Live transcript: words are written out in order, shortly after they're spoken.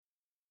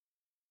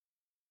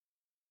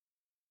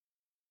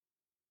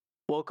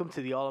Welcome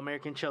to the All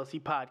American Chelsea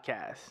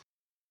podcast.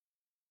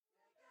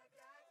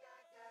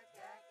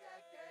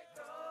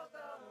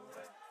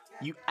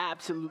 You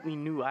absolutely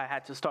knew I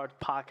had to start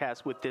the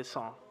podcast with this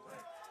song.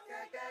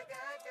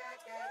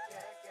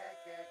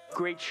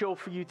 Great show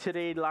for you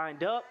today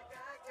lined up.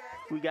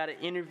 We got an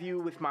interview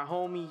with my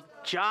homie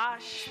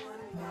Josh.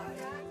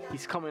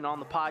 He's coming on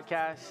the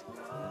podcast.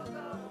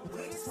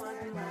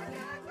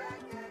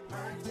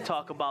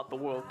 Talk about the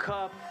World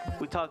Cup.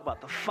 We talk about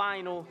the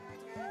final.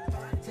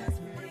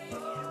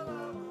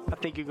 I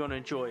think you're going to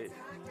enjoy it.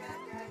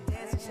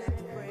 This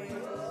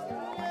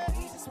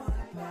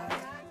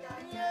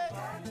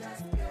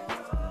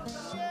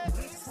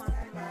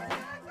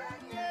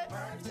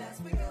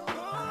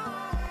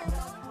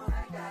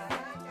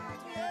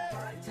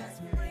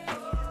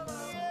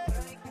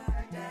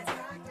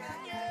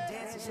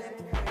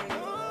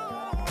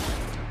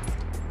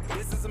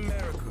is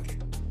America.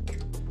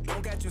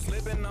 Don't catch you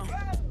slipping now.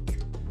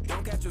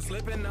 Don't catch you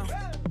slipping now.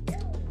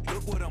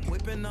 Look what I'm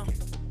whipping now.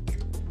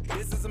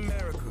 This is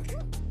America.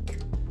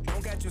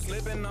 Don't catch you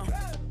slipping now.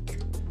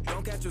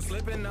 Don't catch you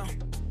slipping now.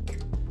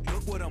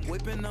 Look what I'm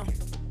whipping now.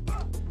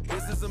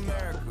 This is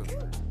America.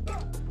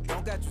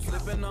 Don't catch you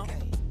slipping now.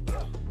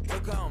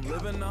 Look how I'm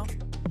living now.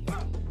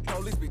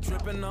 Police be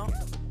tripping now.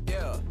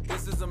 Yeah,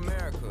 this is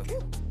America.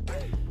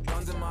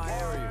 Guns in my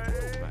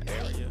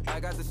area. I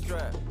got the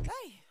strap.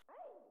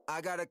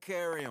 I gotta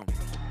carry 'em.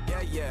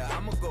 Yeah,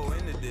 I'ma go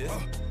into this.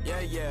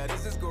 Yeah,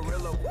 this is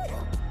gorilla.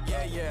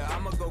 Yeah,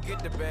 I'ma go get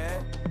the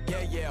bag.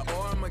 Yeah,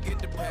 or I'ma get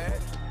the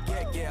pad.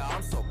 Yeah,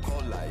 I'm so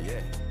cold like,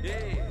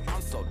 yeah.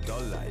 I'm so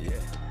dull like,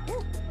 yeah.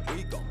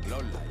 We gon' blow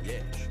like,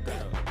 yeah.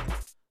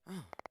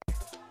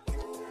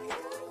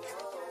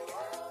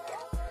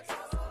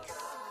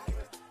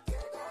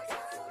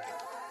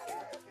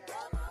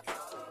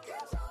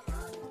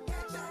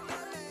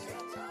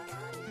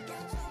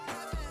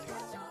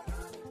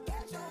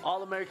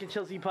 All American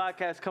Chelsea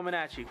podcast coming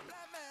at you.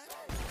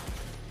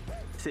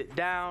 Sit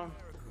down,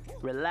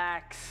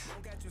 relax.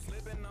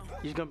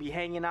 You're just gonna be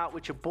hanging out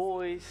with your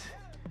boys,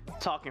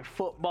 talking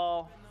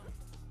football.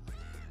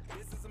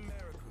 This is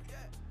America.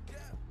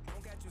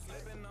 Don't catch you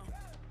slipping now.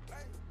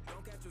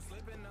 Don't catch you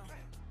slipping now.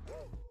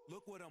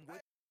 Look what I'm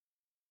with.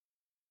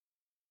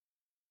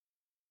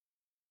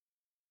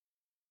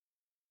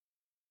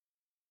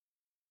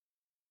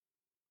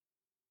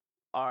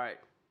 All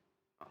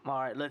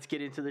right, let's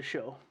get into the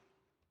show.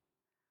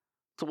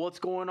 So what's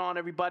going on,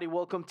 everybody?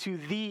 Welcome to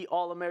the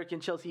All American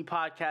Chelsea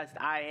podcast.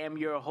 I am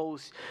your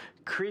host,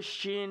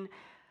 Christian,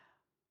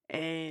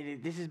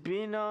 and this has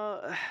been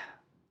a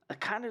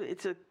kind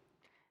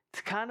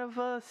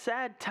of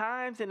sad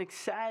times and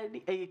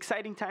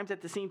exciting times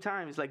at the same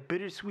time. It's like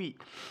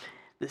bittersweet.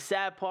 The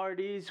sad part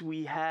is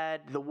we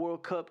had the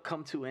World Cup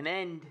come to an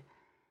end.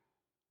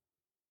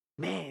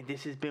 Man,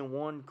 this has been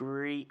one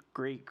great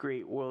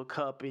World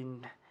Cup,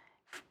 and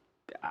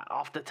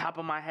off the top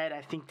of my head,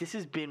 I think this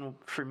has been,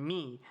 for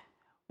me,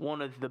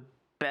 one of the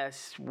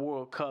best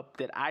World Cup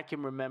that I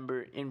can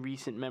remember in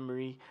recent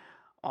memory.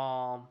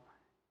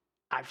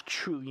 I've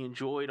truly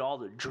enjoyed all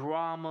the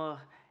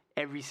drama,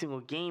 every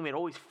single game.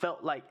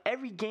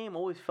 Every game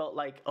always felt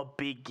like a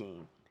big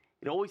game.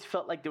 It always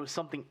felt like there was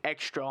something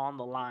extra on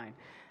the line.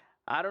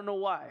 I don't know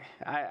why.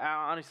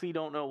 I honestly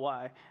don't know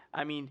why.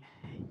 I mean,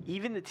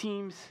 even the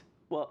teams,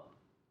 well,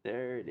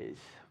 there it is.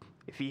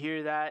 If you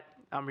hear that,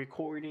 I'm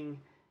recording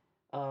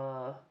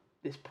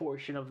this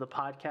portion of the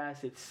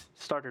podcast. It's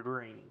started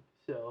raining,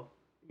 so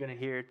you're gonna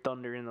hear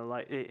thunder in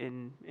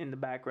the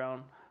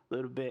background a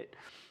little bit.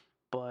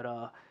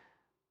 But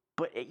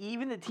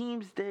even the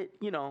teams that,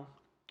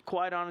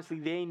 quite honestly,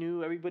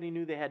 everybody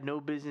knew they had no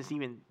business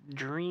even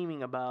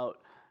dreaming about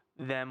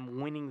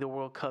them winning the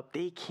World Cup.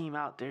 They came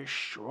out there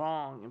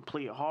strong and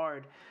played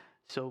hard.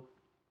 So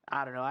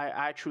I don't know.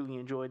 I truly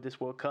enjoyed this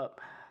World Cup.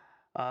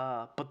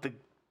 But the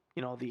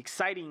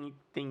exciting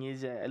thing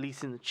is, at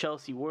least in the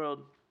Chelsea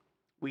world,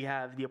 we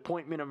have the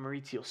appointment of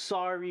Maurizio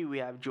Sarri. We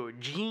have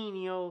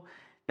Jorginho.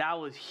 That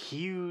was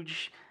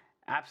huge.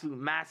 Absolute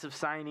massive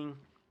signing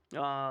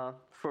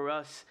for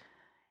us.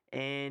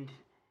 And,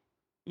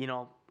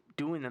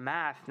 doing the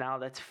math now,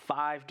 that's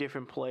 5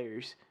 different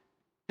players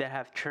that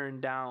have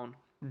turned down,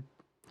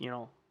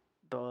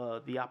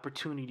 the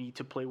opportunity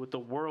to play with the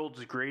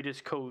world's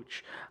greatest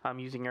coach. I'm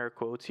using air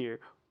quotes here.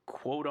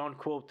 Quote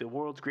unquote, the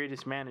world's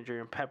greatest manager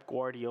in Pep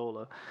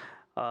Guardiola.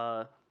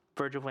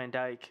 Virgil van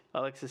Dijk,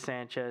 Alexis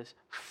Sanchez,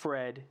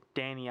 Fred,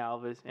 Dani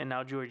Alves, and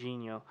now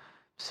Jorginho.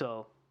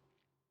 So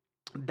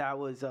that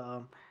was,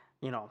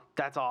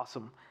 that's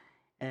awesome.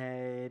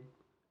 And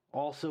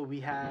also we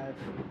have,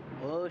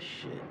 oh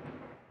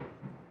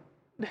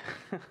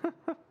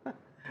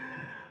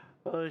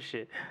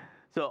shit.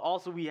 So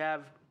also we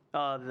have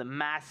the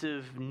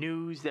massive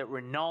news that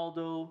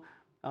Ronaldo,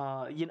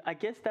 I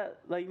guess that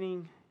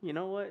lightning. You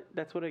know what?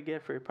 That's what I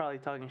get for probably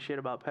talking shit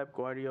about Pep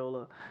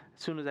Guardiola.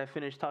 As soon as I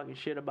finish talking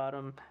shit about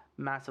him,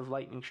 massive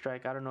lightning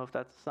strike. I don't know if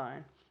that's a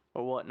sign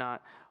or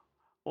whatnot,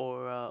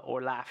 or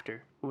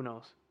laughter. Who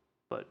knows?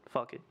 But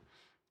fuck it.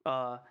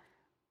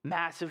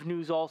 Massive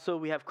news also.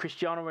 We have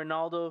Cristiano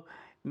Ronaldo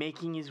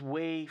making his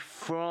way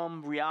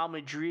from Real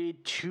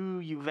Madrid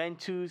to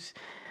Juventus.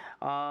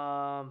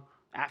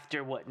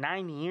 After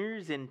 9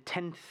 years and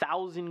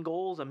 10,000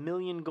 goals, a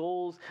million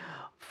goals,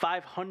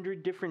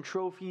 500 different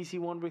trophies he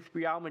won with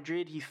Real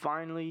Madrid, he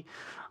finally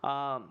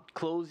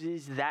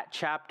closes that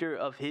chapter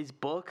of his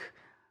book,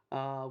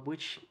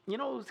 which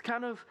was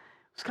kind of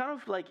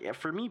like,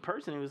 for me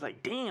personally, it was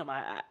like, damn,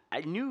 I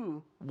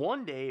knew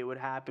one day it would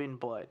happen,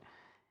 but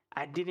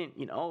I didn't,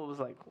 it was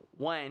like,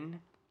 when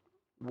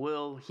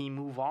will he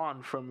move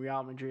on from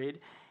Real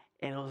Madrid?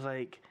 And it was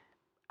like,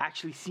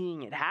 actually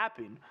seeing it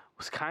happen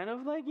was kind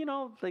of like,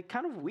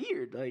 kind of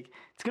weird. Like,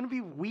 it's going to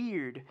be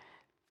weird.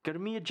 It's going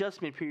to be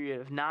adjustment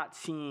period of not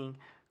seeing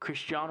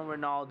Cristiano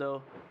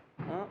Ronaldo.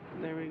 Oh,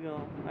 there we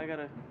go. I got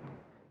to,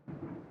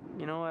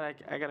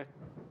 I got to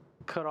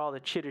cut all the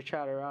chitter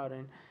chatter out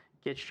and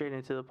get straight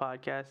into the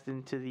podcast,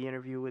 into the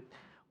interview with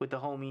the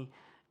homie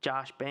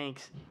Josh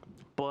Banks.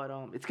 But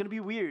it's going to be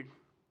weird.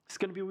 It's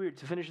going to be weird.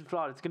 To finish the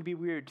thought, it's going to be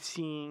weird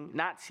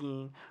not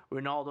seeing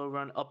Ronaldo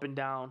run up and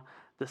down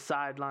the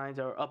sidelines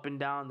or up and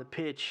down the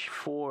pitch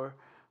for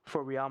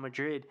Real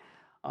Madrid,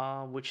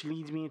 which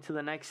leads me into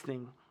the next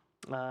thing.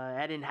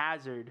 Eden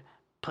Hazard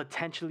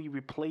potentially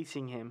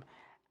replacing him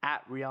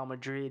at Real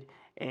Madrid,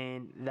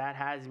 and that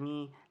has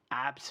me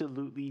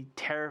absolutely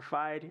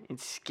terrified and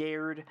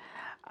scared.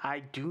 I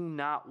do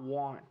not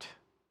want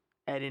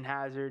Eden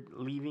Hazard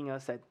leaving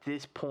us at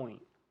this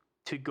point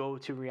to go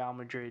to Real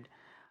Madrid.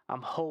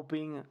 I'm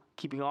hoping,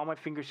 keeping all my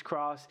fingers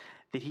crossed,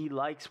 that he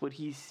likes what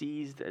he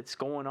sees that's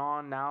going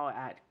on now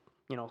at,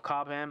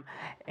 Cobham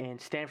and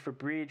Stamford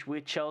Bridge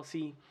with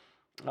Chelsea.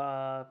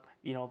 The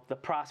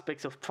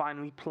prospects of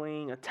finally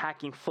playing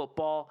attacking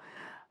football,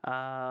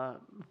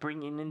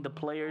 bringing in the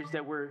players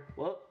that were,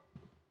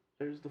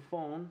 there's the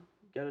phone.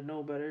 Got to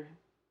know better.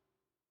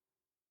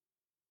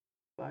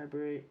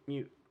 Vibrate,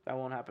 mute. That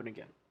won't happen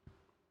again.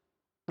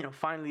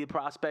 Finally the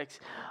prospects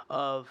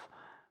of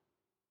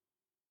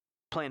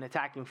playing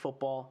attacking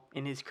football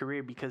in his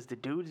career, because the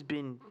dude's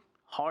been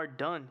hard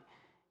done.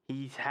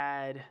 He's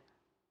had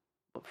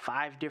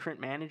 5 different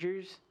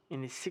managers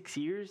in his 6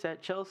 years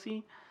at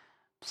Chelsea.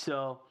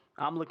 So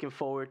I'm looking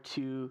forward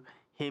to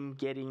him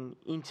getting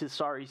into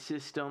Sarri's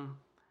system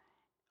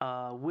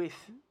with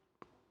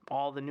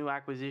all the new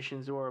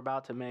acquisitions we're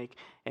about to make.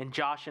 And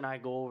Josh and I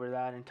go over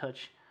that and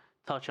touch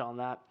on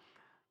that.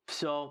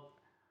 So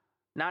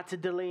not to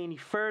delay any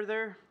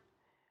further,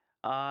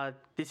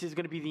 this is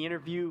going to be the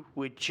interview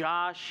with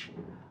Josh.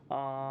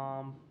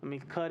 Let me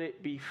cut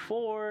it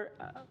before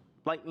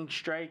lightning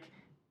strike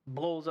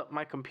blows up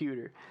my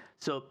computer.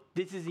 So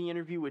this is the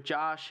interview with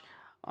Josh.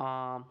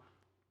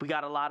 We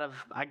got a lot of,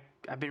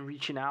 I've been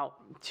reaching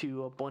out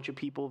to a bunch of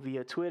people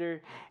via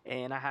Twitter,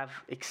 and I have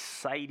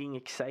exciting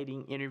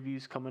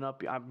interviews coming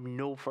up. I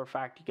know for a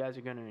fact you guys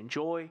are going to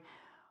enjoy.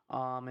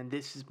 And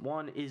this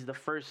one is the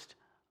first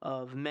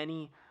of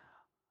many,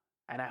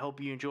 and I hope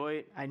you enjoy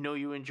it. I know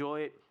you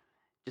enjoy it.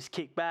 Just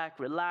kick back,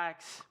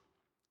 relax,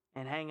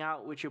 and hang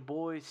out with your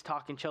boys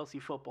talking Chelsea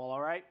football,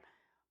 all right?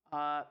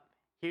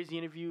 Here's the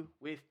interview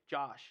with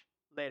Josh.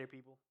 Later,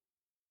 people.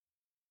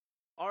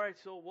 All right,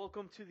 so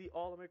welcome to the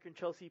All-American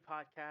Chelsea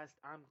podcast.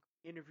 I'm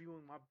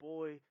interviewing my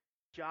boy,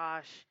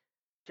 Josh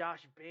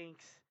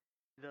Banks,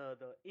 the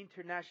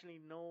internationally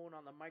known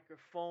on the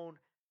microphone,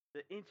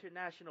 the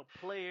international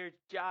player,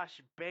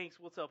 Josh Banks.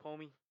 What's up,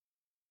 homie?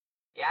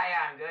 Yeah,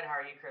 I'm good. How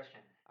are you,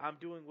 Christian? I'm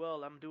doing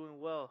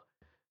well.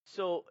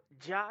 So,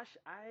 Josh,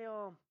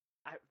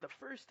 the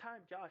first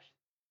time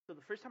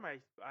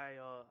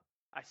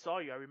I saw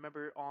you, I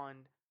remember on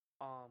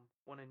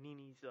one of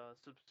Nini's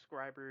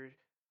subscribers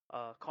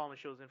calling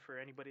shows. And for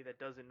anybody that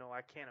doesn't know,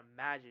 I can't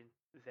imagine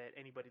that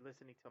anybody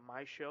listening to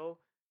my show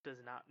does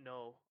not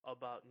know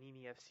about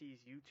Nini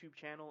FC's YouTube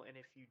channel. And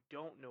if you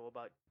don't know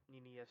about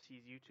Nini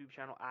FC's YouTube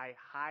channel, I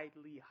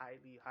highly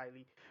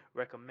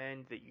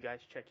recommend that you guys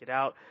check it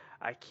out.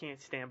 I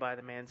can't stand by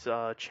the man's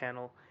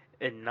channel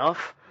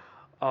enough.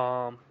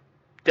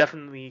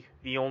 Definitely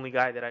the only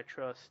guy that I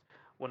trust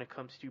when it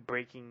comes to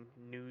breaking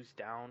news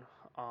down,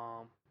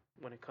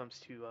 when it comes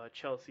to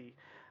Chelsea.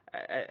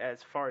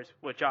 As far as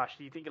what, Josh,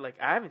 do you think, like,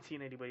 I haven't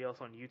seen anybody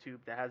else on YouTube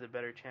that has a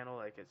better channel,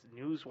 like, as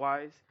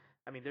news-wise?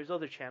 I mean, there's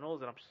other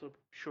channels that I'm so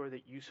sure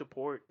that you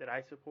support, that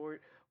I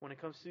support when it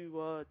comes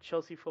to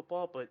Chelsea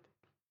football, but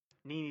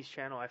Nini's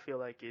channel, I feel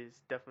like,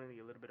 is definitely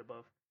a little bit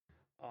above.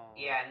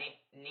 Yeah,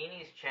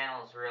 Nini's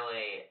channel is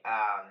really,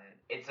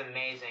 it's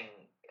amazing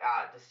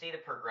to see the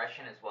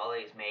progression as well that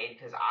he's made,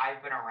 because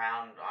I've been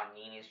around on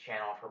Nini's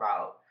channel for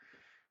about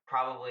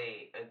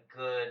probably a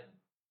good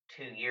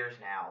 2 years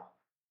now.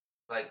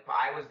 Like,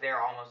 I was there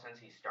almost since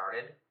he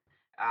started,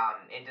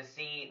 and to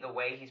see the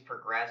way he's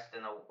progressed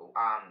and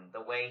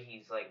the way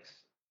he's like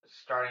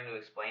starting to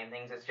explain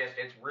things, it's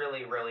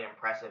really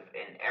impressive.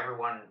 And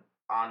everyone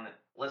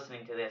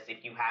listening to this,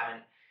 if you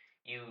haven't,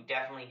 you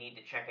definitely need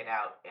to check it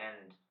out,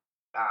 and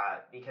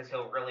because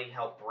he'll really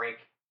help break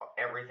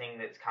everything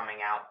that's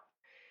coming out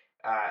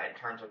in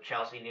terms of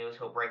Chelsea news.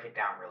 He'll break it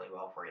down really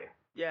well for you.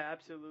 Yeah,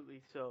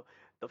 absolutely. So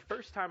the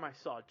first time I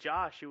saw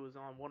Josh, it was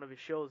on one of his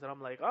shows, and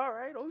I'm like, all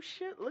right, oh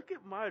shit, look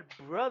at my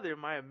brother,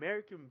 my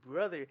American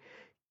brother,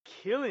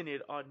 killing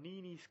it on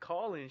Nini's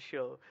call-in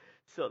show.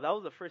 So that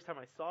was the first time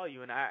I saw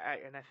you, and I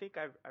think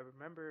I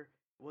remember it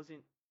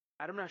wasn't.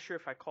 I'm not sure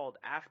if I called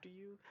after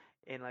you,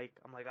 and like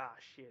I'm like, ah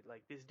shit,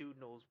 like this dude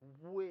knows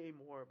way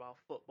more about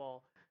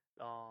football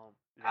than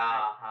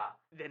Uh-huh.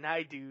 than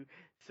I do.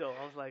 So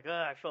I was like,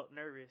 I felt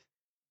nervous,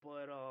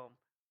 but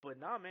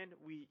nah, man,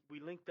 we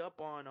linked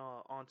up on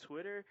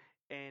Twitter,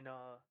 and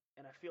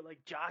I feel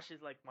like Josh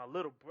is like my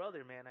little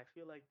brother, man. I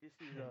feel like this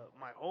is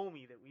my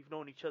homie that we've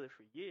known each other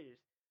for years.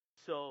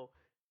 So,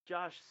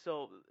 Josh,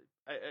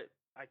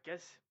 I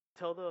guess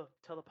tell the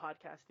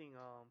podcasting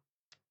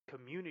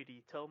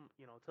community, tell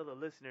the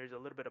listeners a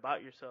little bit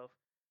about yourself,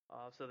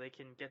 so they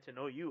can get to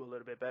know you a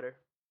little bit better.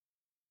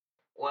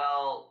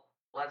 Well,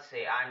 let's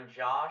see. I'm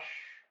Josh.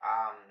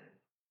 Um,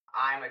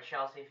 I'm a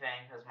Chelsea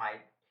fan because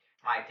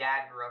my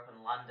dad grew up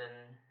in London,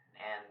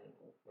 and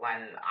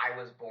when I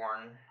was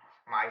born,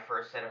 my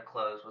first set of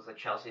clothes was a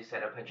Chelsea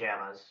set of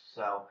pajamas.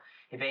 So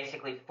he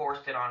basically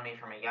forced it on me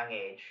from a young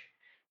age.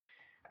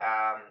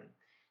 Um,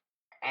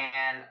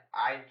 and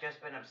I've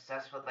just been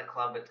obsessed with the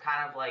club. It's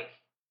kind of like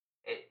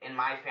in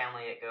my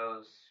family, it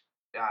goes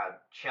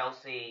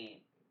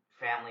Chelsea,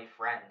 family,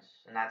 friends,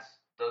 and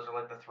those are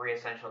like the three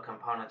essential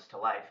components to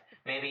life.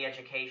 Maybe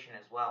education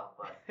as well,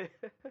 but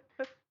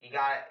you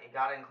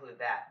got to include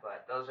that.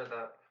 But those are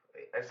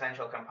the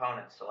essential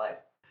components to life.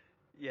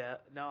 Yeah,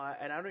 no,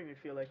 and I don't even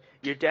feel like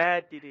your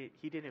dad didn't.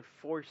 He didn't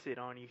force it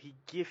on you. He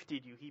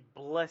gifted you. He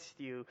blessed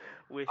you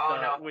Oh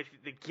no, with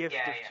the gift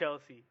yeah, of yeah.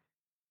 Chelsea.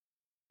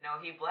 No,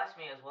 he blessed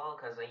me as well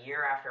because a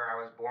year after I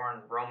was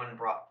born, Roman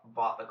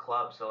bought the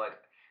club. So like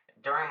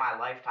during my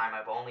lifetime,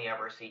 I've only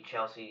ever seen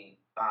Chelsea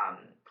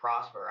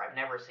prosper. I've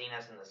never seen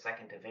us in the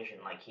second division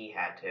like he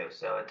had to.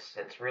 So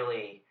it's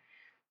really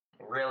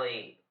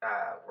really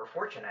we're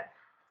fortunate.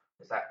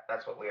 Is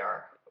that's what we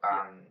are.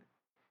 Yeah.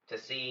 To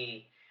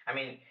see, I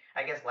mean,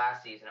 I guess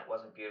last season it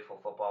wasn't beautiful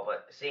football,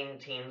 but seeing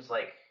teams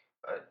like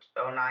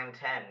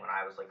 09-10 when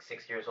I was like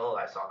 6 years old,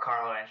 I saw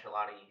Carlo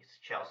Ancelotti's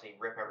Chelsea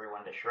rip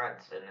everyone to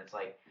shreds, and it's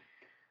like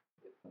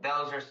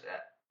those are.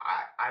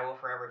 I will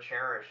forever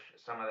cherish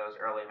some of those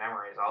early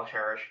memories. I'll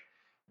cherish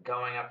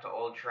going up to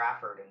Old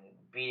Trafford and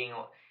beating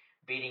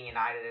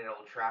United at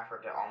Old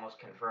Trafford to almost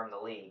confirm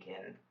the league,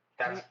 and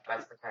that's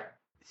the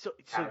So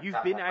kind of you've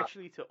stuff been I love.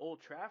 actually to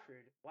Old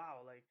Trafford.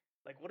 Wow, like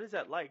what is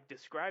that like?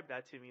 Describe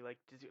that to me. Like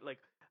does it like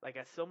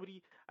as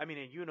somebody, I mean,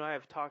 and you and I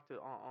have talked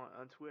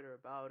on Twitter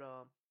about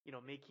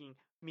making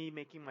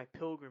my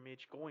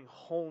pilgrimage going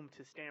home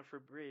to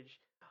Stamford Bridge,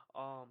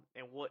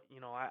 and what,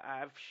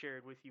 I've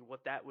shared with you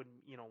what that would,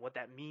 what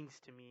that means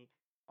to me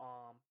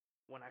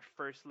when I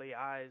first lay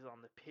eyes on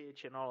the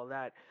pitch and all of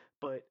that.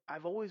 But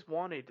I've always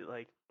wanted,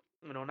 like,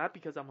 not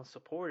because I'm a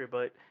supporter,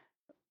 but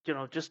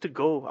just to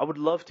go. I would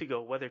love to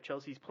go, whether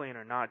Chelsea's playing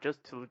or not.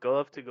 Just to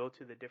love to go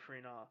to the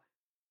different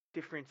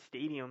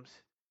stadiums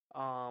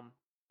um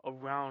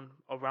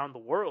around the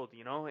world.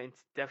 And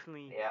it's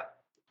definitely, Yeah.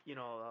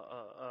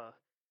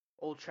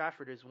 Old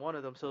Trafford is one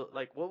of them. So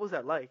like, what was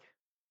that like?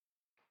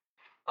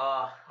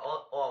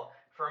 Well,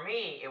 for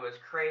me, it was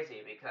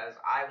crazy because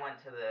I went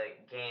to the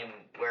game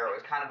where it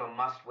was kind of a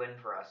must-win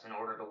for us in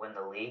order to win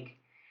the league.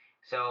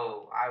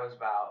 So I was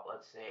about,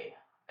 let's see,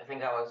 I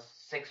think I was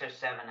 6 or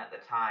 7 at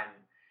the time.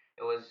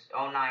 It was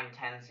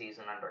 09-10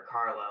 season under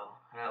Carlo,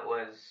 and it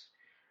was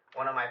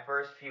one of my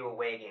first few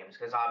away games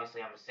because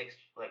obviously I'm a 6,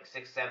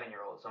 7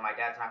 year old, so my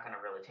dad's not going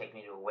to really take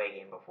me to a away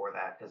game before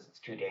that because it's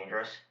too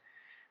dangerous.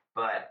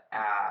 But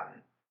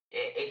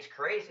it's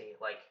crazy.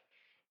 Like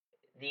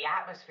the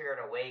atmosphere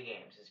at away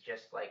games is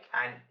just like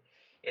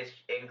it's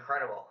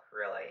incredible,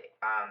 really.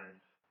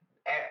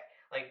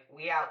 Like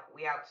we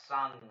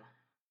outsung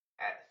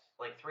at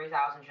like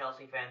 3,000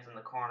 Chelsea fans in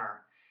the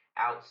corner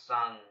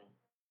outsung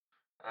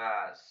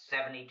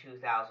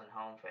 72,000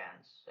 home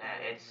fans. That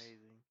is It's amazing.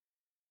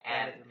 That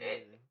and is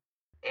amazing.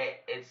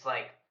 it's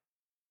like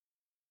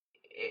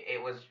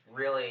it was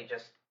really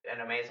just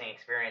an amazing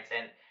experience.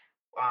 And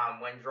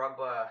when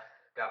Drogba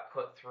got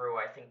put through,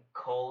 I think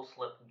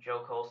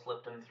Joe Cole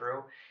slipped him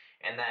through,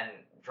 and then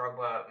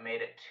Drogba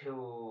made it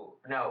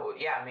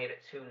made it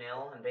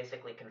 2-0 and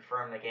basically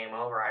confirmed the game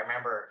over. I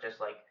remember just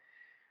like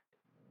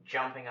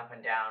jumping up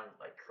and down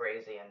like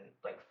crazy and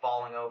like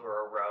falling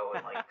over a row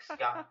and like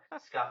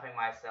scuffing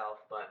myself.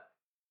 But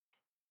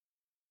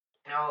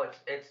no,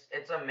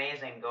 it's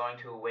amazing going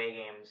to away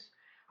games.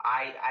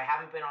 I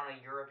haven't been on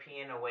a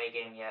European away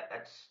game yet.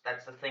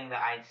 That's the thing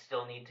that I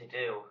still need to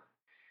do.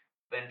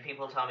 And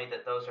people tell me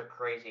that those are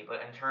crazy,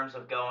 but in terms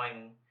of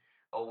going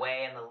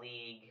away in the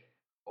league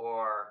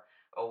or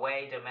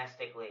away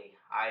domestically,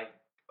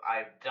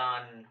 I've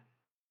done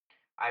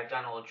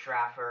Old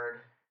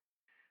Trafford,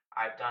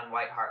 I've done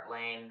White Hart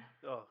Lane.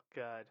 Oh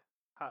God,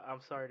 I'm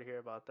sorry to hear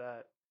about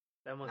that.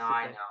 That must No, have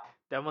I been know.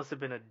 that must have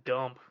been a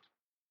dump.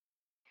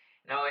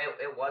 No,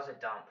 it was a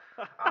dump.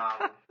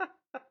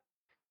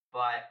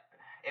 But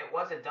it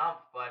was a dump,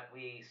 but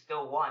we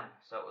still won,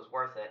 so it was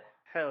worth it.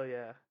 Hell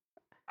yeah.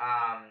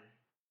 Um,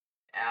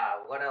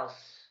 What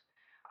else?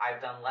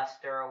 I've done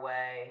Leicester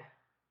away.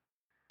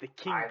 The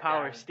King I've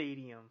Power done,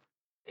 Stadium.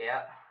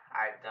 yep.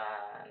 I've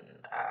done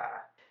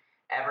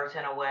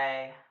Everton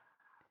away.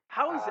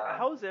 Um,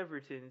 How's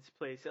Everton's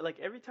place? Like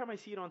every time I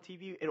see it on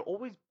TV, it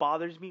always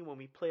bothers me when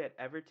we play at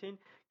Everton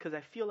because I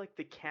feel like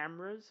the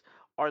cameras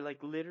are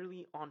like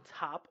literally on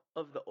top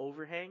of the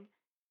overhang,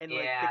 and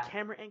like the yeah,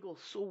 camera angle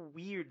is so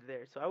weird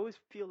there. So I always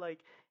feel like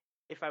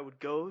if I would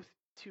go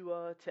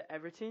to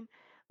Everton,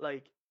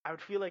 like I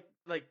would feel like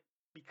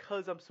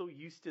because I'm so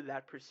used to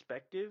that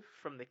perspective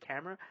from the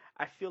camera,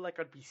 I feel like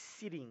I'd be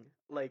sitting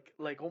like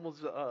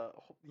almost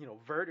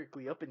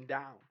vertically up and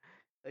down.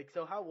 Like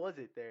so, how was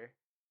it there?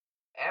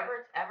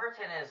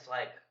 Everton is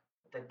like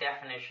the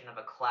definition of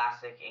a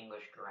classic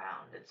English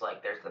ground. It's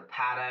like there's the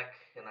paddock,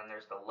 and then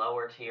there's the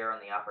lower tier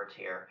and the upper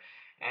tier.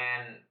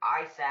 And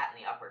I sat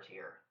in the upper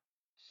tier,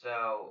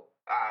 so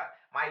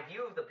my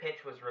view of the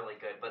pitch was really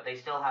good. But they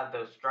still have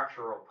those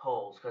structural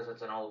poles because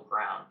it's an old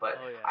ground. But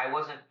Oh yeah. I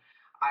wasn't.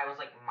 I was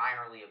like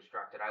minorly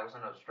obstructed. I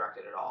wasn't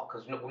obstructed at all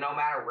because no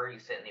matter where you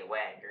sit in the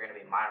away, you're going to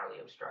be minorly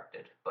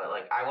obstructed. But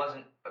like I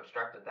wasn't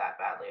obstructed that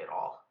badly at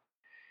all.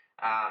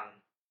 Um,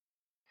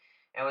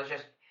 it was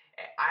just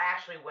I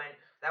actually went.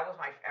 That was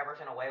my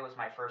Everton away was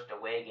my first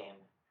away game.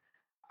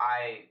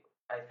 I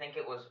think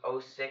it was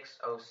 '06,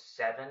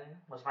 '07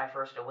 was my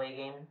first away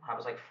game. I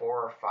was like 4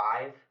 or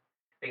 5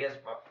 because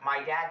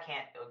my dad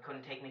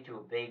couldn't take me to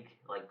a big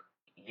like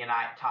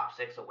United top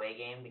six away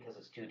game because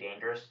it's too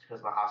dangerous because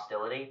of the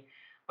hostility.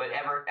 But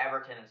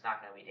Everton is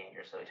not going to be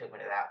dangerous, so he took me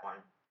to that one.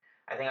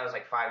 I think I was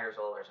like 5 years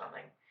old or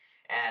something,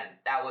 and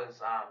that was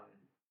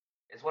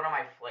it's one of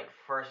my like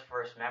first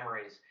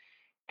memories.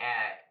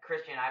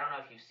 Christian, I don't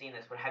know if you've seen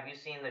this, but have you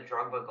seen the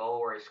Drogba goal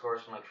where he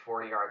scores from like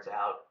 40 yards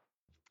out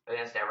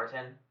against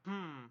Everton?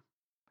 Hmm.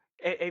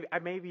 I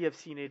maybe have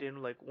seen it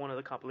in like one of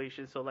the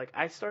compilations. So like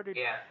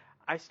Yeah.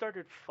 I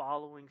started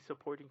following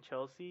supporting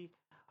Chelsea.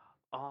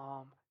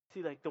 Um,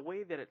 see like the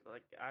way that it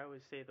like I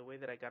always say the way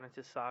that I got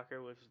into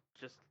soccer was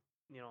just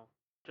you know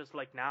just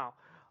like now,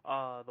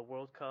 the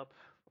World Cup.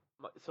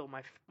 So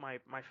my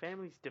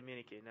family's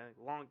Dominican.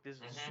 Long this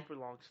is a Mhm. super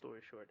long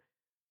story short.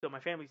 So my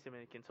family's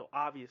Dominican. So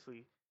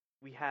obviously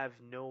we have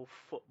no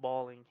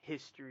footballing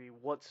history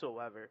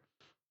whatsoever.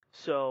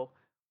 So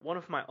one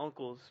of my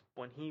uncles,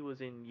 when he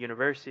was in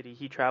university,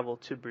 he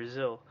traveled to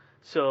Brazil.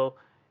 So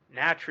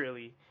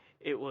naturally,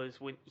 it was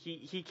when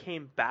he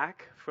came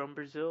back from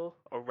Brazil,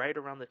 or right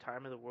around the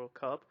time of the World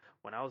Cup,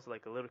 when I was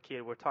like a little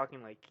kid. We're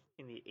talking like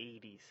in the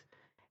 80s,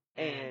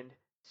 Mm. and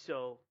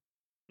so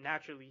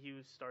naturally he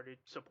was started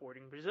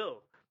supporting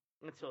Brazil,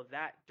 and so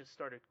that just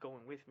started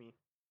going with me.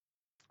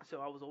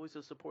 So I was always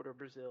a supporter of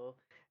Brazil,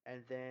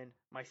 and then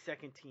my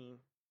second team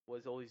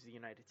was always the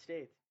United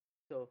States.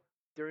 So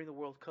during the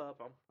World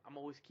Cup, I'm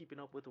always keeping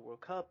up with the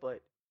World Cup,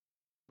 but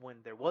when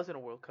there wasn't a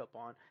World Cup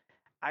on,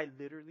 I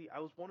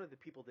was one of the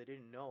people that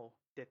didn't know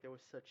that there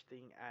was such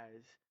thing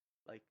as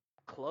like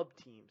club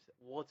teams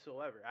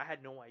whatsoever. I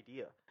had no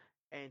idea.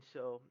 And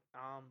so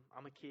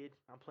I'm a kid.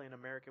 I'm playing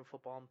American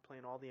football. I'm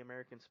playing all the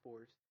American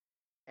sports.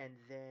 And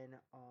then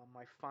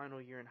my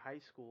final year in high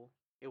school,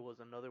 it was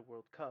another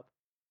World Cup,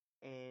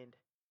 and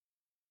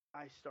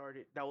I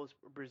started. That was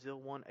Brazil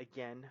won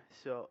again.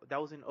 So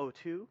that was in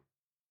 '02.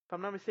 If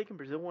I'm not mistaken,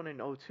 Brazil won in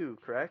 '02,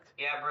 correct?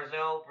 Yeah,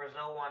 Brazil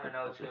won in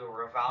 '02. With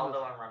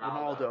Rivaldo and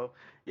Ronaldo. Ronaldo.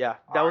 Yeah,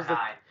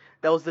 R9.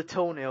 that was the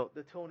toenail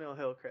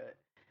hill credit.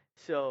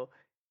 So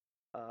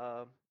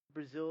uh,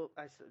 Brazil,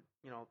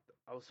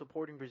 I was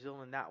supporting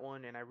Brazil in that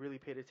one, and I really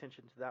paid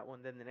attention to that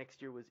one. Then the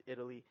next year was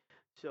Italy.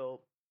 So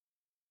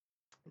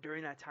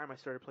during that time, I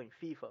started playing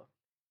FIFA,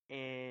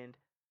 and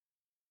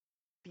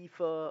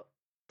FIFA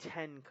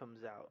 10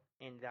 comes out,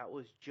 and that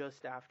was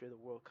just after the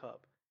World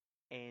Cup.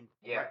 And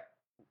Yeah. right,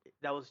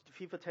 that was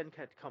FIFA 10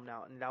 had come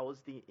out, and that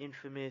was the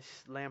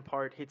infamous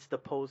Lampard hits the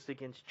post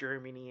against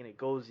Germany, and it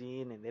goes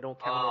in, and they don't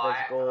count it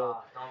as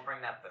goal. Don't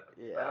bring that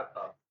Yeah.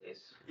 up,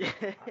 please.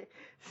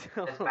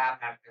 so It's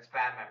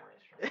bad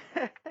memories for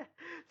me.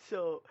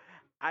 so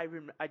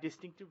I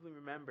distinctively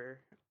remember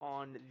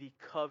on the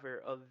cover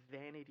of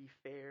Vanity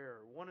Fair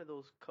or one of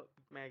those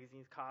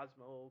magazines,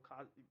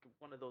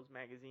 one of those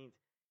magazines,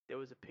 there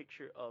was a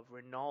picture of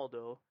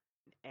Ronaldo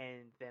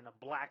and then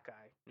a black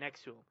guy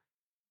next to him.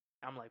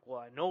 I'm like, well,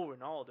 I know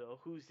Ronaldo.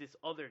 Who's this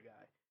other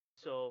guy?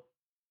 So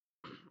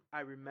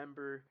I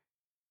remember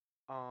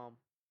um,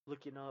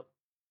 looking up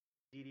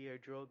Didier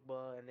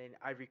Drogba, and then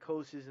Ivory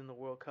Coast is in the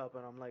World Cup,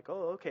 and I'm like,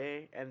 oh,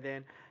 okay. And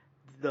then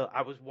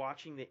I was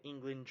watching the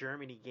England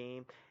Germany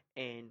game,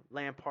 and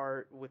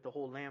Lampard with the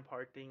whole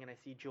Lampard thing, and I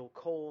see Joe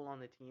Cole on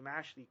the team,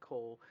 Ashley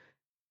Cole,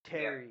 Yeah.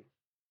 Terry,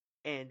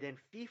 and then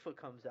FIFA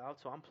comes out,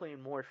 so I'm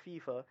playing more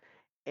FIFA,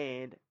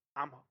 and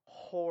I'm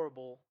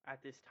horrible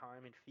at this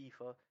time in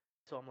FIFA.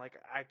 So I'm like,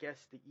 I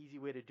guess the easy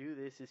way to do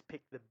this is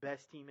pick the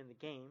best team in the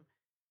game.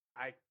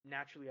 I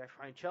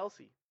find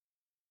Chelsea.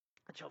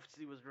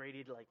 Chelsea was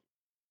rated like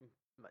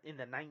in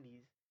the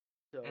 90s.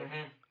 So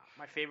Mhm.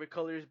 my favorite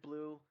color is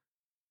blue.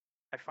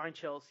 I find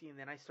Chelsea, and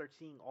then I start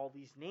seeing all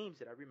these names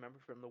that I remember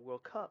from the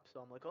World Cup. So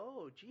I'm like,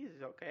 oh,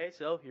 Jesus, okay,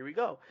 so here we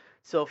go.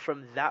 So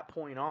from that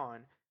point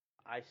on,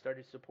 I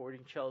started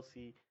supporting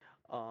Chelsea,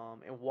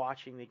 and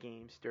watching the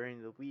games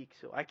during the week.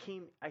 So I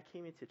came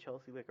into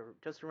Chelsea like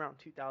just around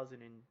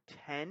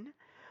 2010,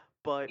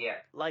 but Yeah.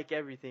 like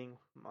everything,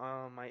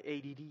 my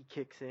ADD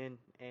kicks in,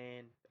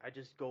 and I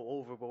just go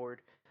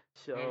overboard.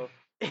 Mm. So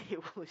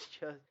it was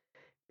just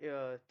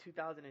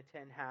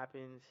 2010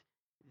 happens,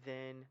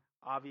 then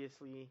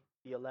obviously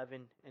the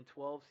 11 and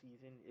 12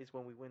 season is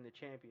when we win the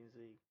Champions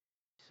League.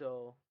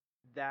 So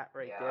that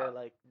right Yeah. there,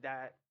 like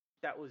that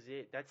was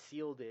it. That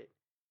sealed it.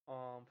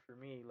 For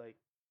me, like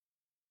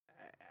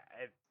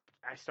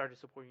I started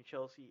supporting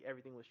Chelsea.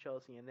 Everything was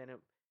Chelsea, and then it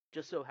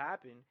just so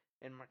happened,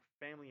 and my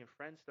family and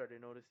friends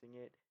started noticing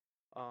it.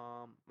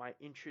 My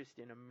interest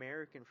in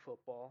American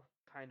football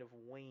kind of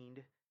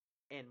waned,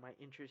 and my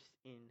interest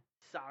in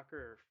soccer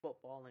or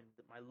football and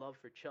my love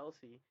for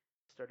Chelsea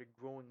started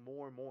growing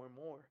more and more and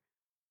more.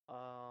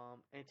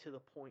 And to the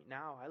point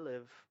now, I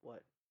live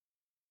what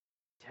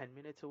 10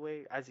 minutes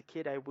away. As a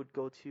kid, I would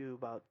go to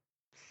about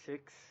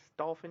 6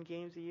 Dolphin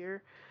games a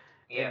year,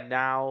 Yeah. and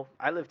now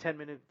I live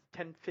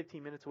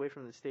 15 minutes away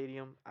from the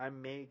stadium. I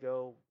may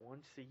go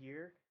once a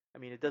year. I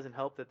mean, it doesn't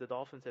help that the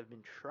Dolphins have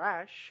been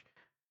trash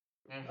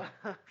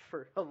Mm.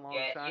 for a long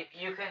Yeah. time.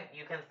 You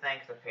can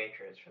thank the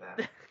Patriots for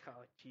that.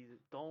 Oh, Jesus,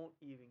 don't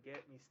even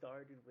get me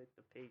started with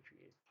the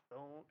Patriots.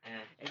 Don't.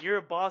 Mm. And you're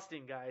a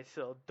Boston guy,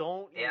 so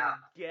don't even Yeah.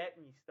 get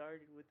me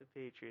started with the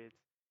Patriots.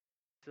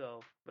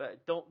 So,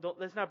 but don't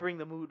let's not bring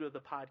the mood of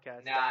the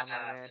podcast Nah, down, nah,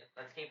 my nah. man.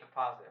 Let's keep it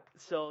positive.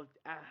 So,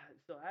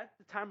 so at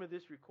the time of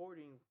this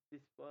recording,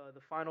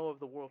 the final of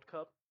the World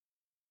Cup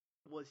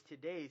was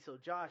today. So,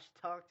 Josh,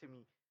 talk to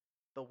me.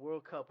 The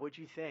World Cup, what'd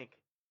you think?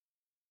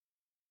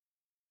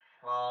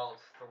 Well,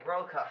 it's the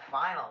World Cup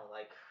final.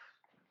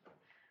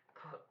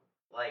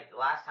 Like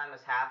last time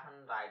this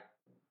happened,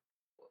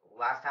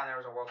 last time there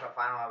was a World Cup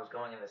final, I was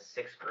going into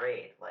sixth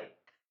grade. Like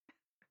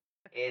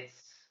it's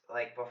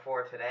like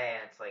before today,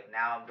 and it's like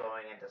now I'm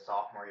going into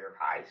sophomore year of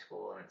high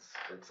school, and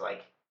it's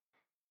like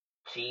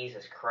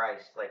Jesus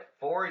Christ, like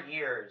 4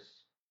 years,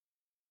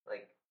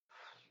 like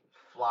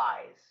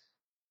flies.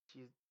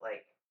 Jeez,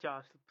 Like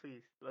Josh,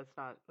 please let's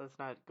not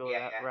go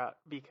that yeah, route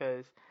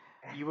because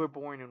you were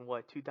born in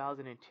what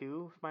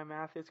 2002, if my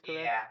math is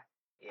correct. yeah,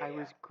 yeah, I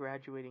was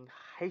graduating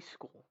high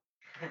school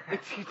in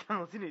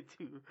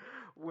 2002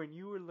 when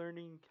you were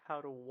learning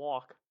how to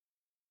walk.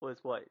 Was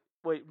what?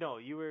 Wait, no,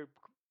 you were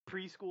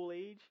preschool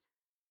age.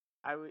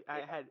 I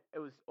yeah, had it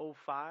was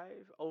 '05.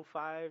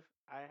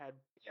 I had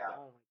yeah.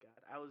 oh my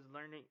god. I was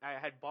learning. I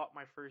had bought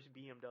my first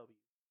BMW.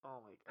 Oh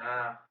my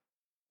god. Uh,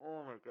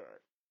 Oh my god.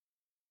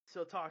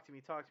 So talk to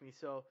me. Talk to me.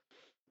 So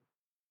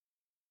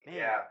man,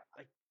 yeah.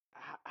 like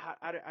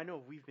I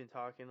know we've been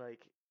talking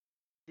like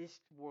this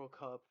World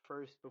Cup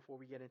first before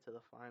we get into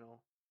the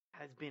final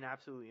has been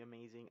absolutely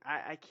amazing.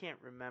 I can't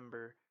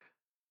remember.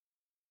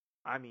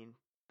 I mean,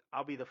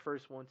 I'll be the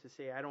first one to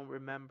say I don't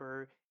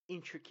remember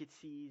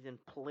intricacies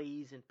and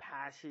plays and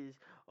passes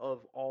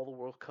of all the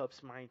World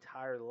Cups my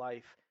entire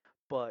life,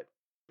 but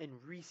in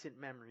recent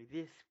memory,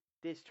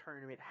 this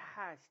tournament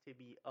has to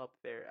be up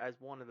there as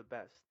one of the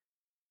best.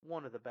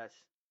 One of the best.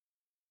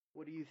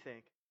 What do you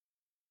think?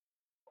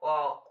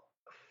 Well,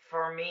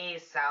 for me,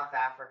 South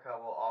Africa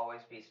will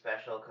always be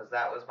special because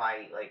that was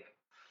my like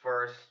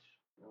first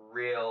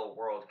real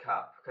World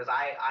Cup. Because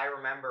I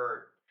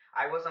remember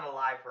I wasn't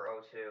alive for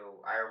 '02.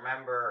 I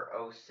remember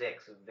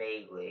 '06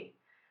 vaguely.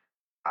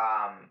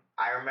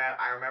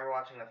 I remember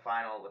watching the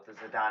final with the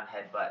Zidane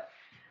headbutt.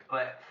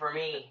 But for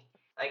me,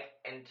 like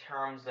in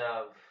terms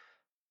of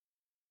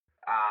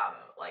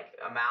like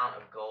amount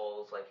of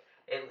goals, like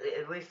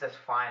at least this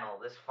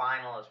final is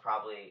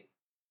probably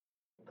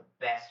the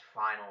best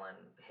final in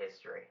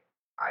history,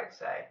 I'd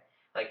say.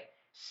 Like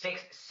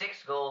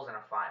six goals in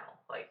a final.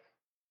 Like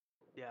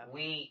Yeah,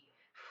 we,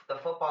 the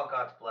football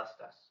gods blessed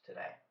us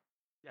today.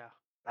 yeah,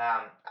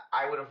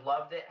 I would have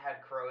loved it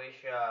had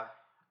Croatia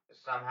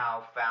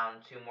somehow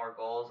found two more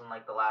goals in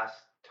like the last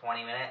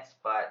 20 minutes,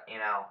 but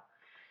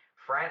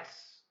France.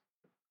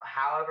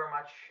 However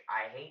much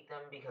I hate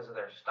them because of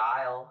their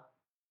style,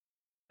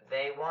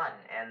 they won,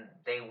 and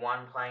they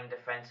won playing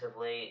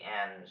defensively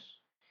and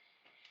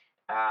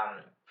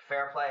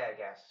fair play, I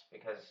guess,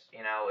 because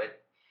it.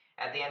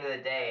 At the end of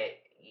the day,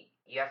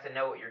 you have to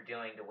know what you're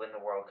doing to win the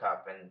World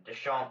Cup. And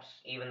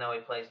Deschamps, even though he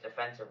plays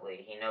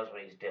defensively, he knows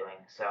what he's doing.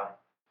 So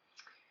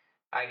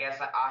I guess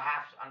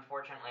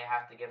unfortunately, I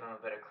have to give him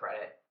a bit of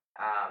credit.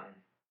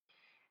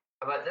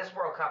 But this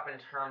World Cup, in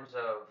terms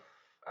of,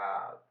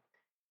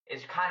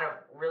 is kind of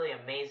really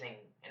amazing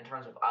in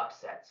terms of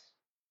upsets.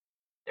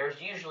 There's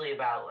usually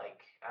about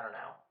like I don't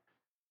know,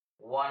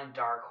 one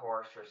dark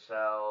horse or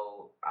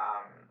so.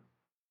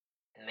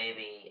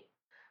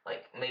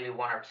 Maybe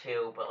one or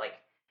two, but like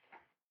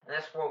in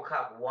this World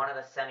Cup, one of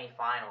the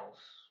semifinals,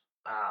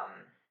 um,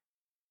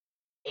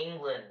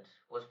 England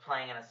was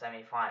playing in a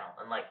semifinal,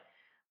 and like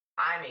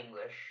I'm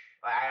English.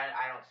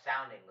 I don't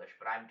sound English,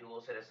 but I'm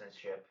dual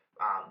citizenship.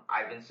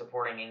 I've been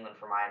supporting England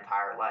for my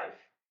entire life.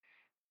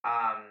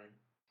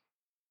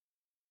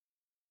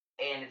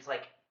 And it's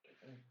like,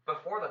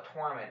 before the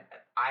tournament,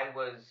 I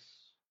was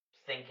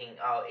thinking,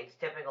 oh, it's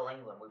typical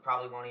England. We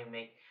probably won't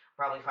even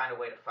probably find a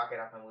way to fuck it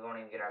up, and we won't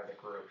even get out of the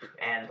group.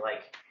 And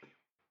like,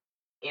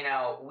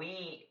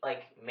 we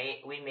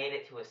made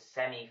it to a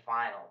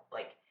semi-final.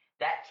 Like,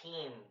 that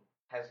team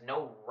has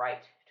no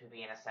right to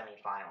be in a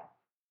semi-final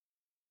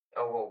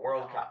of a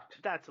World Cup.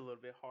 That's a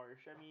little bit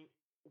harsh. I mean,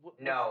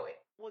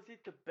 was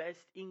it the best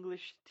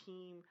English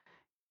team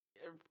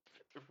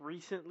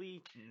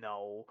recently?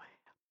 No,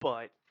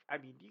 but I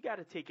mean, you got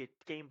to take it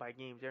game by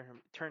game,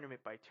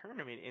 tournament by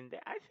tournament, and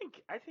I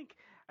think,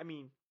 I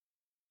mean,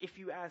 if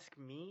you ask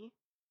me,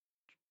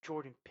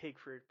 Jordan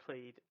Pickford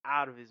played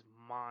out of his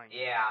mind.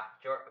 Yeah,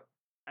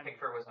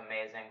 Pickford was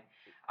amazing.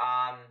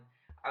 I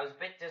was a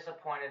bit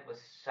disappointed with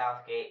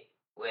Southgate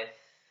with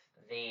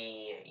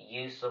the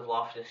use of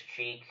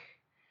Loftus-Cheek.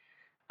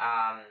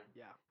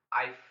 Yeah.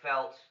 I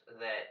felt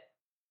that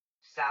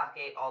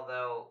Southgate,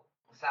 although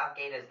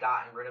Southgate has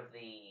gotten rid of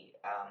the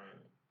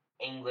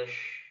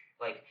English,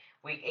 like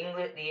the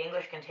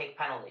English can take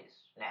penalties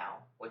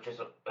now, which is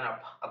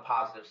a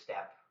positive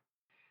step.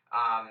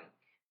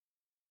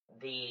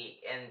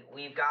 And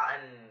we've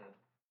gotten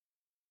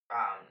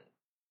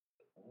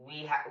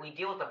we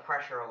deal with the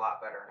pressure a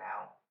lot better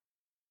now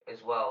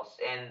as well.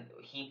 And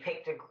he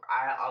picked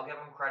I'll give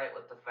him credit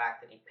with the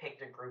fact that he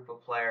picked a group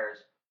of players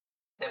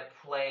that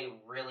play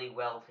really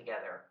well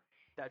together.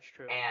 That's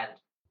true.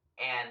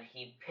 And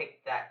he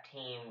picked that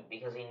team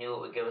because he knew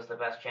it would give us the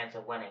best chance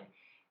of winning.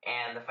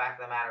 And the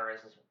fact of the matter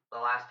is the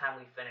last time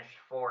we finished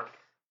fourth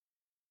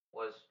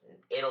was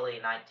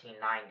Italy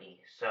 1990.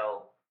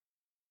 So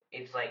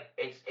it's like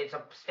it's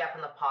a step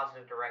in the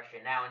positive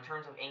direction. Now, in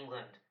terms of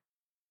England,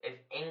 if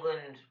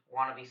England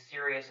want to be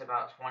serious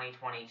about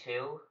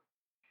 2022,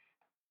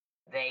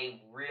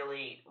 they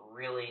really,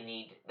 really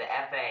need the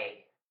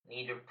FA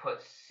need to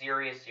put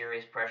serious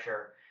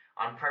pressure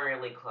on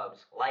Premier League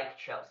clubs like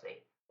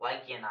Chelsea,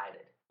 like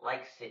United,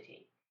 like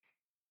City.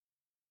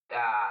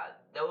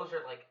 Those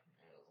are like,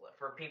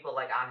 for people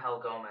like Angel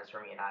Gomez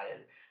from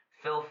United,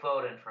 Phil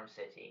Foden from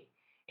City.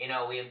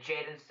 We have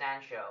Jadon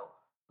Sancho,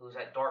 who's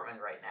at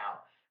Dortmund right now.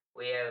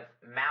 We have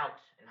Mount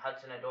and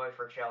Hudson-Odoi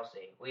for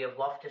Chelsea. We have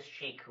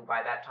Loftus-Cheek, who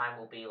by that time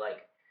will be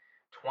like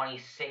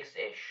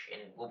 26-ish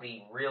and will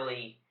be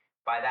really,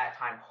 by that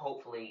time,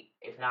 hopefully,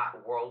 if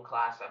not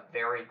world-class, a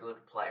very good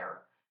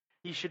player.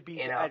 He should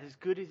be as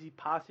good as he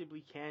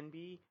possibly can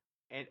be,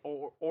 and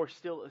or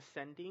still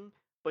ascending.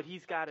 But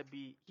he's got to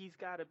be.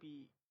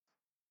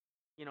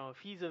 If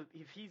he's a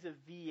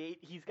V8,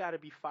 he's got to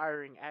be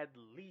firing at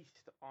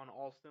least on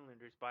all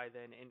cylinders by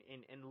then,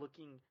 and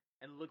looking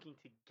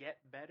to get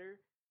better.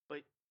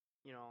 But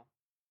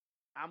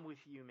I'm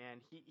with you,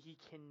 man. He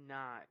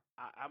cannot.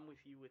 I'm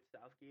with you with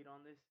Southgate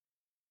on this.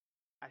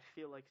 I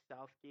feel like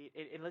Southgate,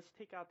 and let's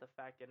take out the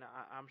fact, and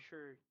I'm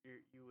sure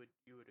you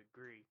would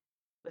agree.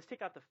 Let's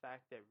take out the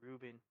fact that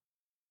Ruben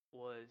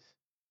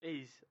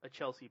is a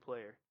Chelsea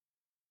player.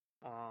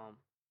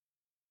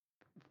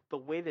 The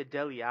way that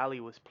Dele Alli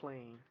was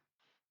playing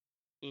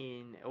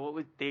in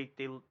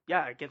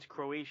against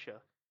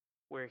Croatia,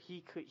 where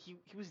he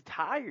was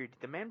tired.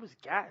 The man was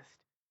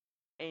gassed,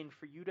 and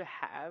for you to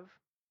have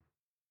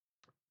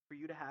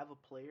a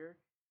player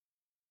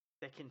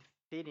that can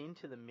fit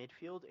into the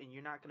midfield, and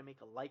you're not going to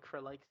make a like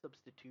for like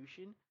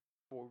substitution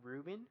for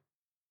Ruben,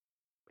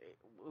 it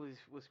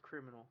was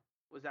criminal.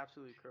 It was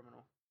absolutely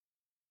criminal.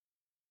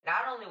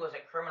 Not only was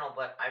it criminal,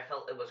 but I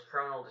felt it was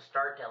criminal to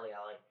start Dele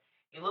Alli.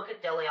 You look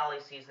at Dele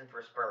Alli's season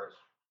for Spurs,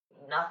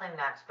 nothing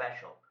that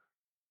special.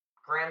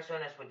 Graham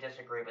Souness would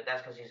disagree, but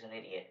that's because he's an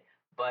idiot.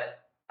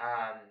 But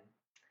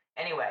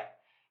anyway,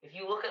 if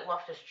you look at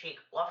Loftus-Cheek,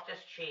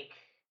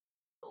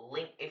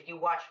 if you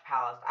watch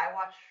Palace, I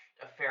watched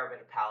a fair bit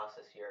of Palace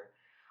this year.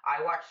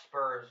 I watched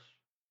Spurs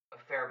a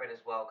fair bit as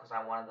well because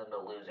I wanted them to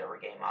lose every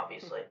game,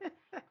 obviously.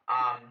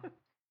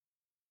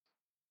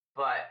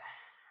 But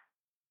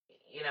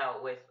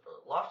with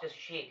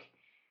Loftus-Cheek,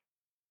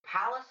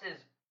 Palace's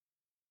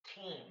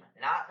team,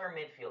 not their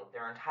midfield,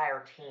 their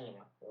entire team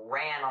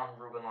ran on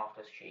Ruben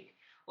Loftus-Cheek.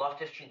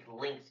 Loftus-Cheek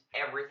linked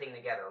everything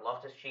together.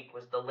 Loftus-Cheek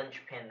was the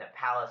linchpin that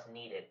Palace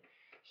needed.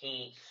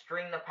 He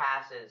stringed the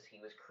passes. He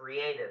was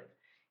creative.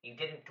 He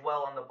didn't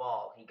dwell on the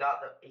ball. He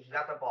got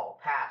the ball.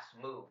 Pass,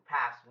 move.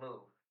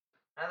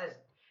 Now this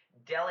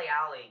Dele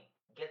Alli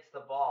gets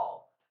the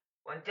ball.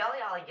 When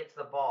Dele Alli gets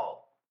the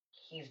ball,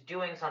 he's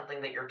doing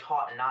something that you're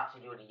taught not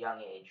to do at a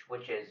young age,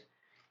 which is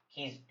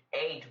he's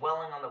A,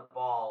 dwelling on the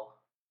ball,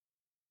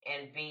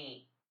 and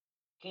B,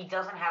 he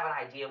doesn't have an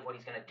idea of what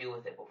he's going to do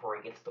with it before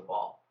he gets the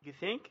ball. You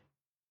think?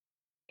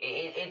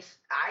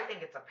 I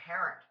think it's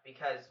apparent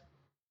because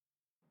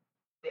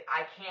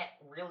I can't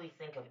really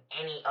think of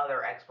any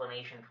other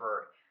explanation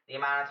for the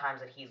amount of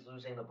times that he's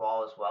losing the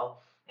ball as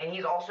well. And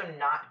he's also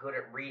not good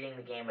at reading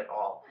the game at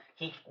all.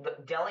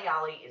 Dele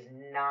Alli is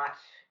not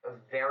a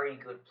very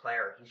good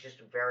player. He's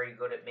just very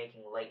good at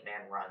making late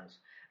man runs.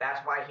 That's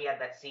why he had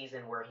that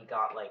season where he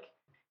got like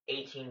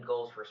 18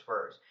 goals for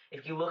Spurs.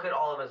 If you look at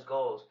all of his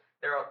goals,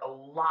 there are a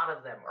lot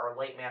of them are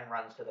late man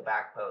runs to the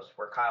back post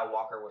where Kyle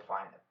Walker would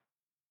find them.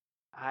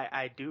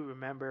 I do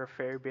remember a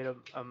fair bit of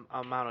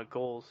amount of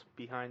goals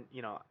behind,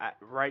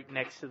 right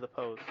next to the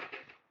post.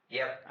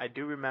 Yep. I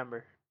do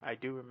remember.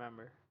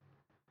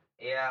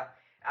 Yeah.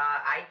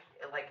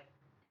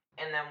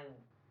 And then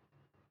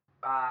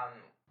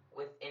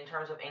in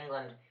terms of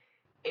England,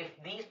 if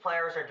these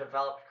players are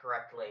developed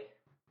correctly,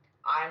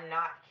 I'm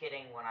not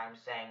kidding when I'm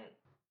saying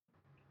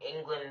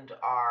England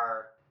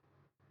are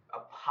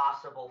a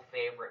possible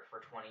favorite for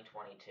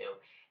 2022.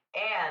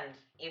 And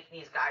if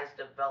these guys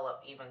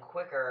develop even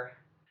quicker,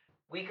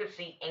 we could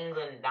see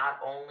England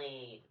not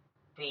only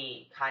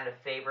be kind of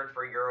favored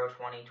for Euro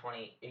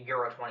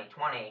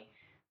 2020,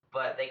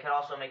 but they could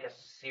also make a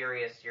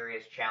serious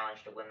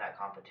challenge to win that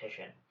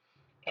competition.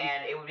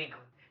 And it would be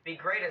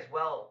great as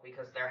well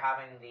because they're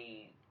having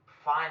the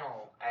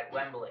final at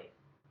Wembley.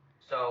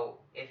 So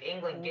if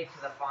England get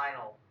to the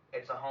final,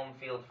 it's a home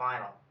field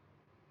final.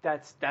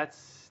 That's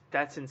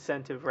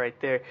incentive right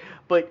there.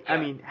 But yeah. I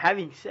mean,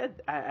 having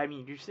said,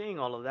 you're saying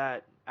all of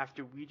that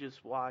after we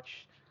just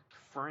watched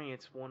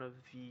France,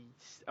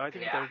 I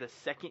think they're the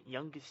second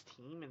youngest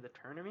team in the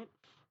tournament,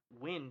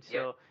 win.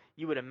 So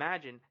you would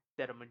imagine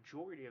that a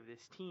majority of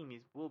this team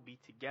will be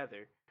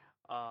together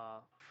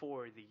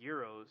for the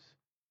Euros.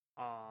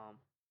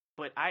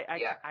 But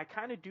I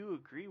kind of do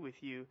agree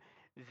with you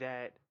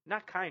that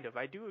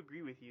I do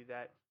agree with you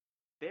that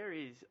there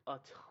is a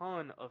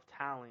ton of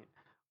talent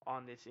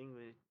on this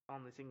England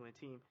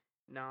team.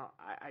 Now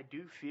I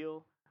do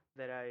feel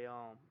that I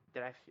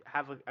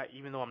have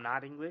even though I'm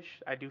not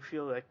English, I do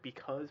feel like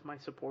because my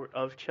support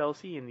of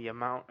Chelsea and the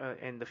amount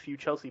and the few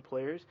Chelsea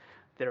players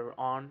that are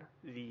on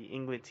the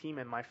England team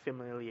and my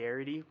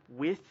familiarity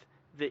with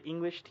the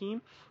English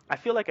team, I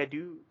feel like I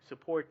do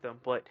support them,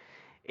 but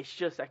it's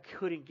just I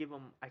couldn't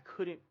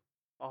 100%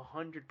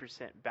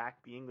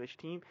 back the English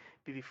team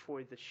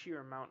before the sheer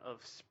amount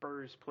of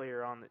Spurs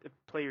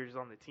players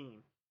on the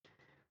team.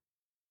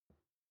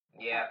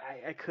 Yeah,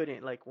 I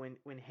couldn't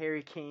when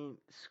Harry Kane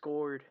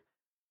scored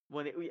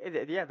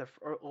the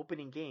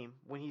opening game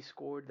when he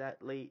scored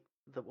that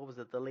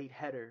the late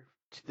header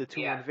to the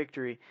 2-1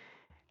 victory,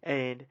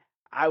 and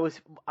I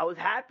was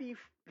happy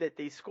that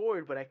they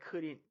scored, but I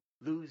couldn't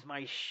lose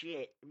my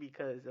shit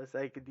because I was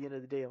like at the end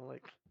of the day I'm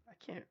like I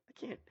can't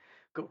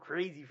go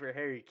crazy for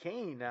Harry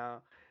Kane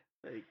now.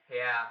 Like,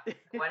 yeah,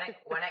 when it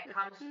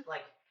comes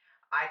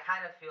I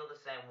kind of feel the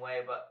same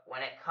way, but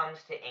when it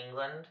comes to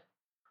England,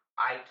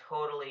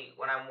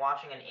 when I'm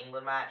watching an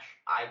England match,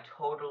 I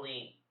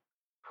totally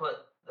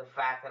put the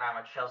fact that I'm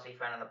a Chelsea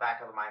fan in the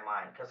back of my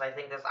mind because I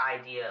think this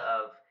idea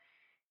of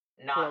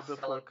not club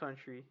before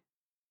country.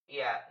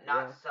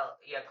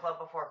 Club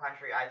before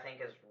country I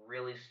think is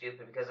really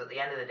stupid because at the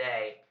end of the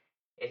day,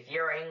 if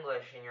you're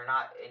English and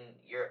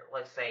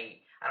let's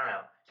say, I don't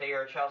know, say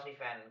you're a Chelsea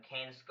fan and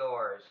Kane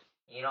scores,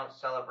 you don't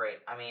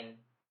celebrate. I mean,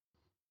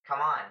 come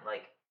on,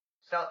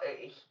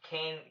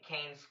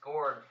 Kane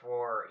scored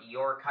for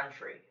your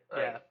country.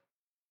 At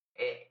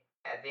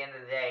the end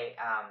of the day,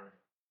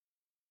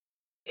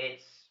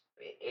 it's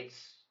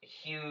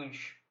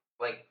huge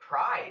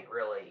pride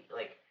really.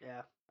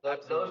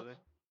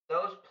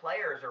 Those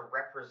players are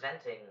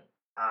representing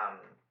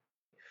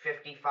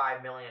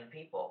 55 million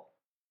people.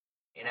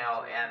 And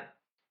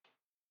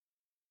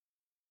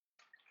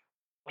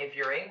if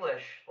you're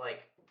English,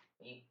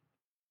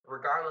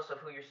 regardless of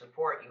who you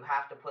support, you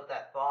have to put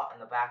that thought in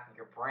the back of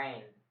your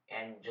brain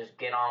and just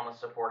get on with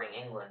supporting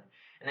England.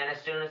 And then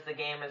as soon as the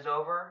game is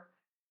over,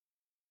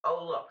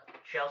 oh look,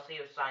 Chelsea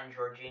have signed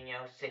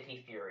Jorginho,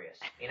 City furious,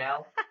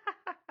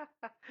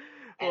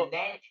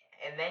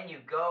 And then you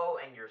go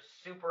and you're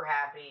super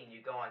happy and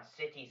you go on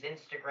City's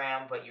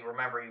Instagram, but you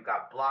remember you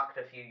got blocked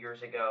a few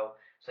years ago,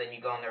 so then you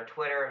go on their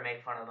Twitter and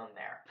make fun of them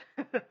there.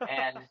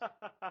 And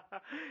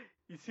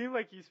you seem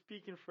like you're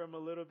speaking from a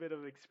little bit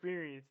of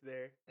experience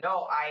there.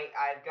 No, I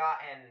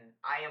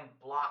am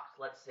blocked.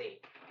 Let's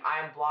see. I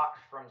am blocked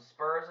from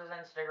Spurs'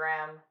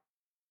 Instagram,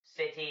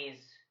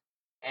 City's,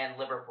 and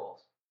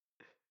Liverpool's.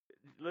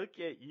 Look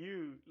at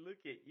you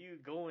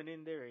going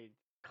in there and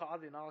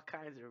causing all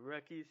kinds of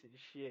ruckus and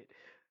shit.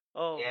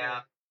 Oh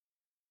yeah.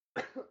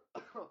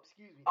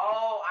 Excuse me.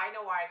 Oh, I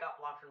know why I got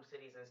blocked from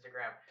City's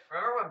Instagram.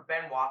 Remember when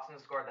Ben Watson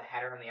scored the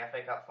header in the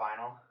FA Cup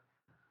final?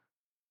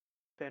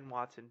 Ben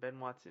Watson. City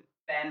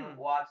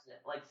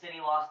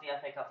lost the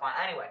FA Cup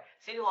final. Anyway,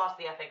 City lost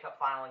the FA Cup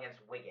final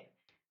against Wigan.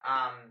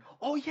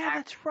 Oh yeah,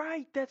 that's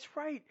right. That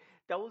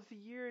was the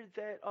year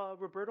that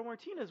Roberto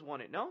Martinez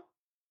won it, no?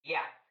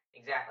 Yeah,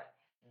 exactly.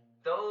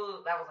 That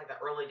was the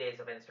early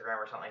days of Instagram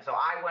or something. So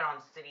I went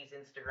on City's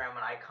Instagram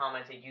and I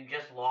commented, "You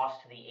just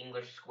lost to the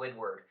English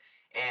Squidward,"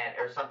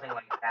 or something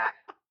like that.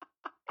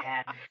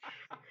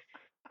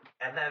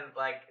 And then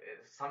like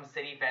some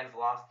City fans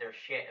lost their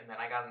shit, and then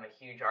I got in a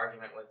huge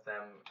argument with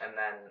them, and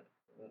then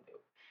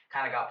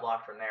kind of got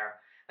blocked from there.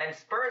 Then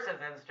Spurs'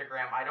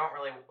 Instagram, I don't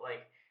really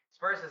like.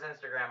 Spurs'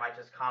 Instagram, I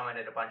just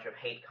commented a bunch of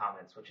hate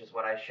comments, which is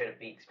what I should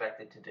be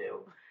expected to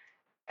do.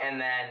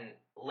 And then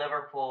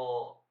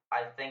Liverpool,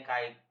 I think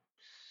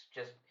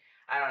just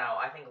I don't know.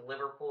 I think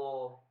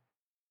Liverpool.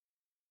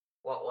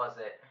 What was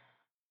it?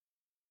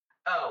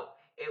 Oh,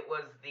 it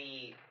was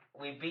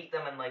we beat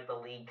them in like the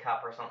League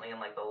Cup or something in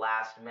like the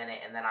last minute,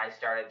 and then I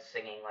started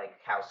singing like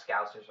how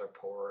Scousers are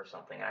poor or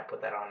something, and I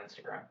put that on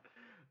Instagram.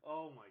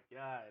 Oh my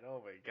god!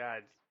 Oh my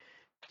god!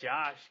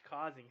 Josh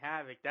causing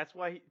havoc. That's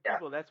why Yeah.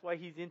 That's why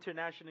he's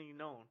internationally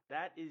known.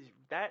 That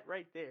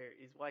right there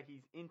is why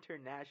he's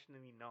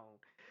internationally known.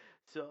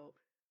 So,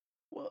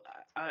 well,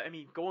 I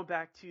mean, going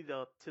back to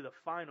the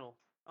final,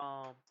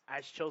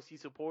 as Chelsea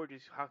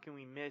supporters, how can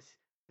we miss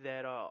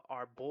that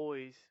our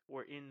boys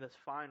were in this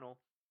final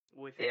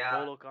with Yeah.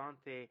 N'Golo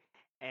Kante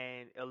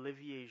and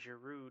Olivier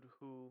Giroud,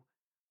 who,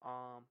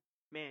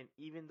 man,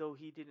 even though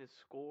he didn't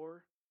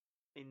score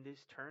in this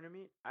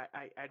tournament,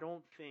 I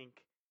don't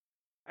think.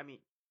 I mean,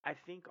 I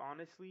think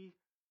honestly,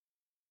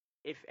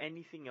 if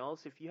anything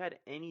else, if you had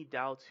any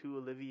doubts who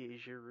Olivier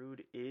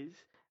Giroud is,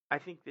 I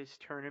think this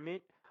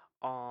tournament,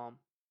 um,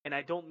 and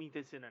I don't mean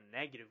this in a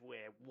negative way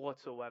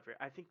whatsoever.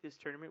 I think this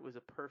tournament was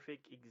a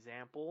perfect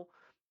example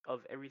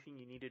of everything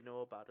you need to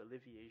know about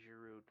Olivier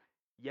Giroud.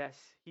 Yes,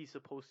 he's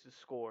supposed to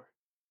score.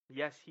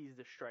 Yes, he's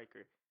the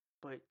striker.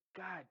 But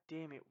god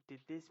damn it, did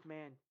this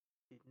man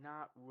did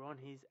not run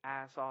his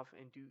ass off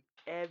and do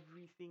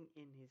everything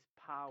in his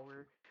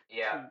power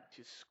Yeah.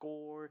 to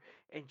score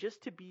and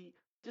just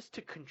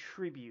to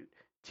contribute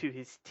to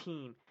his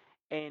team.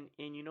 And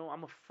you know,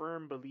 I'm a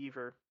firm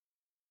believer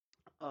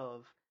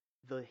of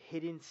the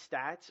hidden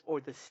stats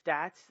or the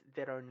stats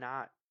that are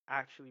not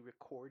actually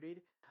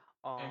recorded.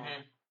 Um,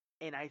 Mhm.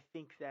 and I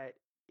think that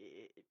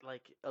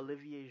like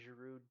Olivier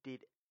Giroud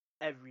did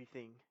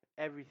everything,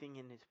 everything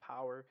in his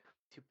power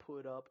to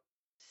put up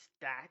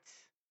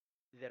stats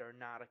that are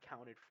not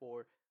accounted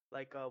for.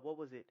 Like what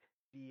was it?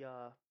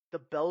 The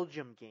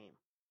Belgium game.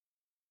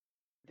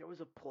 There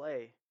was a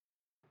play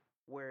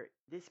where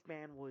this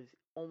man was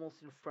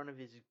almost in front of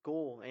his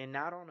goal and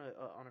not on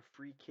a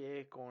free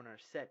kick or on a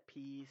set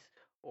piece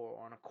or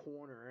on a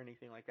corner or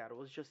anything like that. It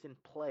was just in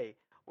play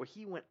where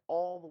he went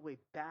all the way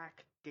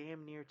back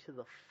damn near to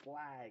the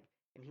flag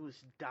and he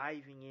was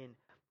diving in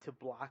to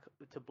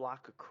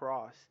block a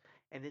cross.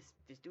 And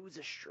this dude's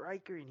a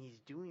striker and he's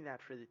doing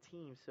that for the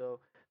team. So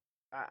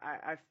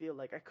I feel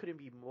like I couldn't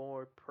be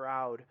more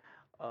proud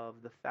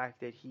of the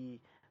fact that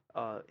he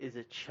is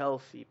a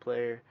Chelsea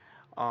player.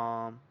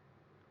 Um,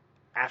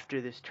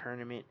 After this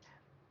tournament,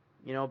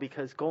 you know,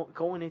 because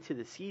going into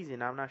the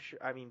season, I'm not sure.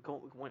 I mean,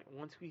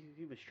 once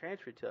he was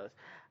transferred to us,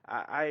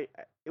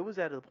 it was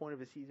at the point of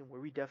the season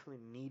where we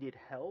definitely needed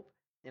help,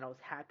 and I was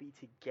happy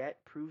to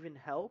get proven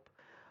help.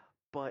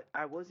 But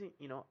I wasn't,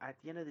 you know, at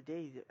the end of the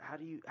day, how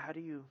do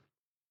you?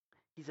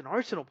 He's an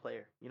Arsenal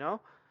player, you know,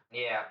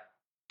 Yeah.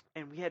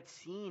 and we had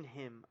seen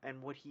him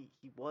and what he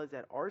was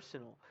at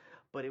Arsenal,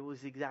 but it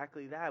was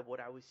exactly that.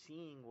 What I was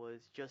seeing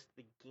was just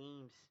the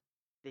games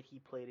that he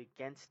played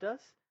against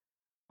us,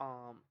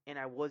 and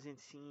I wasn't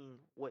seeing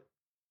what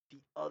the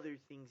other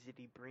things that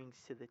he brings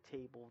to the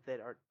table that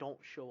are don't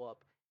show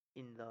up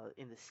in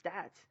the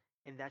stats,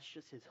 and that's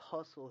just his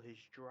hustle, his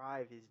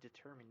drive, his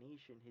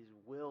determination, his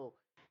will,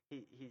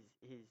 his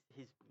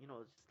you know,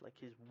 it's like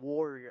his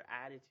warrior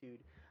attitude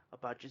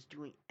about just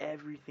doing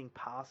everything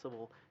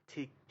possible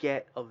to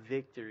get a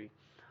victory.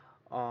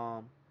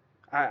 Um,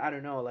 I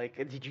don't know, like,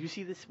 did you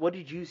see this? What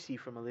did you see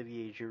from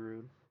Olivier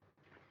Giroud?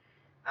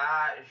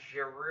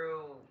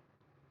 Giroud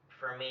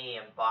for me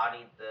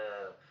embodied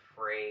the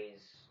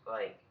phrase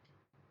like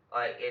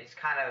it's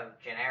kind of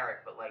generic,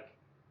 but like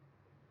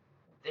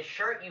the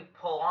shirt you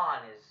pull on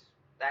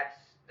that's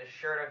the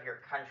shirt of your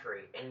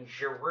country, and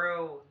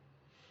Giroud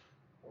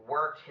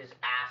worked his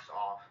ass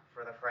off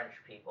for the French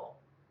people.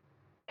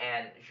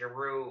 And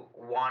Giroud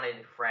wanted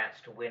France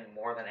to win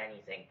more than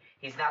anything.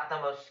 He's not the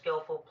most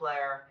skillful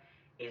player.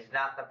 He's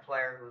not the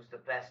player who's the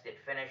best at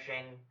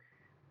finishing,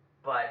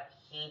 but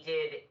he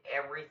did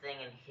everything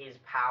in his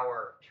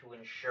power to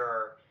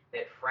ensure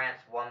that France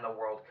won the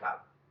World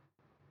Cup.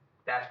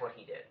 That's what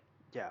he did.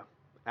 Yeah,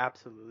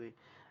 absolutely,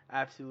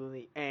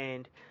 absolutely.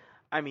 And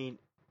I mean,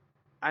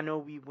 I know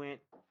we went.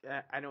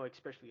 I know,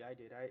 especially I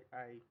did.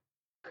 I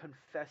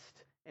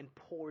confessed and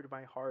poured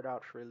my heart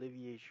out for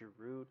Olivier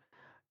Giroud.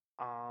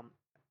 Um,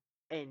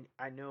 and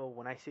I know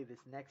when I say this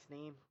next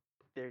name,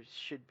 there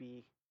should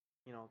be,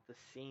 you know, the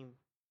same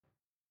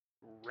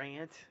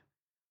rant.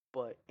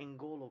 But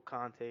N'Golo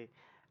Kante,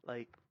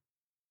 like,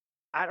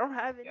 I don't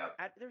have any.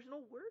 Yep. There's no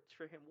words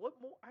for him. What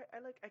more? I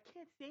like. I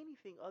can't say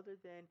anything other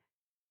than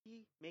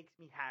he makes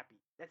me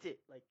happy. That's it.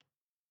 Like,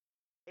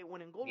 and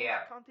when N'Golo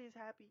Yeah. Kante is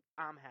happy,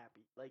 I'm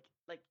happy.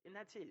 And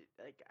that's it.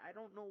 Like, I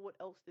don't know what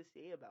else to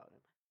say about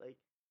him. Like,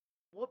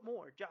 what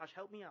more? Josh,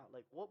 help me out.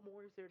 Like, what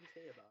more is there to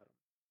say about him?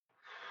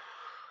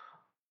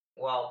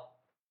 Well,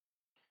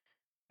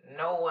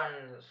 no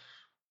one's.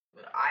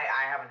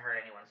 I haven't heard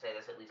anyone say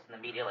this, at least in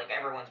the media. Like,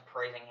 everyone's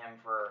praising him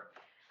for,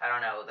 I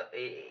don't know,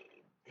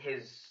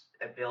 his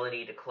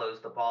ability to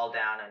close the ball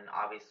down, and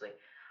obviously,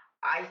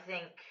 I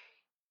think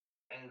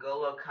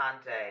N'Golo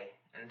Kante,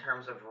 in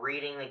terms of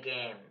reading the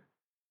game,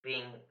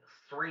 being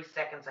 3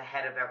 seconds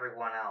ahead of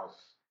everyone else,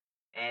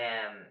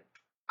 and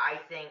I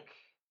think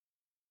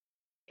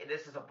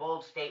this is a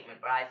bold statement,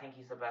 but I think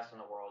he's the best in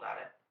the world at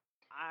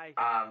I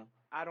it.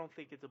 I don't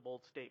think it's a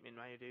bold statement,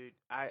 my dude.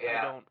 I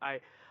Yeah. don't.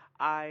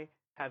 I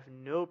have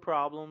no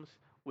problems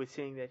with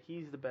saying that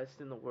he's the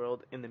best in the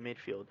world in the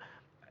midfield.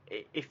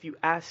 If you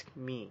ask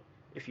me,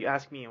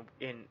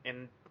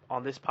 in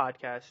on this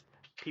podcast,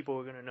 people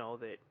are gonna know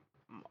that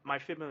my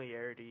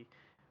familiarity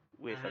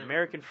with Mhm.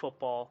 American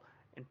football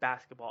and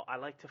basketball, I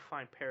like to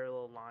find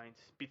parallel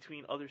lines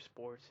between other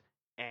sports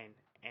and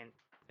and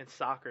and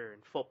soccer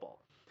and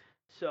football.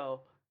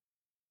 So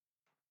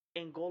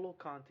N'Golo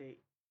Kante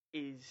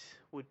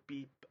would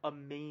be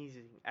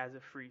amazing as a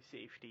free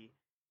safety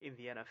in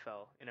the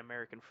NFL in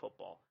American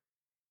football.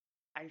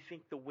 I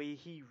think the way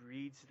he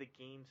reads the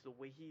games, the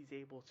way he's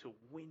able to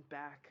win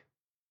back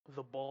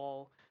the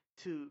ball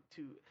to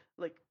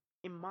like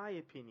in my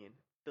opinion,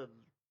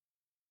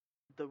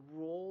 the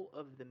role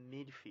of the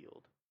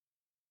midfield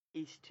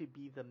is to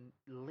be the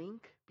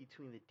link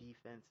between the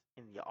defense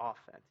and the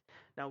offense.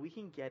 Now we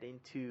can get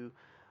into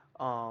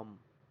um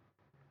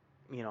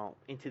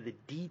into the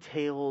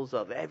details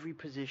of every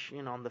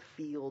position on the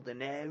field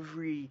and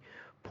every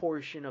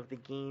portion of the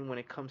game when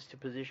it comes to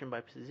position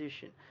by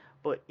position.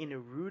 But in a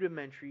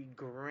rudimentary,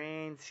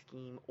 grand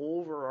scheme,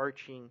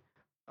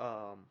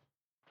 um,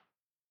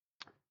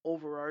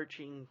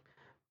 overarching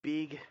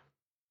big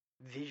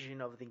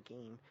vision of the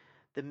game,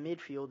 the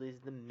midfield is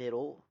the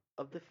middle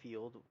of the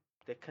field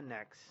that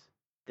connects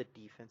the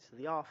defense to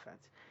the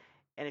offense.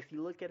 And if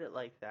you look at it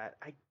like that,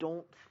 I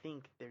don't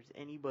think there's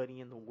anybody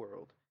in the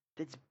world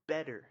that's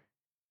better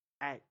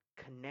at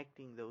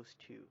connecting those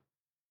two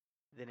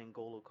than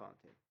N'Golo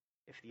Kante.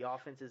 If the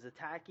offense is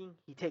attacking,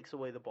 he takes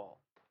away the ball.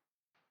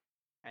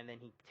 And then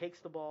he takes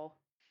the ball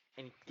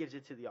and he gives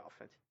it to the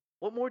offense.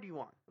 What more do you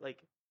want? Like,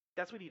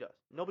 that's what he does.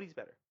 Nobody's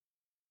better.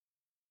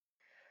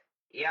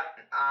 Yep.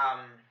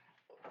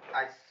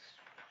 I,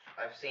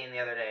 I've seen the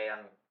other day on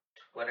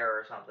Twitter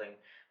or something,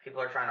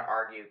 people are trying to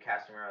argue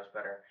Casemiro's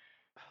better.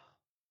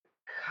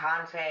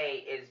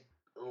 Conte is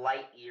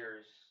light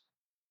years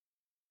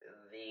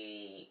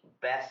the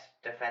best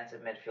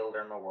defensive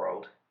midfielder in the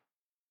world.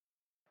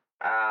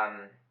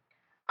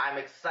 I'm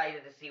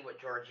excited to see what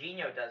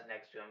Jorginho does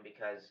next to him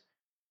because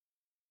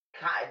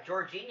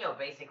Jorginho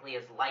basically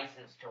is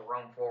licensed to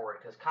roam forward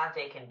because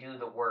Conte can do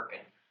the work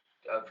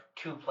of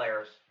two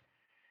players.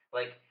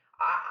 Like,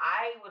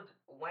 I would,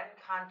 when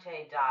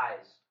Conte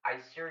dies, I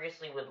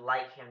seriously would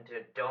like him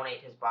to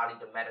donate his body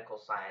to medical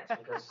science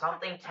because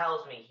something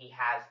tells me he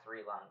has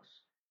three lungs.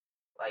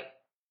 Like,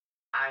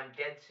 I'm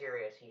dead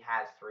serious, he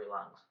has three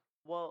lungs.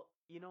 Well,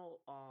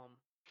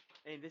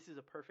 and this is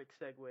a perfect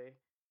segue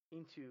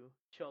into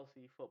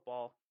Chelsea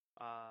football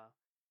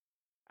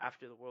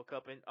after the World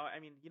Cup. And I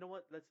mean, you know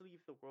what? Let's leave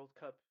the World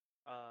Cup,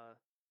 uh,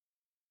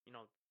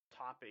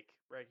 topic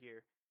right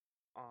here.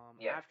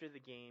 Yeah. After the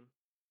game,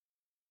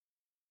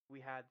 we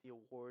had the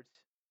awards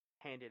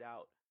handed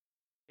out.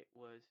 It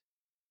was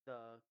the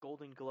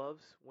Golden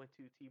Gloves went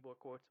to Thibaut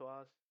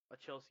Courtois, a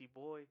Chelsea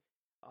boy.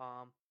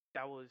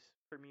 That was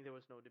for me. There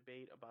was no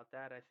debate about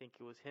that. I think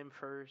it was him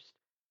first.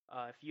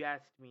 If you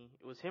asked me,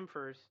 it was him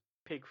first.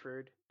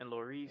 Pickford and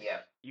Lloris. Yeah.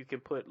 You can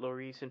put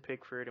Lloris and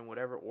Pickford in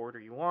whatever order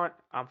you want.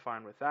 I'm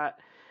fine with that.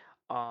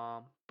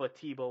 But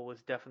Thibaut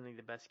was definitely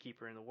the best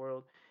keeper in the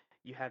world.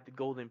 You had the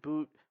Golden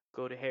Boot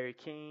go to Harry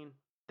Kane.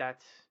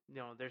 That's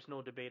there's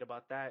no debate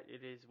about that.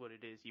 It is what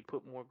it is. You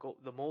put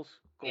the most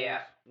goals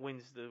Yeah.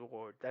 wins the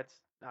award. That's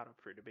not up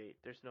for debate.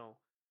 There's no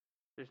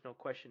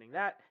questioning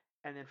that.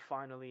 And then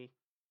finally,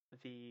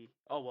 the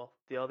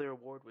other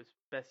award was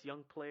best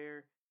young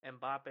player,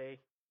 Mbappe.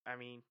 I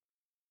mean,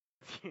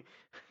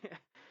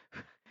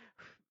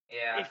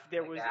 Yeah. if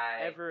there was guy.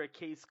 ever a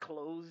case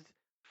closed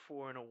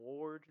for an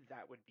award,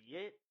 that would be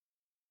it,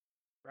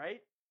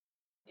 right?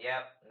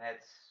 Yep,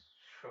 that's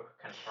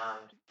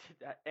confirmed.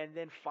 And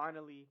then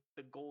finally,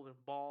 the Golden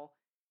Ball.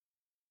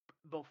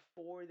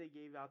 Before they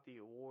gave out the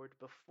award,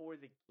 before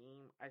the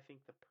game, I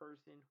think the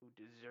person who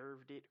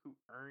deserved it, who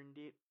earned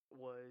it,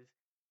 was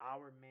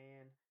our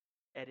man,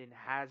 Eden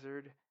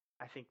Hazard.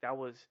 I think there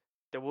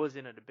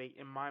wasn't a debate.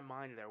 In my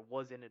mind, there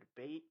wasn't a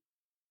debate.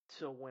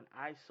 So when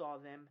I saw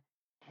them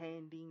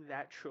handing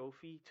that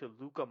trophy to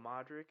Luka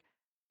Modric,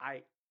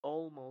 I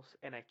almost,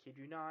 and I kid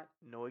you not,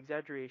 no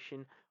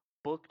exaggeration,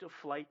 booked a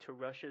flight to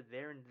Russia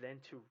there and then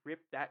to rip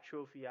that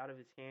trophy out of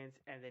his hands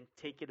and then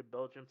take it to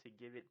Belgium to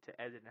give it to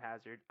Eden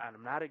Hazard. And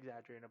I'm not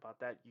exaggerating about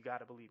that. You got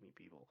to believe me,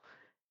 people.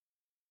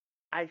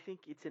 I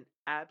think it's an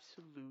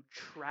absolute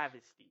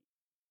travesty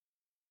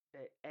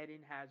that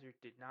Eden Hazard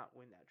did not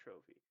win that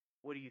trophy.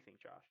 What do you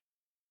think, Josh?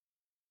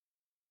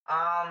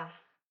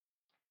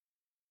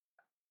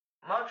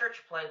 Modric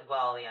played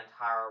well the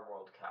entire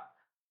World Cup,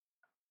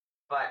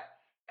 but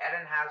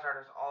Eden Hazard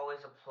is always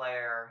a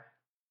player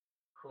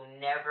who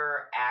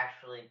never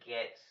actually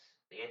gets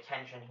the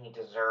attention he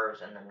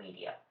deserves in the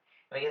media.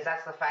 Because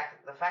that's the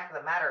fact. The fact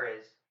of the matter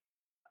is,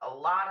 a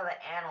lot of the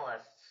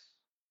analysts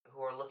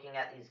who are looking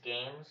at these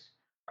games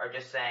are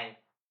just saying,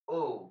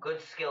 "Ooh,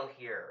 good skill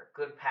here,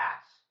 good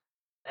pass."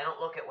 They don't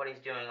look at what he's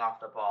doing off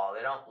the ball.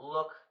 They don't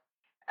look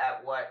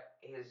at what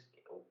his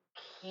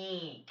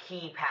key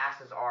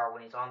passes are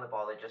when he's on the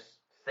ball. It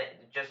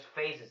just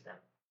phases them.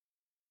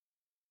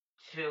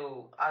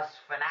 To us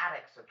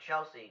fanatics of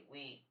Chelsea,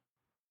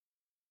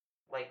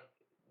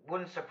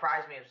 wouldn't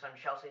surprise me if some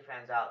Chelsea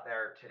fans out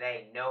there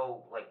today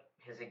know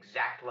his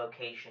exact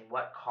location,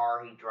 what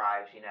car he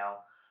drives,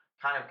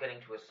 kind of getting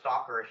to a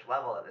stalkerish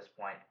level at this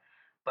point.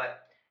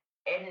 But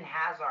Eden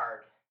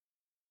Hazard,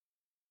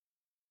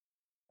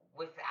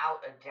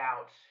 without a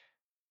doubt,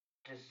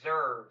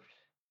 deserved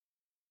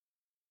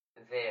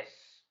this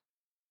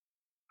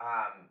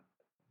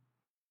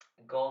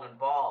golden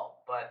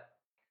ball. But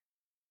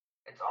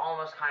it's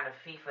almost kind of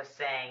FIFA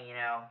saying,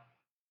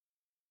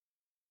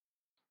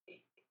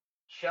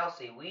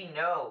 Chelsea, we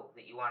know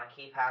that you want to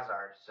keep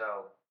Hazard,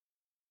 so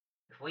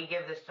if we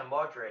give this to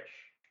Modric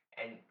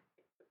and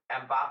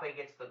Mbappe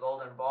gets the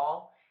golden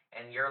ball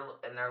and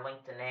they're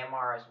linked to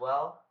Neymar as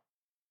well,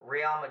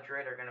 Real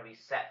Madrid are going to be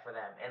set for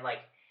them. And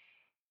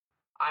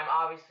I'm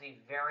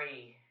obviously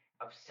very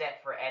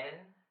upset for Eden.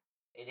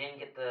 They didn't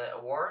get the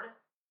award,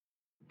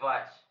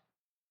 but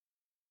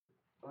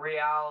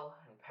Real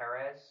and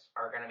Perez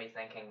are going to be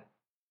thinking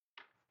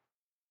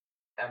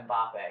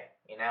Mbappe,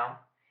 Yeah.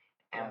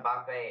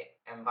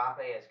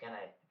 Mbappe is going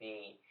to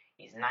be,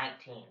 he's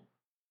 19.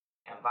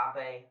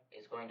 Mbappe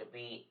is going to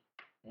be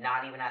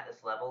not even at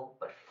this level,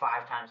 but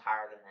 5 times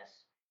higher than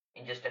this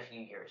in just a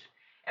few years.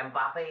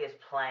 Mbappe is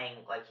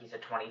playing like he's a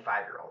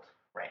 25-year-old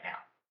right now.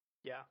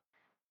 Yeah.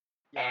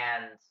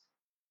 And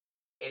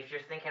if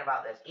you're thinking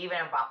about this, even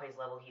Mbappe's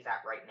level he's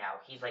at right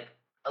now, he's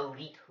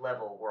elite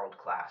level world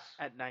class.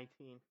 At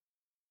 19.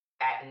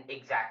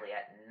 Exactly,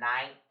 at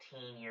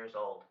 19 years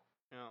old.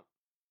 Yeah.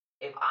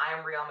 If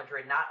I'm Real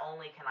Madrid, not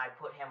only can I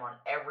put him on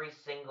every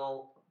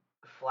single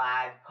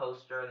flag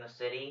poster in the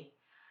city,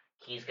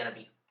 he's going to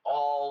be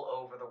all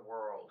over the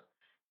world.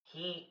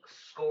 He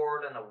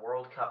scored in the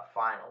World Cup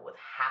final with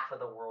half of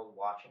the world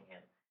watching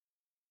him.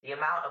 The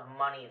amount of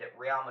money that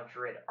Real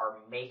Madrid are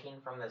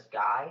making from this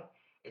guy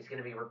is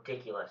going to be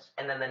ridiculous.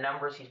 And then the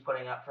numbers he's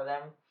putting up for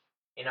them,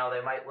 they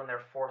might win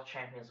their 4th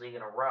Champions League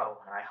in a row.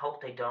 And I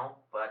hope they don't,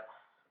 but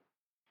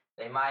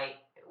they might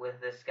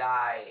with this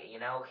guy.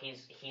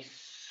 He's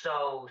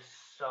so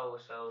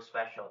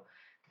special.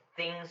 The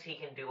things he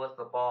can do with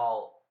the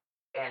ball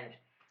and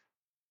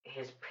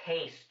his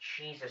pace,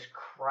 Jesus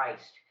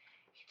Christ.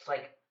 It's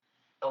like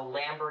a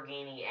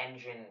Lamborghini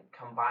engine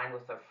combined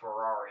with a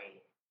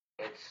Ferrari.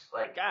 It's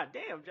like, God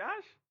damn,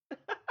 Josh.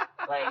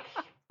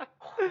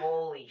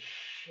 Holy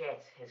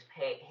shit, his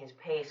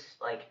pace,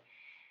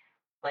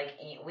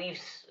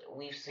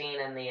 we've seen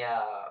in the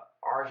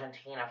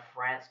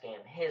Argentina-France game,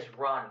 his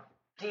run,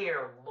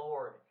 dear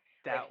Lord.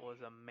 That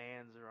was a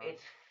man's run.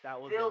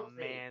 That was filthy. A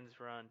man's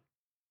run.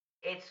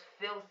 It's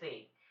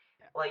filthy.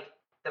 Yeah.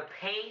 The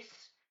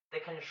pace, the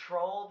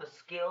control, the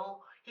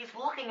skill. He's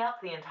looking up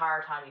the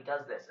entire time he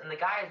does this, and the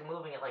guy is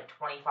moving at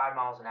 25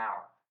 miles an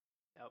hour.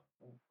 Yep.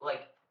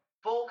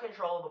 Full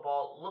control of the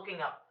ball,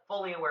 looking up,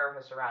 fully aware of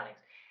his surroundings.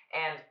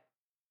 And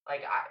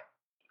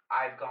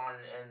I've gone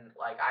and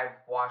I've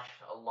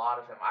watched a lot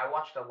of him. I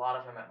watched a lot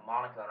of him at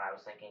Monaco, and I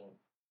was thinking,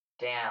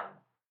 damn,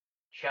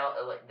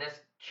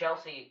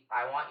 Chelsea,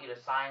 I want you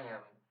to sign him,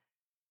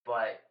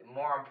 but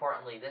more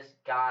importantly, this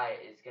guy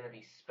is going to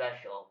be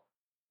special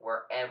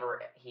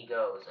wherever he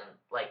goes. And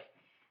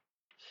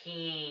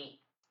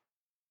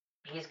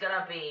he's going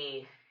to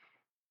be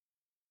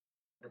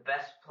the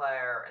best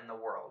player in the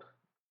world.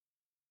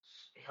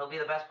 He'll be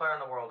the best player in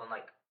the world in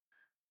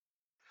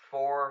 4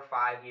 or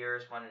 5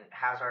 years when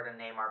Hazard and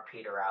Neymar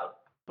peter out.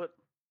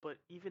 But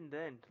even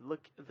then,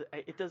 look,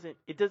 it doesn't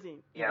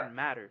even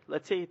matter.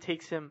 Let's say it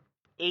takes him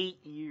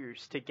 8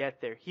 years to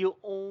get there. He'll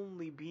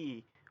only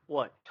be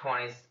what?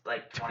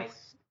 27.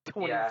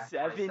 Yeah,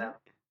 27.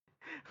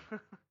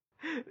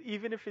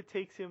 Even if it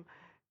takes him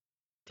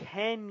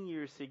 10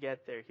 years to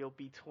get there, he'll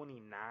be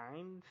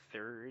 29,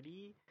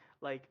 30.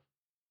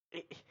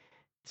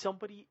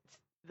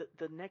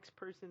 The next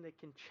person that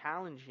can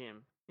challenge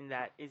him in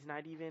that is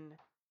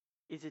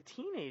a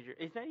teenager.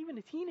 It's not even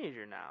a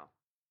teenager now.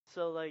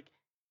 So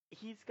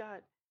he's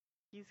got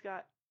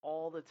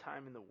all the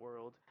time in the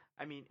world.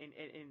 I mean,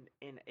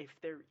 and if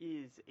there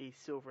is a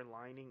silver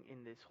lining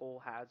in this whole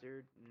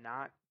Hazard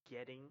not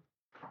getting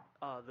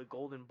the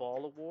Golden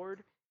Ball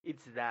award,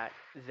 it's that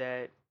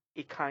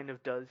it kind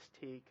of does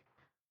take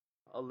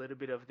a little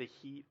bit of the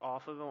heat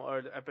off of him,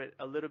 or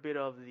a little bit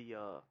of the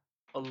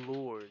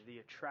allure, the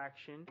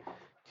attraction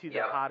to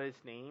the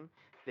hottest name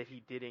that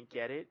he didn't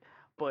get it.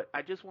 But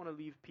I just want to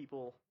leave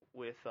people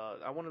with,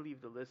 I want to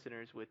leave the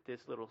listeners with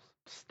this little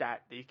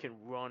stat that you can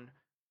run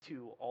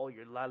to all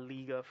your La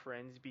Liga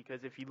friends,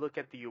 because if you look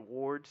at the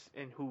awards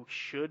and who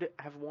should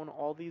have won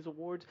all these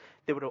awards,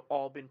 they would have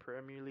all been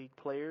Premier League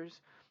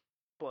players.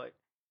 But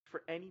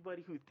for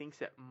anybody who thinks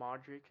that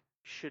Modric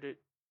should have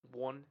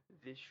won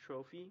this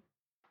trophy,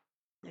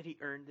 that he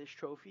earned this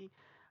trophy,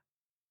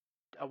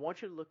 I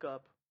want you to look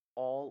up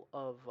all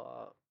of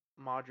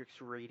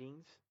Modric's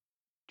ratings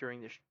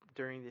during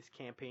this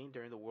campaign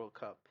during the World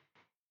Cup.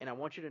 And I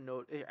want you to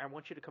note, I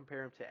want you to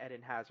compare him to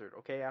Eden Hazard.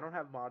 Okay, I don't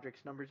have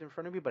Modric's numbers in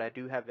front of me, but I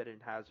do have Eden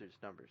Hazard's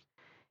numbers.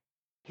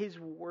 His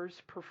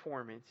worst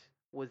performance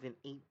was an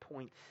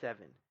 8.7.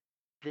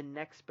 The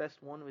next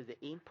best one was an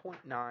 8.9.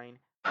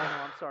 Oh no,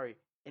 I'm sorry,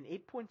 an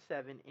 8.7,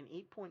 an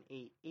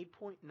 8.8,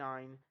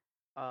 8.9,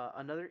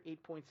 another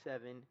 8.7,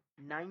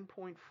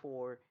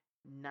 9.4,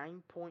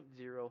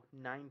 9.0,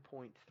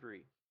 9.3.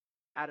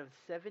 Out of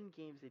 7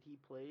 games that he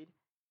played,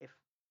 if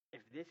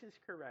this is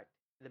correct,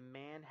 the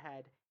man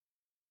had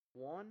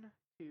 1,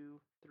 2,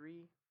 3,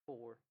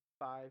 4,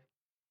 5,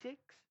 6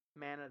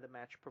 man of the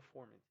match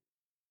performances.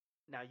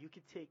 Now you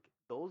could take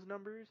those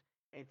numbers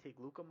and take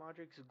Luka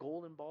Modric's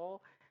golden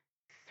ball,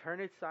 turn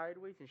it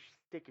sideways, and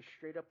stick it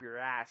straight up your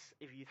ass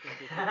if you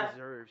think that he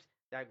deserves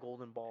that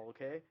golden ball.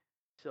 Okay,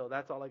 so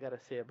that's all I gotta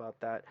say about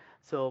that.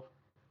 So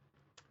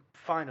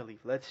finally,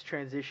 let's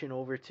transition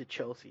over to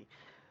Chelsea,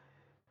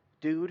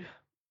 dude.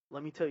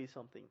 Let me tell you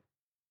something.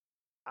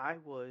 I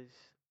was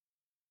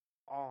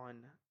on.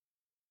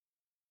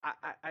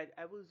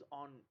 I was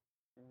on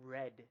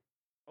red.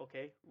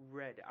 Okay,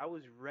 red. I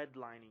was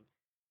redlining.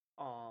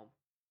 Um,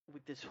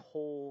 with this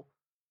whole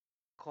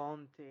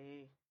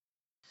Conte,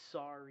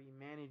 sorry,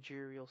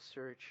 managerial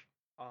search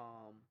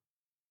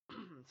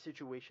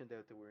situation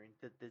that we're in,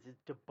 the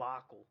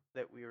debacle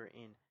that we were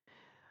in.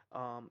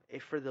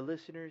 If for the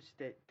listeners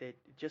that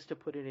just to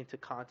put it into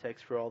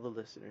context for all the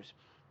listeners,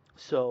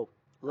 so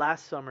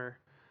last summer,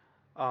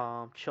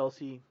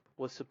 Chelsea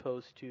was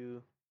supposed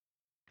to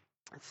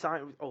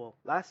sign. Oh, well,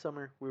 last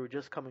summer we were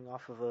just coming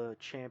off of a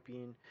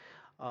champion.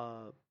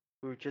 Uh,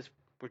 we're just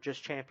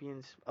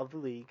champions of the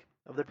league,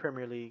 of the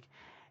Premier League,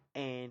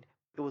 and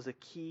it was a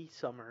key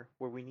summer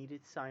where we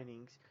needed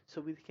signings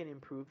so we can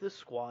improve the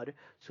squad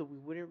so we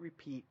wouldn't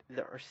repeat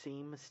our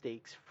same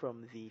mistakes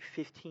from the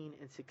 15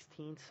 and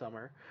 16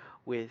 summer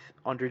with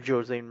under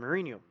Jose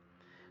Mourinho.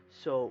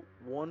 So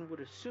one would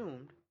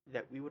assume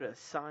that we would have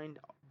signed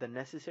the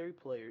necessary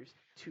players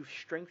to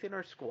strengthen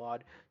our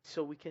squad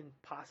so we can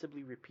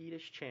possibly repeat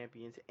as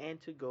champions and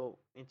to go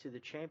into the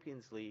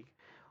Champions League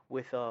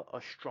with a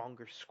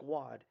stronger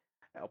squad,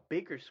 a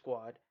bigger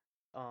squad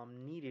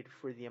needed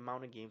for the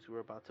amount of games we were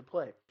about to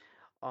play.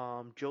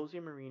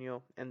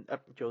 Antonio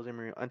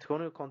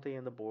Conte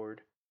and the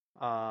board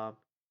uh,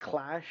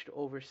 clashed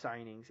over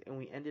signings, and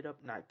we ended up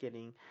not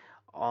getting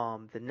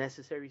the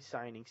necessary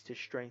signings to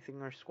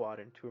strengthen our squad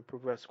and to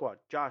improve our squad.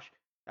 Josh,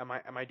 am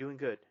I doing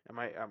good?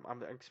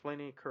 I'm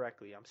explaining it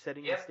correctly? I'm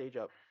setting the stage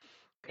up.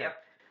 Okay. Yep.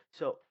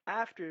 So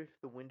after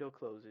the window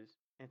closes,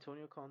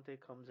 Antonio Conte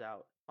comes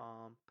out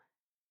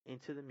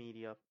into the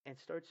media and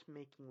starts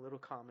making little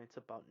comments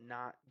about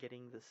not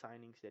getting the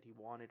signings that he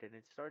wanted, and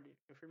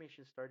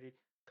information started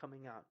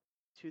coming out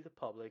to the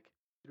public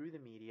through the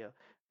media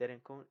that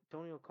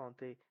Antonio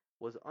Conte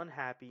was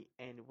unhappy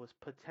and was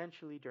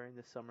potentially during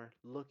the summer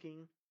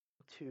looking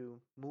to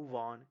move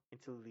on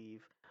and to leave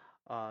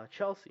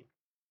Chelsea.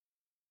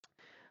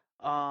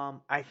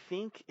 I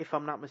think if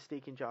I'm not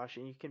mistaken, Josh,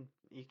 and you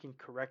can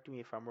correct me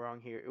if I'm wrong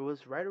here. It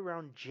was right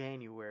around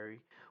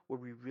January where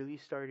we really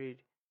started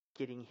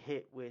getting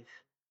hit with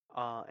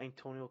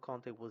Antonio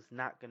Conte was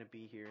not going to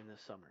be here in the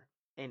summer.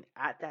 And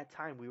at that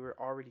time, we were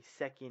already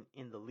second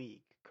in the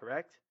league,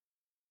 correct?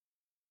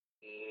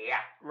 Yeah.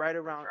 Right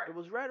around, Right. it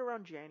was right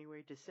around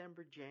January,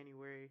 December,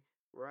 January,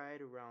 right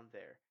around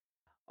there.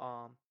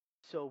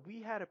 So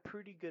we had a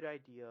pretty good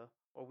idea,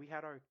 or we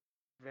had our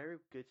very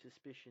good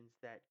suspicions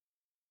that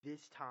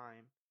this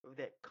time,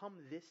 that come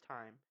this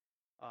time,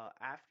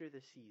 after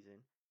the season,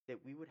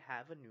 that we would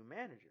have a new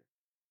manager.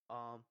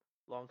 Um,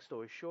 Long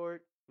story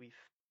short, we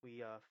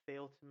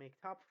failed to make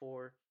top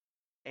four,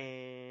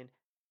 and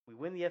we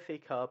win the FA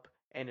Cup,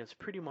 and it's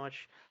pretty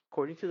much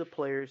according to the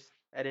players.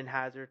 Eden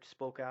Hazard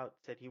spoke out,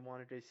 said he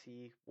wanted to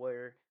see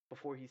where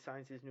before he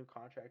signs his new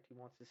contract, he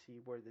wants to see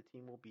where the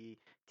team will be.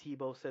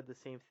 Thibaut said the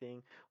same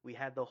thing. We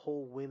had the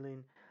whole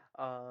Willian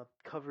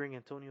covering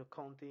Antonio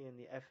Conte in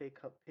the FA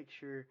Cup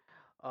picture.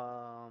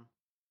 Um,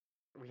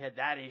 we had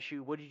that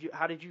issue.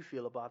 How did you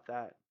feel about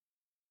that?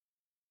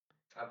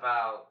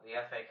 About the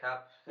FA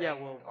Cup thing, Yeah,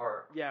 well,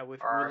 or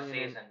with our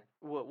Willian season.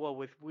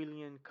 with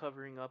Willian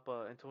covering up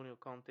Antonio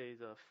Conte's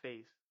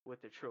face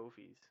with the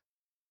trophies.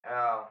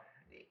 Oh,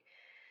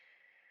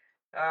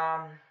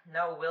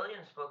 no, William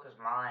spoke his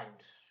mind.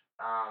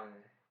 Um,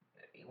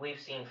 we've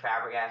seen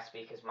Fabregas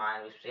speak his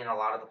mind. We've seen a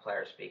lot of the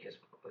players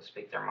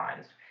speak their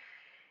minds.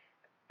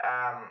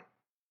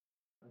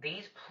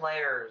 These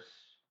players,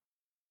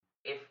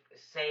 if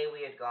say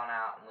we had gone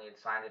out and we had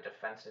signed a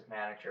defensive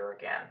manager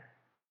again,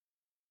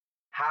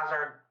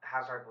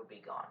 Hazard would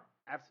be gone.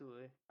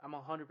 Absolutely, I'm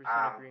 100%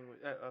 agreeing with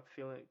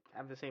feeling. I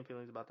have the same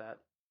feelings about that.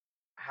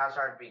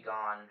 Hazard be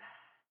gone.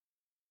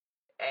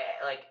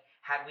 Like,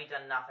 had we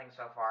done nothing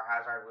so far,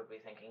 Hazard would be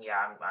thinking,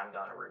 "Yeah, I'm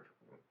going to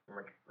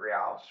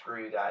Real.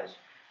 Screw you guys."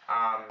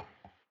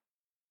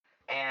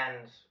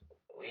 and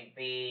we'd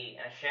be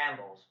in a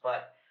shambles.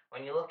 But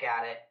when you look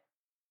at it,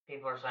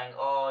 people are saying,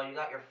 "Oh, you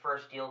got your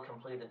first deal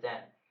completed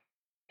then."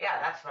 Yeah,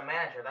 that's the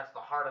manager. That's the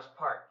hardest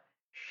part.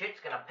 Shit's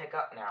gonna pick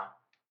up now,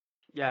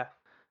 Yeah, and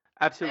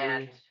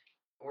absolutely.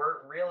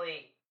 we're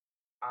really.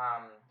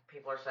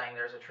 People are saying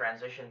there's a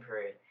transition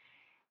period.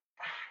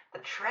 The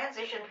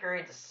transition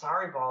period to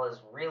Sorry Ball is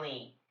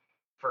really,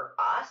 for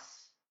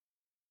us,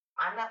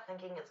 I'm not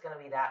thinking it's going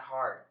to be that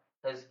hard.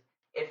 Because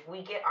if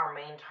we get our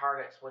main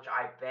targets, which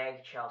I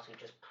beg Chelsea,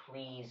 just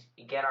please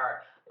get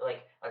our,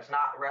 let's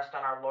not rest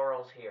on our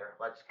laurels here.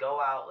 Let's go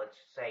out, let's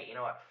say, you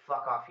know what,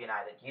 fuck off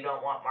United. You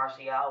don't want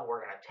Martial,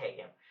 we're going to take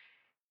him.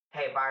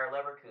 Hey, Bayer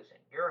Leverkusen,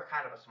 you're a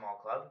kind of a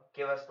small club.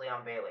 Give us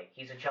Leon Bailey.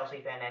 He's a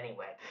Chelsea fan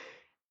anyway.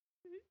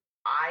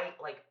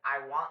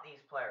 I want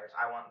these players.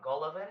 I want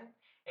Golovin,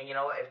 and you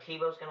know what? If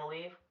Thibaut's gonna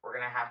leave, we're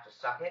gonna have to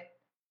suck it,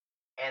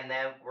 and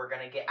then we're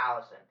gonna get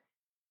Allison.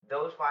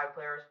 Those 5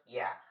 players,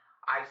 yeah.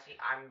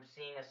 I'm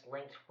seeing us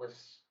linked with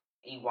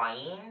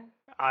Higuain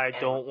I and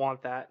don't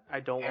want that. I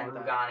don't and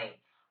want that. Rugani.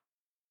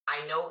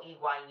 I know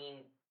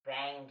Higuain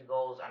banged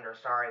goals under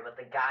Sarri, but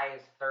the guy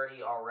is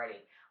 30 already.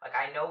 Like,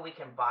 I know we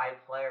can buy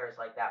players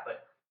like that,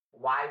 but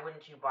why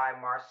wouldn't you buy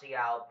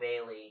Martial,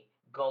 Bailey,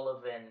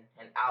 Golovin,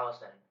 and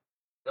Allison?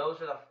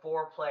 Those are the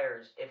 4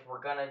 players. If we're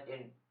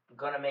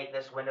gonna make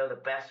this window the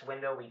best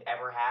window we've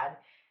ever had,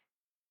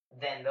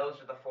 then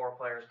those are the 4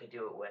 players to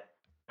do it with.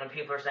 When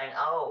people are saying,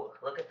 "Oh,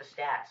 look at the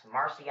stats.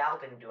 Martial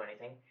didn't do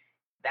anything,"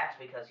 that's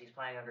because he's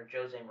playing under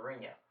Jose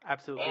Mourinho,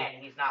 Absolutely.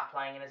 and he's not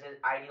playing in his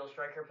ideal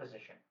striker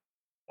position.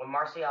 When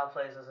Martial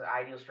plays as an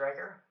ideal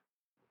striker,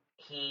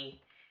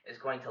 he is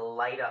going to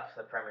light up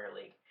the Premier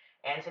League.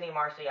 Anthony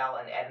Martial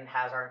and Eden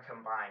Hazard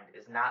combined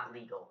is not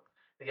legal,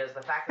 because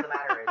the fact of the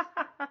matter is,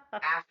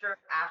 after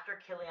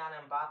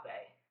Kylian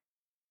Mbappe,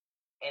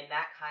 in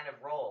that kind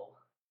of role,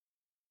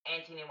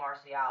 Anthony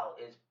Martial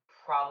is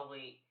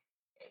probably,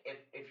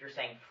 if you're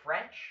saying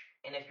French,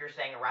 and if you're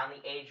saying around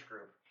the age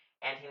group,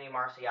 Anthony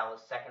Martial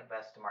is second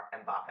best to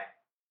Mbappe.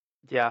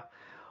 Yeah.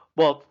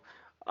 Well,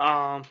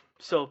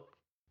 so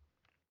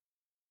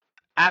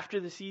after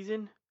the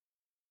season,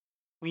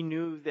 we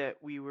knew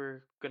that we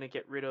were gonna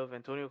get rid of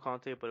Antonio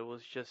Conte, but it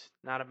was just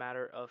not a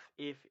matter of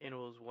if and it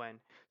was when.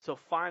 So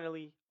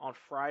finally, on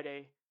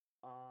Friday,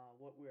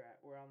 what we're at?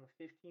 We're on the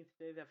 15th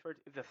day.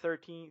 The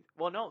 13th.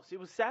 Well, no, it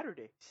was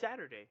Saturday.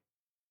 Saturday.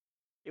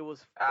 It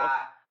was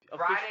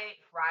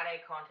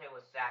Friday Conte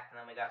was sacked, and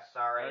then we got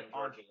Sarri and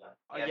Jorginho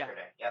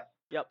yesterday. Yeah.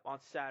 Yep, on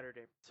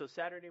Saturday. So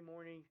Saturday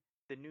morning,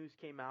 the news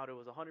came out. It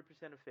was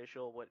 100%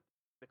 official. What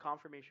the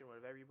confirmation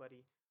of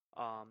everybody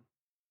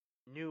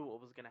knew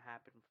what was going to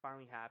happen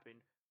finally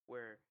happened,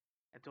 where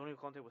Antonio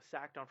Conte was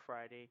sacked on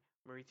Friday.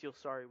 Maurizio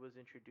Sarri was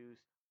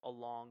introduced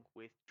along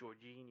with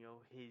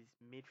Jorginho, his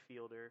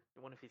midfielder,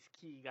 one of his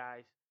key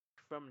guys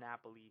from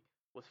Napoli,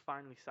 was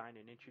finally signed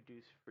and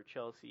introduced for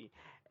Chelsea.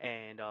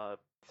 And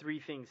 3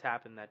 things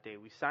happened that day.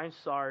 We signed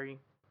Sarri,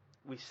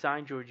 we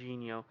signed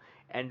Jorginho,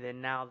 and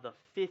then now the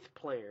 5th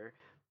player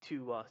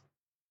to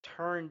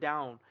turn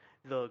down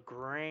the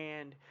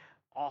grand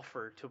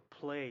offer to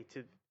play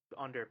to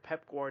under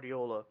Pep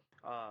Guardiola,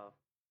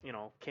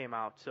 came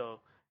out.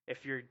 So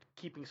if you're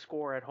keeping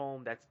score at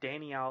home, that's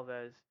Dani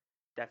Alves,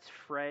 that's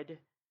Fred,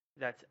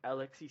 that's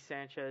Alexis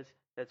Sanchez,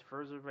 that's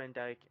Virgil van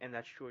Dijk, and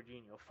that's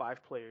Jorginho.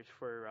 5 players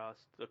for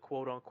the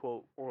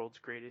quote-unquote world's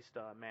greatest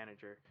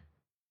manager.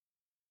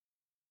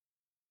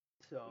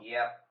 So.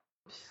 Yep.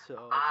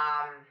 So.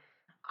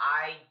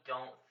 I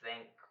don't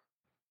think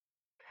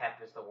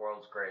Pep is the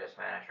world's greatest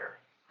manager.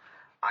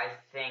 I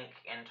think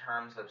in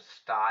terms of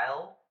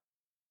style,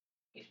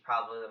 he's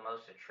probably the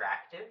most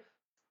attractive.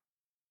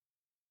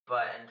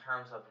 But in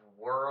terms of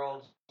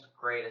world's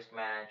greatest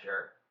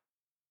manager,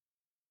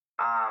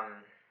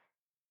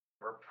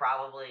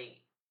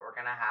 we're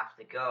gonna have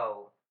to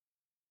go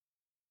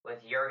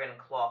with Jurgen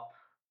Klopp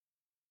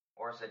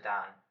or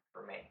Zidane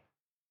for me.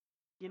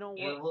 You know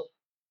what?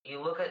 You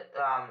look at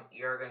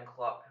Jurgen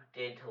Klopp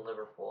did to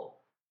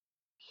Liverpool.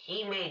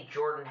 He made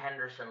Jordan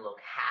Henderson look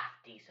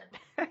half decent.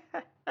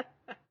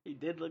 He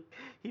did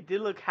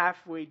look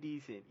halfway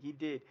decent. He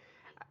did.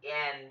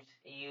 And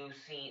you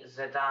see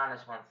Zidane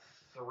has won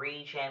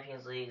 3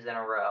 Champions Leagues in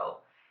a row,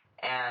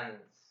 and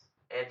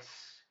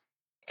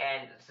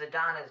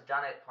Zidane has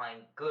done it playing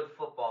good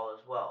football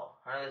as well.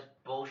 None of this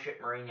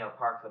bullshit Mourinho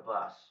park the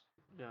bus.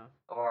 Yeah.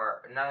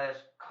 Or none of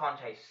this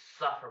Conte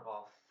suffer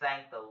ball.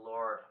 Thank the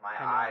Lord, my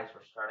eyes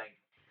were starting.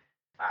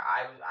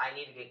 I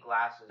need to get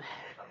glasses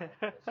or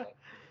something.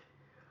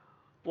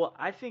 Well,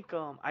 I think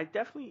I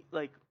definitely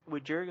like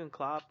with Jurgen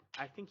Klopp.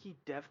 I think he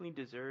definitely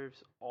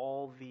deserves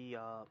all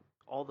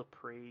the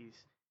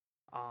praise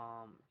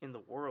in the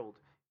world,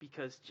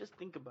 because just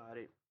think about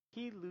it.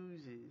 He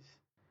loses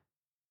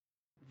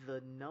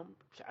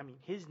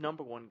his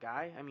number 1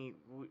 guy. I mean,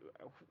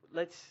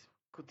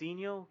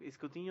 Coutinho, is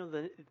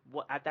Coutinho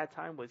at that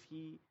time, was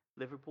he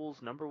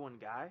Liverpool's number 1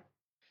 guy?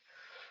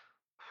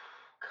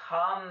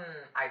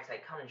 I'd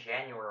say come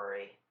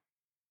January,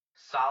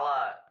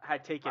 Salah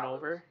had taken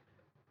over.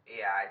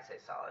 Yeah, I'd say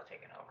Salah had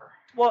taken over.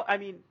 Well, I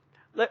mean,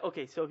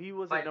 Okay, so he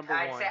was But at number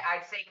one.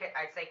 I'd say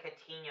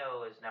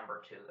Coutinho is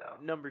number 2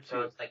 though. Number 2.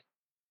 So it's like,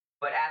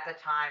 but at the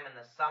time in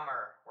the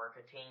summer where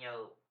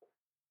Coutinho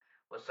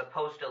was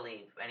supposed to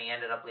leave and he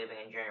ended up leaving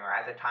in January.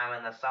 At the time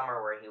in the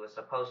summer where he was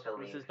supposed to He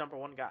was leave. his number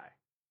 1 guy.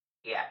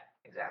 Yeah,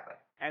 exactly.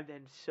 And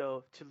then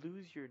so to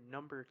lose your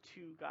number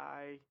 2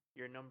 guy,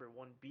 your number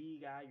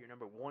 1B guy, your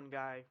number 1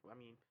 guy, I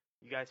mean,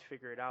 you guys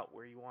figure it out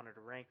where you wanted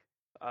to rank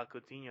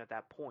Coutinho at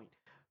that point.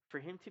 For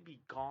him to be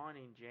gone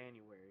in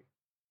January,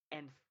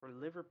 and for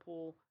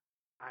Liverpool,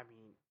 I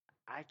mean,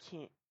 I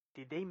can't.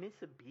 Did they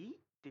miss a beat?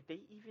 Did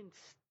they even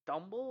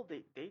stumble?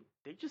 They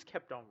just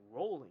kept on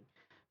rolling.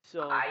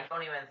 So I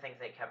don't even think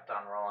they kept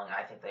on rolling.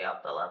 I think they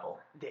upped the level.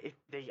 they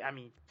I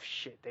mean,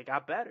 shit, they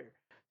got better.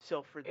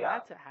 So for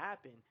that to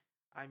happen,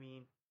 I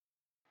mean,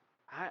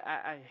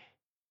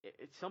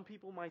 some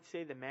people might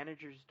say the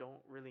managers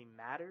don't really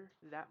matter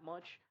that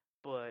much,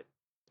 but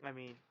I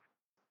mean,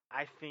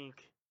 I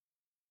think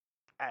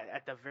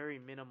at the very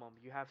minimum,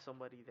 you have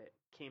somebody that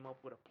came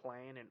up with a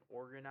plan and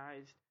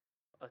organized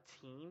a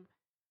team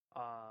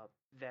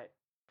that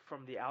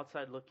from the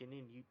outside looking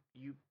in,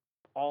 you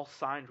all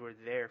signs were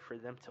there for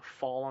them to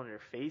fall on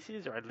their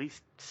faces or at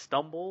least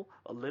stumble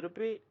a little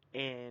bit,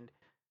 and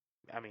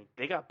I mean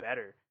they got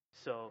better.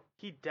 So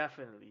he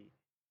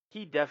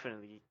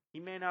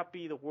may not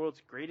be the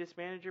world's greatest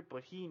manager,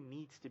 but he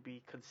needs to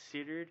be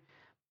considered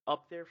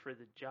up there for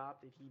the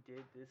job that he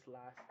did this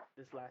last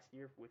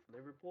year with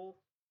Liverpool,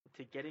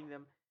 to keeping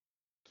them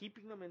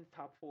in the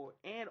top 4,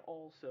 and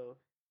also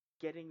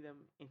getting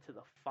them into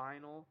the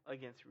final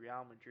against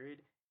Real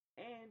Madrid.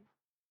 And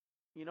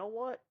you know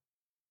what?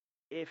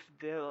 If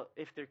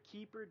their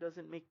keeper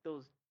doesn't make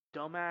those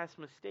dumbass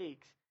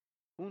mistakes,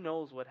 who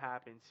knows what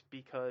happens,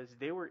 because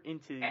they were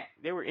in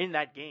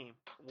that game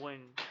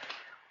when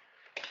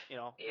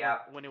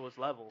when it was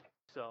level.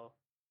 So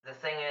the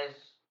thing is,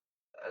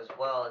 as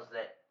well, is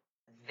that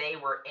they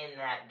were in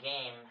that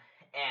game,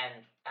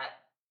 and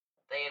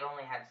they had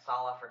only had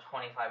Salah for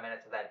 25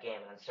 minutes of that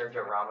game, and then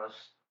Sergio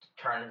Ramos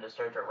turned into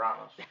Sergio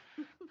Ramos.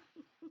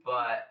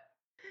 But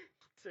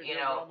Sergio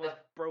Ramos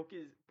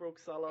broke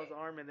Salah's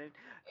arm and then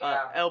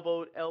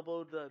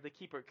elbowed the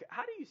keeper.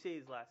 How do you say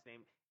his last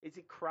name? Is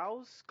it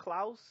Klaus?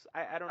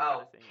 I don't know how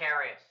to say it.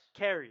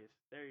 Karius.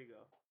 There you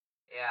go.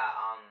 Yeah.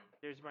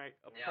 There's my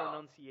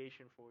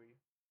pronunciation for you.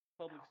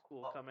 Public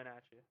school coming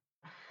at you.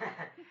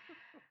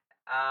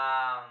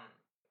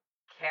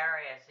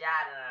 Karius. Yeah,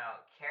 I don't know.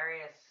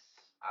 Karius.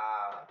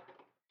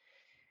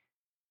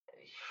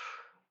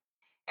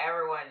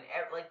 Everyone,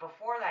 like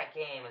before that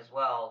game as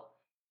well,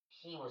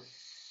 he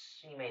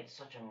made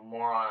such a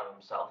moron of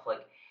himself.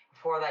 Like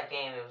before that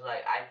game, it was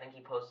like, I think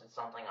he posted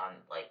something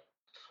on like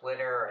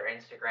Twitter or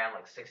Instagram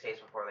like 6 days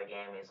before the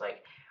game. He's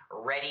like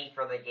ready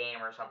for the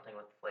game or something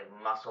with like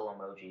muscle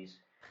emojis.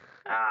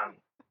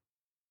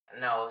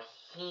 No,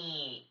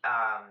 he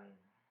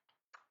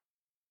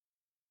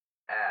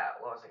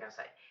what was I gonna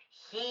say?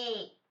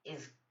 He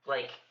is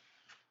like,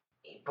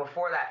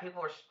 before that,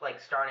 people were like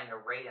starting to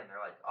rate him. They're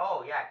like,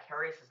 oh yeah,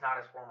 Karius is not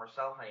his former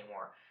self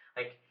anymore.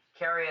 Like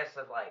Karius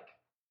of like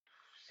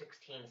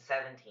 16,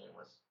 17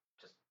 was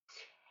just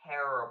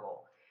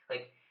terrible.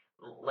 Like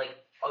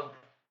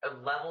a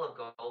level of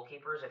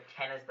goalkeepers, if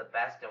 10 is the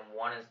best and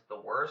 1 is the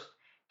worst,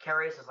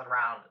 Karius is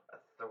around a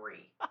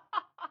 3.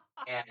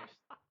 And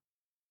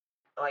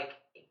like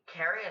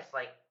Karius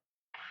like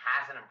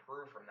hasn't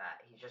improved from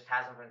that. He just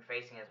hasn't been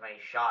facing as many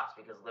shots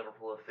because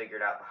Liverpool have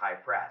figured out the high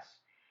press.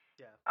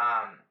 Yeah.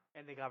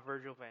 And they got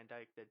Virgil van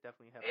Dijk that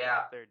definitely helped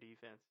out their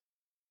defense.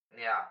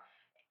 Yeah.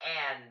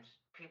 And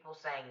people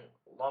saying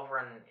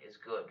Lovren is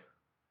good.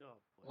 Oh,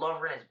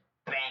 Lovren is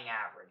bang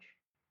average.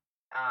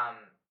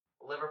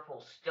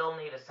 Liverpool still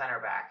need a center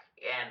back,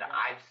 and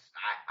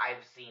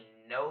I've seen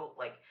no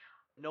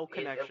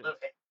connections.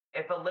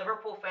 If a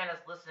Liverpool fan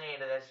is listening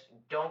to this,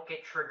 don't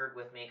get triggered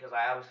with me because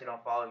I obviously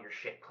don't follow your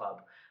shit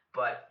club.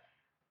 But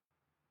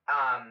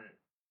I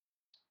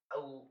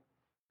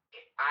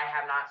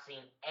have not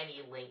seen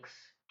any links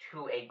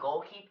to a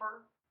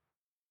goalkeeper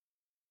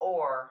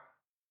or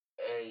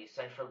a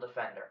central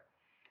defender.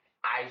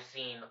 I've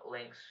seen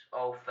links,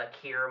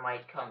 Fekir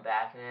might come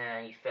back,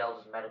 he failed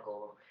his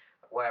medical,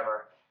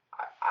 whatever.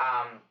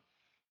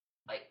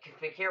 Like,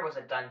 Fekir was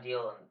a done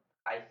deal, and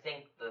I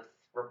think the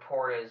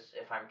report is,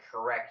 if I'm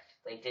correct,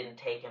 they didn't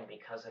take him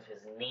because of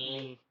his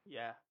knee.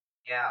 Yeah.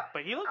 Yeah.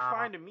 But he looked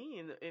fine to me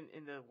in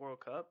the World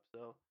Cup,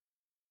 so.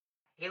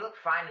 He looked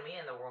fine to me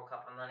in the World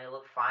Cup, and then he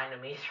looked fine to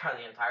me throughout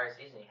the entire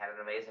season. He had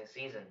an amazing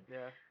season.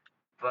 Yeah.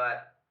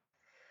 But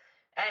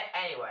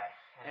anyway.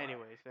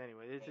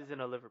 This isn't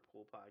a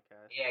Liverpool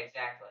podcast. Yeah,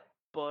 exactly.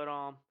 But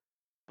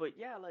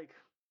yeah, like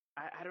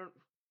I don't.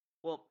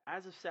 Well,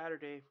 as of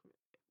Saturday,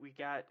 we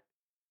got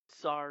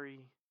Sarri,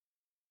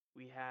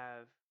 we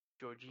have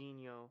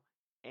Jorginho,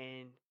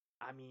 and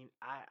I mean,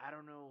 I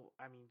don't know.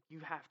 I mean,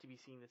 you have to be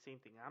seeing the same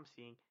thing I'm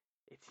seeing.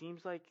 It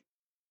seems like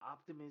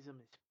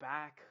optimism is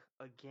back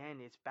again.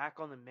 It's back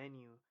on the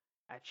menu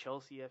at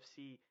Chelsea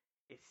FC.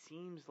 It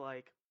seems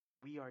like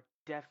we are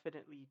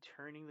definitely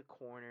turning the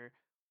corner.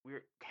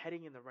 We're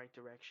heading in the right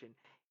direction.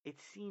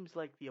 it seems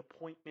like the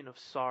appointment of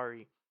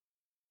Sarri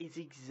is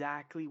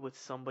exactly what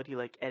somebody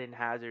like Eden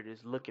Hazard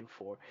is looking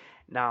for.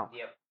 Now,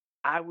 Yep.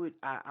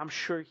 I'm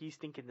sure he's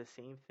thinking the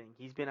same thing.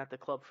 He's been at the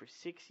club for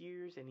 6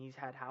 years, and he's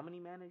had how many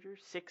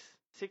managers? Six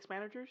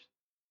managers?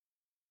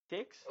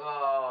 Six?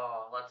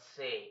 Oh, let's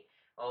see.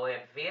 Well, we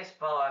had Villas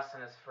Boas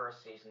in his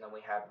first season. Then we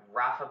had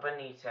Rafa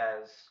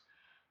Benitez.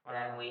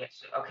 Then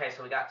okay,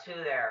 so we got two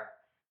there.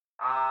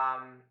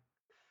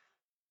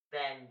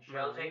 Then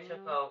Jose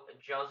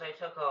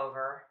took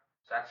over,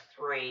 so that's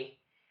three.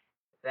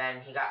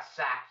 Then he got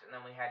sacked, and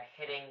then we had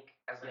Hiddink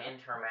as an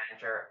interim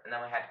manager, and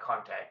then we had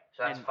Conte.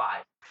 So that's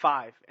five.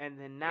 Five, and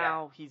then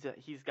now he's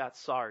got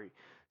Sarri.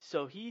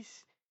 So he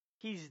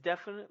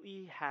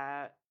definitely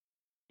has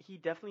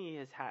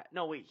had.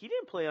 No, wait, he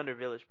didn't play under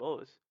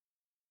Villas-Boas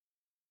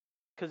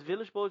because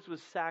Villas-Boas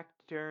was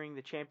sacked during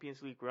the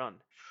Champions League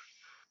run.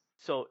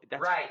 So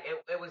that's right.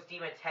 It was Di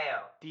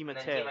Matteo. Di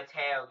Matteo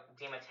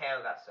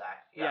got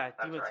sacked. Yeah,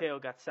 Di Matteo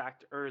got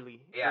sacked early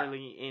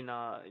in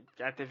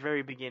at the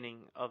very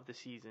beginning of the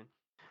season.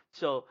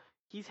 So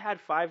he's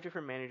had 5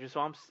 different managers. So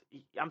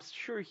I'm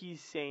sure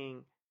he's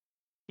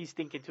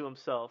thinking to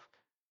himself,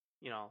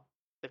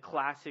 the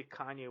classic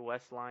Kanye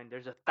West line,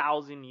 there's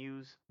 1,000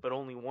 yous, but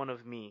only one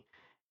of me.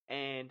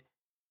 And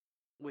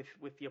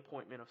with the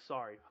appointment of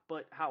Sarri.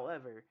 But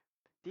however,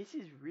 this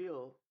is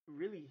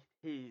really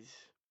his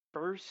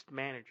first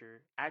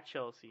manager at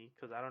Chelsea,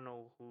 because I don't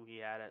know who he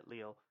had at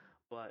Lille,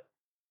 but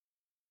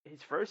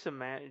his first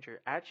manager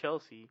at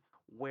Chelsea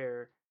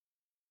where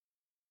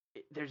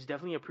there's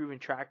definitely a proven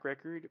track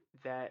record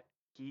that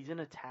he's an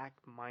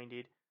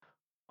attack-minded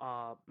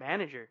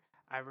manager.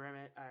 I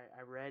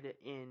read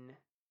in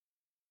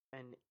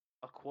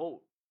a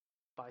quote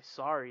by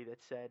Sarri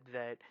that said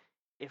that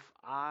if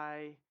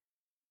I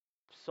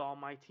saw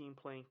my team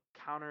playing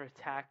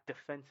counter-attack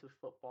defensive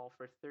football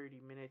for 30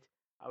 minutes,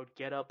 I would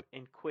get up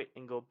and quit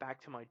and go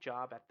back to my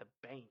job at the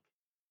bank.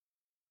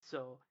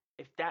 So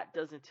if that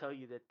doesn't tell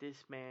you that this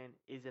man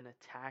is an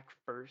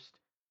attack-first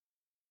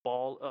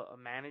a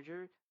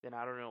manager, then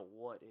I don't know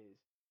what is.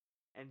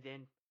 And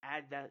then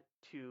add that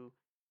to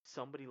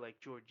somebody like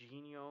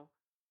Jorginho,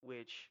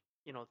 which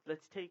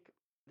let's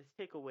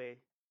take away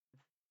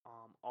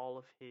all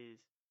of his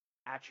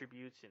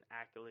attributes and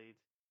accolades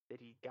that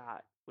he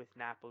got with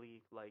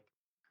Napoli, like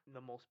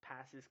the most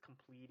passes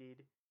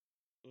completed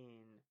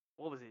in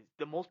what was it?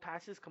 The most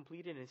passes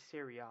completed in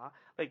Serie A,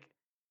 like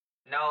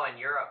no, in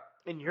Europe.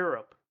 In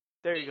Europe,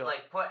 there you go. To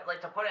put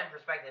it in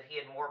perspective, he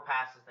had more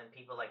passes than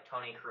people like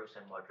Toni Kroos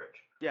and Modric.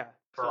 Yeah.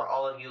 For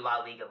all of you La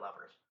Liga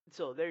lovers.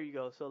 So there you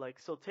go. So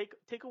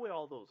take away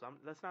all those.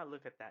 Let's not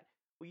look at that.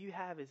 What you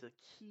have is a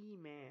key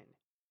man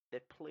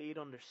that played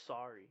under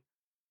Sarri,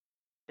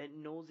 that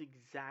knows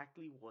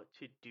exactly what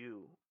to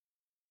do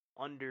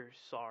under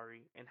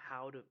Sarri and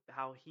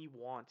how he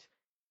wants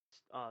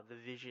the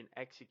vision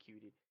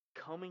executed,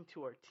 coming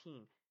to our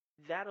team.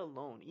 That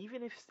alone,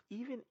 even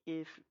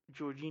if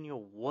Jorginho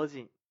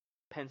wasn't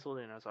penciled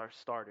in as our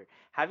starter,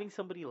 having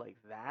somebody like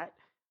that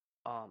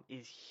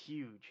is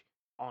huge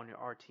on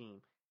our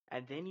team.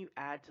 And then you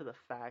add to the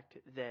fact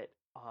that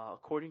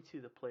according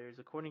to the players,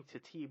 according to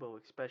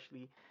Thibaut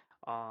especially,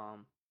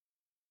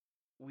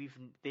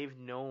 they've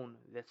known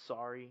that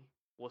Sarri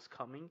was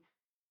coming,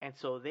 and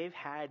so they've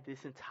had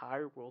this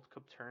entire World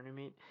Cup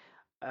tournament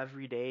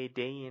every day,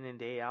 day in and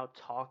day out,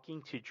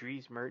 talking to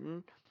Dries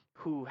Mertens,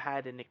 who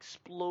had an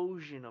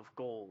explosion of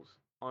goals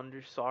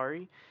under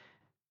Sarri.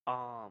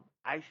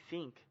 I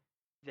think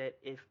that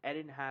if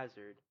Eden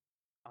Hazard,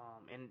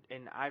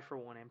 and I for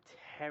one am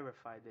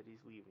terrified that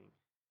he's leaving,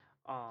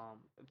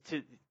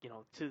 to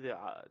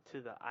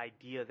the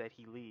idea that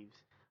he leaves,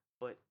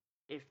 but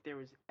if there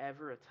was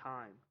ever a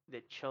time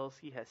that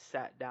Chelsea has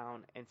sat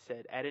down and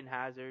said, Eden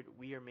Hazard,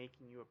 we are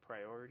making you a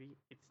priority,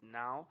 it's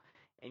now,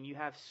 and you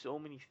have so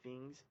many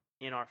things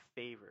in our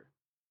favor,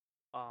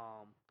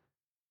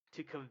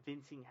 to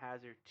convincing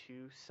Hazard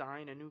to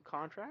sign a new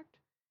contract,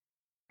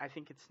 I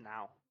think it's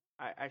now.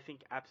 I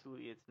think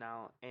absolutely it's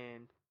now.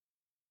 And,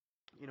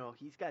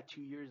 he's got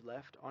 2 years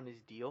left on his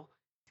deal.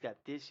 He's got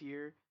this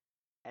year,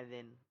 and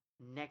then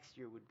next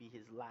year would be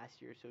his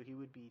last year. So he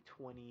would be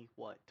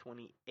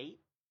 28?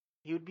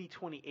 He would be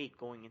 28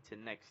 going into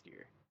next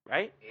year,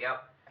 right?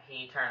 Yep.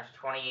 He turns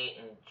 28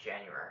 in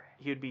January.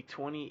 He would be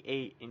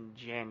 28 in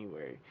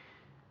January.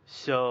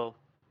 So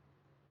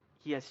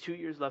he has 2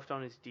 years left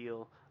on his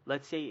deal.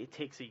 Let's say it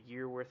takes a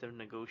year worth of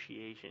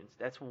negotiations.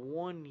 That's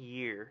 1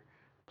 year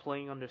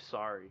playing under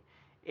Sarri.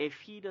 If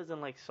he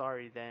doesn't like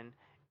Sarri then,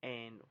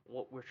 and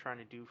what we're trying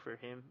to do for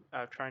him,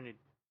 trying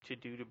to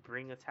do to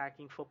bring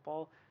attacking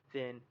football,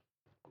 then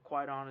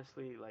quite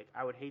honestly, like,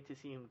 I would hate to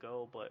see him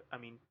go, but I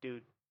mean,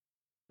 dude,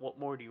 what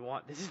more do you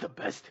want? This is the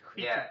best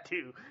we can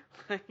do.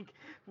 Like,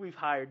 we've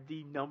hired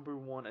the number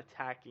 1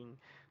 attacking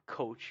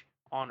coach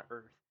on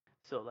earth.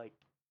 So, like,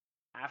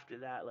 after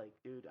that, like,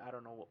 dude, I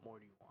don't know what more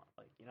do you want,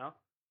 like,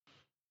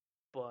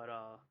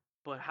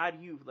 But how do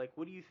you, like,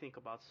 what do you think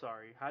about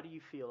Sarri? How do you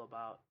feel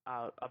about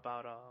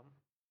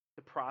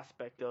the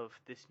prospect of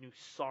this new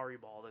Sarri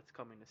ball that's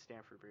coming to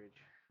Stamford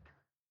Bridge?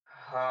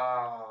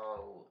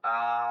 Oh,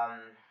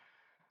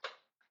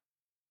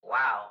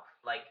 wow.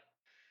 Like,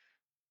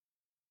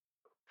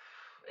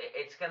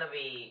 it's gonna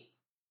be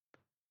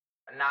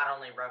not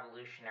only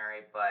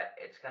revolutionary, but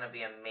it's gonna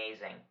be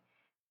amazing.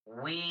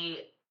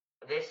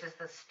 This is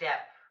the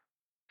step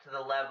to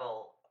the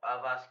level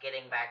of us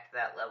getting back to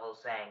that level,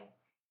 saying,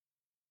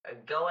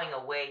 going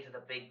away to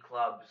the big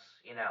clubs,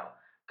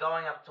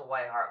 going up to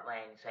White Hart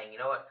Lane, saying, you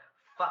know what,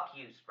 fuck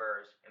you,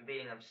 Spurs, and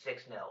beating them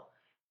 6-0.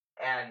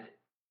 And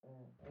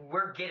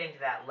we're getting to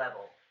that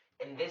level.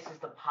 And this is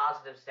the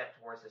positive step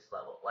towards this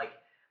level. Like,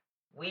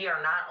 we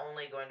are not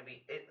only going to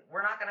be,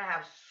 we're not going to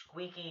have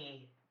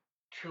squeaky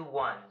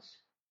 2-1s.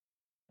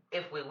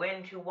 If we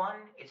win 2-1,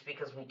 it's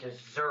because we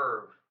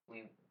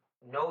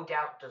no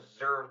doubt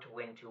deserve to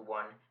win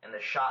 2-1, and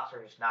the shots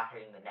are just not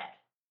hitting the net.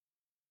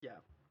 Yeah.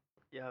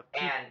 Yeah.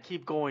 And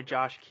Keep going,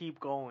 Josh. Keep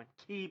going.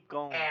 Keep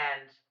going.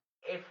 And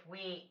if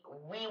we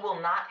will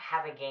not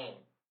have a game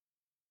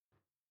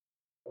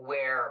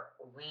where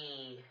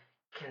we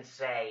can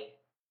say,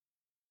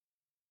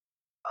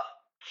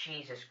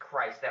 Jesus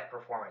Christ, that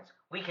performance.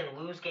 We can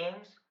lose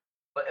games,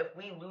 but if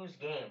we lose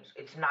games,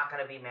 it's not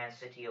going to be Man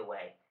City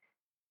away.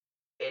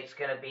 It's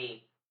going to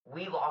be,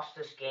 we lost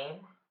this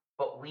game,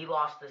 but we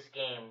lost this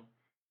game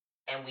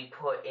and we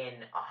put in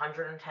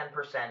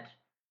 110%.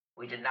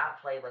 We did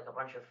not play like a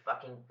bunch of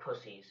fucking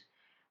pussies.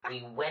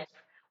 We went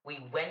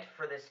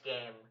for this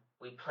game.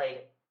 We played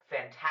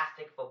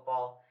fantastic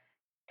football.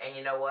 And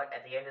you know what?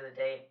 At the end of the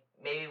day,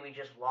 maybe we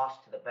just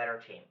lost to the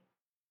better team.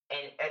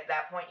 And at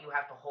that point, you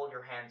have to hold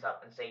your hands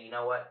up and say, you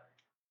know what?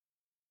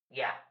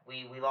 Yeah,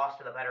 we lost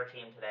to the better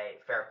team today.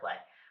 Fair play.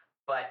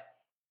 But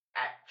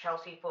at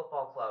Chelsea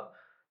Football Club,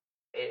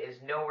 it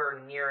is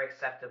nowhere near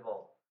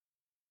acceptable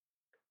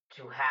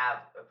to have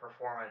a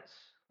performance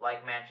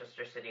like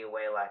Manchester City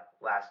away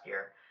last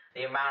year.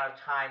 The amount of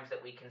times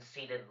that we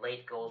conceded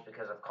late goals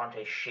because of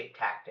Conte's shit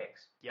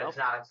tactics. Yep. It's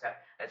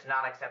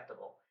not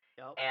acceptable.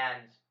 Yep.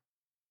 And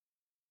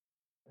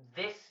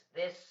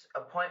this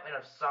appointment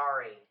of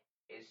Sarri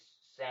is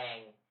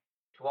saying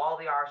to all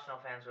the Arsenal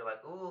fans who are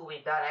like, ooh,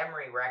 we've got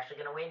Emery, we're actually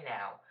going to win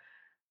now.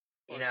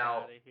 Get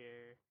out of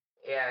here.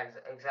 Yeah,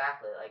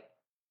 exactly. Like,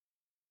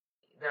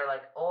 they're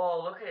like,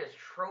 oh, look at his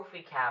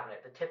trophy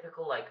cabinet. The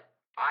typical, like,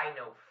 I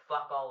know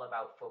fuck all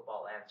about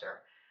football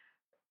answer.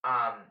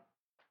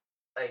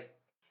 Like,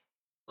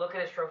 look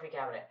at his trophy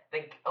cabinet.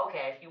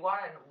 Okay, if you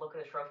want to look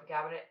at his trophy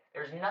cabinet,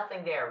 there's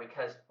nothing there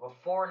because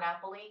before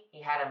Napoli,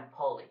 he had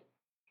Empoli.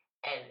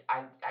 And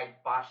I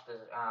botched the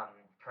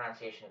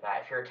pronunciation of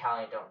that. If you're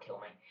Italian, don't kill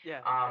me.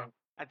 Yeah.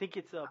 I think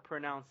it's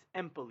pronounced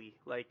empoli,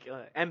 like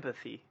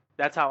empathy.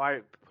 That's how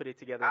I put it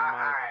together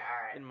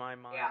in my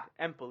mind. Yeah.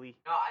 Empoli.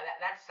 No,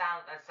 that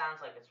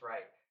sounds like it's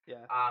right.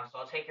 Yeah. So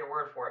I'll take your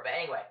word for it. But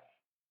anyway,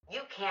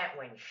 you can't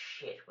win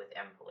shit with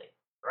Empoli,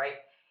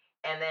 right?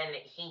 And then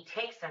he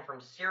takes them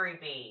from Serie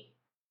B,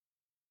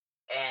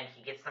 and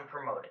he gets them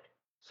promoted.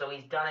 So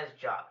he's done his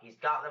job. He's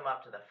got them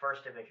up to the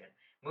first division.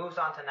 Moves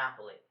on to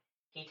Napoli.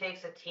 He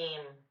takes a team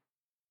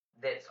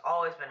that's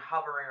always been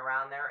hovering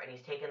around there, and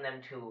he's taken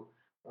them to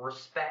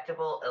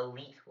respectable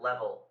elite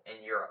level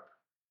in Europe.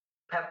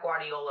 Pep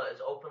Guardiola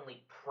is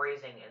openly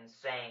praising and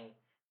saying,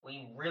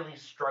 we really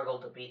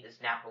struggled to beat this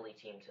Napoli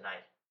team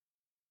tonight.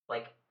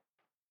 Like,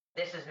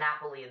 this is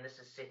Napoli and this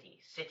is City.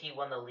 City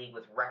won the league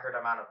with record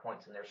amount of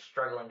points, and they're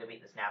struggling to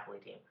beat this Napoli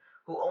team,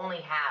 who only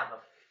have a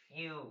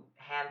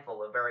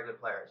handful of very good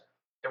players.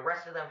 The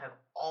rest of them have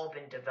all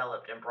been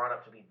developed and brought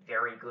up to be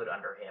very good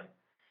under him.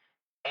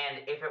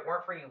 And if it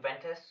weren't for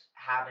Juventus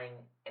having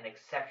an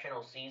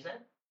exceptional season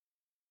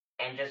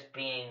and just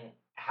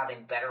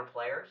having better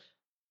players,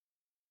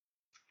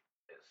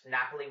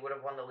 Napoli would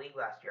have won the league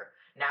last year.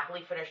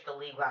 Napoli finished the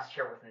league last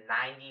year with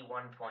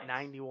 91 points.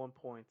 91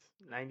 points.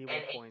 91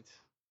 points.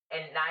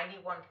 And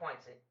 91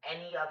 points in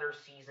any other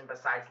season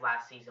besides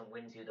last season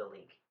wins you the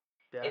league.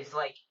 Yeah. It's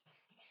like,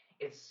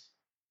 it's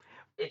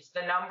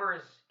the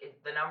numbers.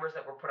 The numbers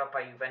that were put up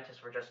by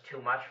Juventus were just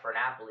too much for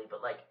Napoli.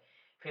 But like,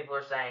 people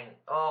are saying,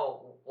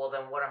 oh, well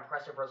then what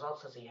impressive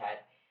results has he had?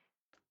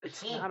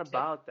 It's not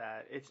about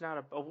that. It's not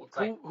about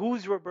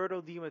who's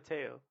Roberto Di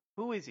Matteo?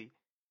 Who is he?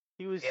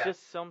 He was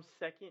just some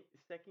second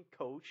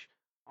coach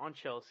on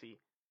Chelsea.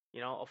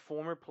 You know, a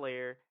former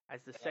player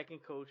as the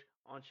second coach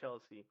on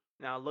Chelsea.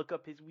 Now look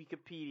up his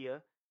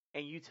Wikipedia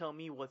and you tell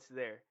me what's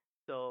there.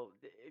 So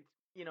it's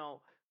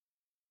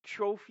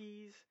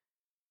trophies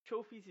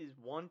is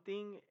one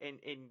thing, and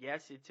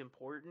yes, it's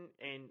important.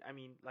 And I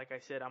mean, like I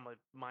said, I'm a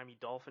Miami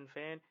Dolphin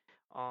fan.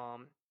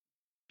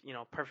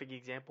 Perfect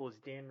example is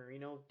Dan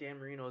Marino. Dan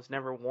Marino has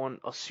never won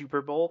a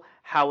Super Bowl.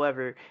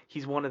 However,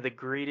 he's one of the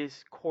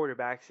greatest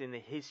quarterbacks in the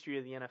history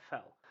of the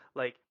NFL.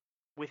 Like,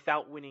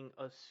 without winning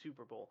a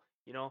Super Bowl.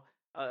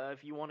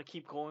 If you want to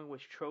keep going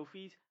with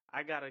trophies,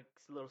 I got a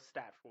little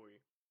stat for you.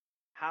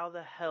 How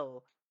the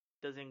hell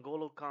does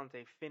N'Golo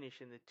Kante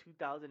finish in the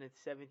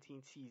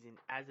 2017 season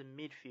as a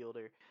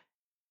midfielder,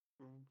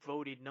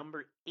 voted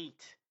number 8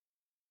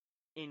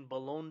 in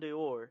Ballon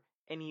d'Or,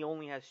 and he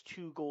only has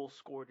 2 goals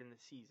scored in the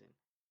season?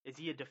 Is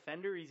he a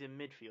defender or he's a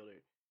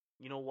midfielder?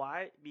 You know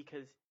why?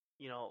 Because,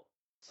 you know,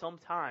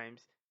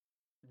 sometimes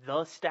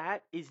the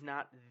stat is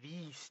not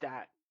the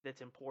stat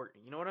that's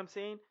important. You know what I'm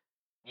saying?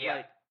 Yeah.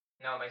 Like,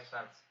 No, it makes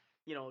sense.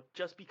 you know,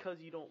 just because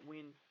you don't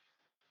win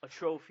a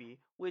trophy,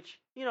 which,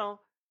 you know,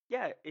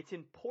 yeah, it's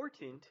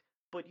important,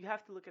 but you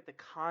have to look at the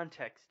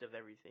context of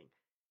everything.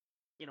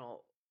 You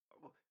know,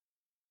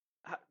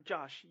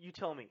 Josh, you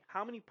tell me,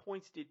 how many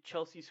points did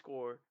Chelsea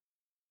score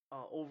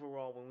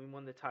overall when we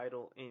won the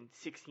title in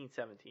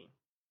 16-17?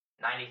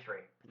 93.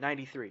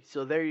 93.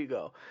 So there you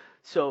go.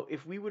 So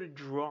if we would have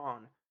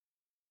drawn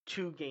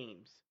 2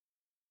 games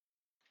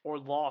or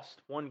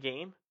lost 1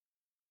 game,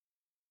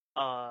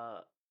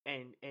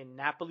 and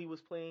Napoli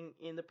was playing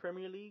in the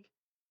Premier League,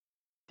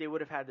 they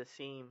would have had the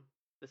same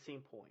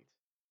points,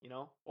 you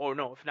know, or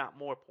no, if not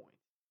more points.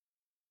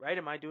 Right?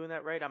 Am I doing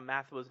that right?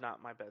 Math was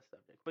not my best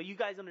subject, but you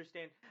guys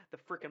understand the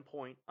freaking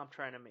point I'm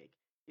trying to make.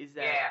 Is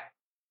that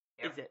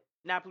Yeah. is that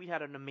Napoli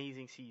had an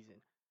amazing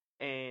season,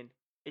 and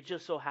it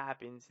just so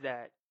happens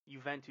that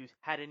Juventus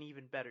had an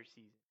even better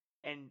season,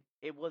 and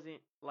it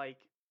wasn't like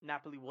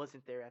Napoli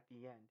wasn't there at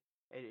the end.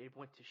 It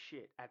went to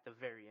shit at the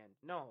very end.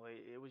 No,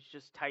 it was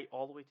just tight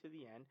all the way to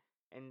the end,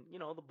 and you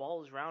know the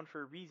ball is round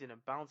for a reason.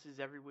 It bounces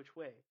every which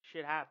way.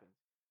 Shit happens,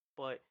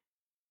 but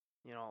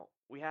you know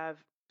we have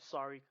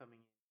Sarri coming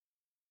in.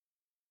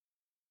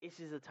 This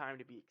is a time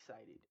to be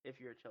excited if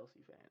you're a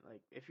Chelsea fan.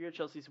 Like, if you're a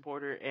Chelsea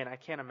supporter, and I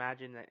can't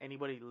imagine that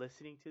anybody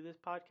listening to this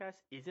podcast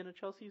isn't a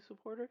Chelsea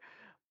supporter,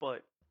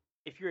 but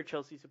if you're a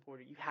Chelsea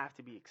supporter, you have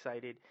to be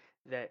excited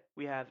that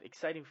we have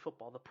exciting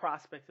football, the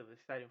prospects of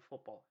exciting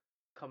football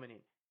coming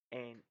in.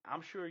 And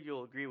I'm sure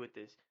you'll agree with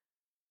this.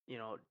 You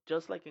know,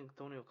 just like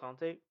Antonio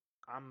Conte,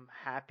 I'm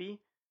happy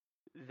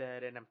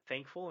that, and I'm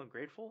thankful and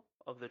grateful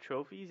of the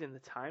trophies and the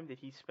time that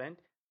he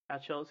spent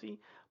at Chelsea.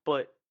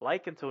 But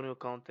like Antonio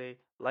Conte,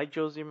 like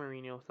Jose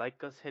Mourinho, like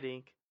Gus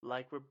Hiddink,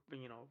 like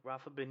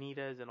Rafa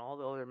Benitez and all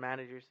the other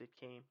managers that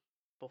came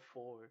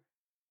before,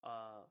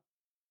 uh,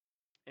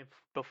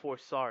 before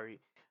Sarri,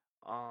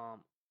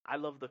 I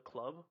love the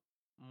club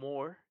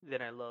more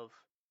than I love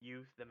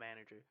you, the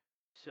manager.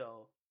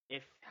 So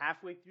if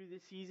halfway through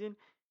this season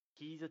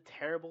he's a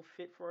terrible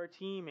fit for our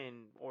team,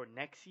 and or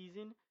next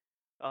season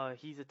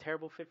he's a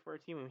terrible fit for our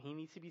team and he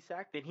needs to be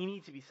sacked, then he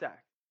needs to be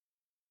sacked.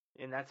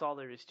 And that's all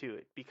there is to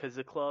it, because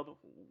the club,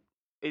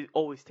 it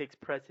always takes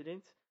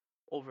precedence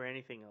over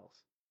anything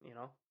else, you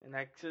know? And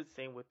that's the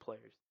same with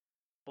players.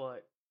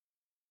 But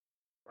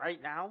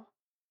right now,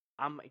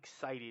 I'm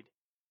excited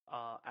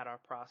at our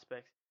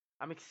prospects.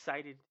 I'm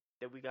excited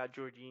that we got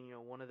Jorginho,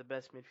 one of the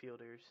best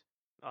midfielders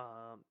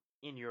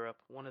in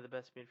Europe, one of the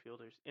best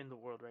midfielders in the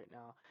world right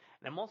now.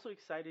 And I'm also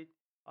excited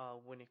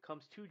when it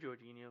comes to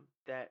Jorginho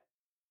that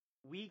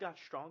we got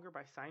stronger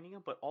by signing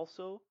him, but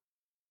also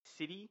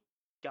City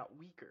got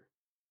weaker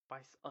by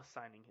us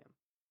signing him.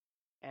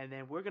 And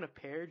then we're gonna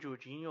pair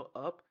Jorginho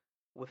up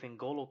with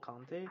N'Golo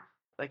Kante.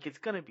 Like, it's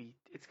gonna be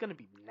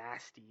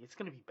nasty. It's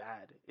gonna be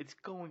bad. It's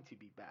going to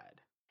be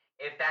bad.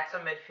 If that's a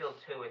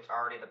midfield two, it's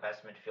already the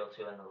best midfield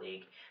two in the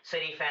league.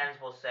 City fans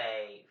will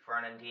say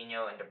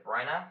Fernandinho and De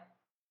Bruyne.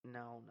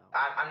 No.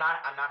 I'm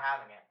not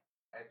having it.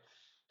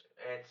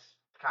 It's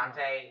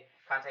Conte.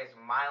 Conte's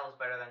miles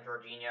better than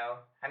Jorginho.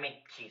 I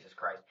mean, Jesus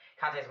Christ,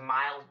 Conte's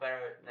miles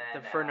better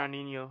than The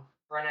Fernandinho.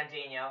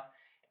 Fernandinho,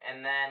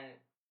 and then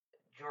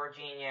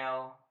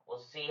Jorginho. We'll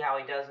see how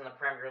he does in the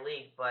Premier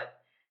League,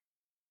 but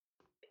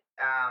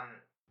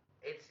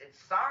it's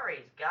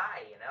Sarri's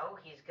guy. You know,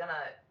 he's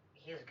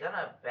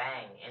gonna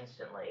bang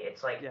instantly.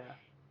 It's like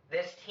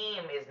this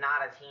team is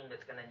not a team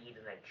that's gonna need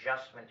an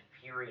adjustment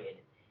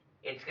period.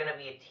 It's gonna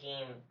be a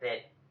team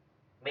that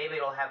maybe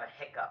it'll have a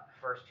hiccup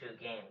first 2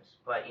 games,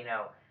 but you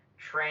know,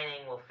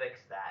 training will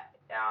fix that.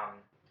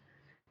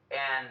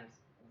 And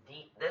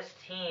this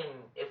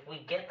team, if we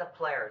get the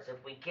players, if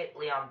we get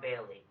Leon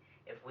Bailey,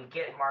 if we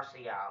get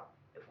Martial,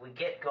 if we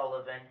get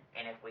Golovin,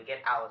 and if we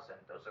get Alisson,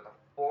 those are the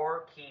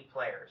 4 key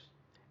players.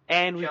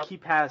 And we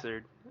keep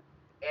Hazard.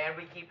 And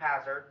we keep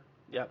Hazard.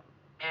 Yep.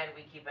 And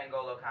we keep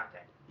N'Golo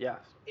Kante. Yes.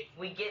 If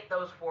we get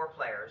those 4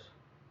 players,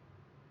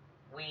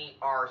 we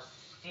are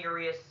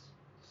seriously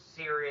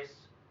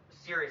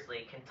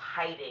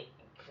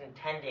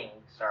contending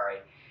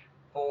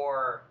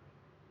for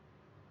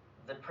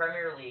the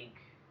Premier League,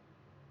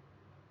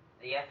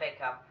 the FA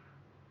Cup,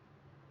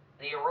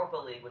 the Europa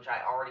League, which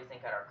I already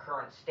think at our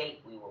current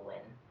state we will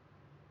win.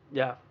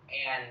 Yeah.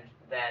 And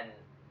then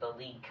the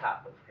League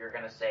Cup, if you're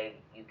going to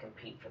say you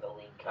compete for the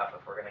League Cup,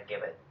 if we're going to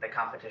give it the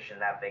competition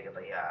that big of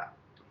a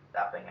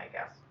thing, I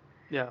guess.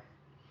 Yeah.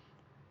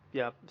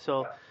 Yeah.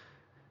 So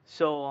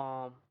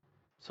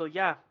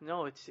yeah,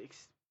 no, it's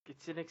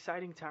an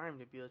exciting time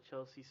to be a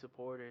Chelsea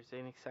supporter. It's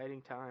an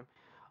exciting time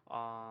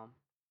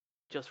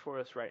just for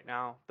us right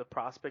now. The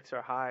prospects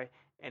are high,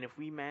 and if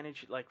we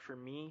manage, like, for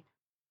me,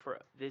 for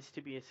this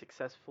to be a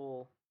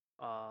successful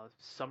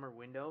summer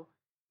window,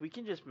 we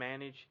can just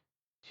manage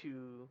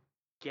to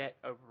get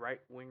a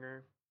right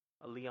winger,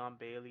 a Leon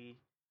Bailey,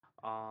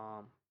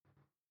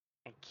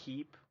 and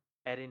keep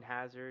Eden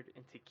Hazard,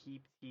 and to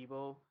keep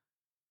Thibaut,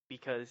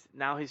 because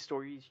now his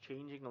story is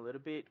changing a little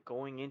bit.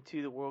 Going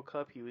into the World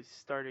Cup, his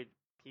story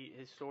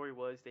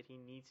was that he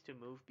needs to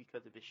move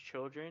because of his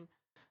children.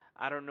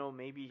 I don't know,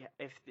 maybe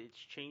if it's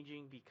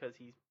changing because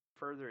he's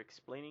further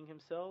explaining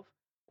himself,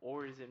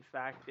 or is in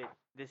fact that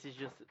this is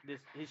just this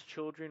his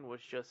children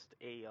was just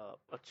a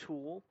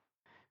tool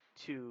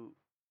to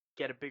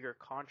get a bigger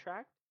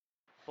contract.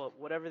 But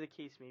whatever the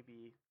case may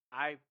be,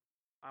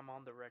 I'm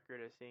on the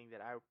record as saying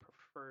that I would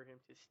prefer him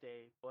to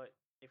stay. But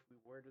if we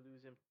were to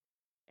lose him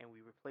and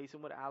we replace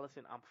him with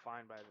Allison, I'm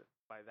fine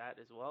by that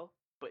as well.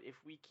 But if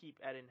we keep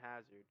Eden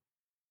Hazard,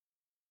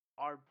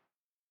 our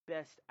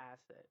best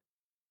asset,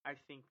 I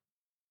think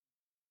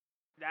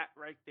that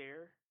right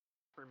there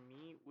for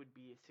me would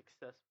be a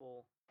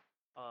successful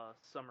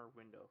summer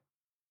window.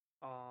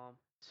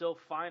 So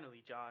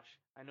finally, Josh,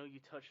 I know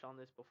you touched on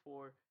this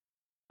before.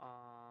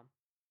 Um,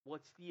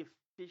 what's the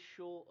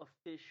official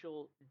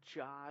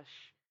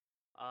Josh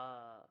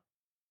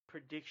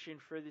prediction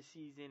for the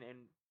season? And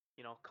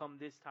come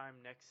this time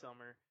next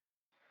summer.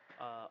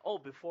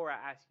 Before I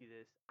ask you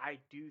this, I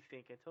do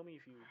think, and tell me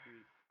if you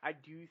agree, I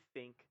do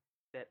think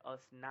that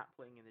us not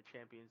playing in the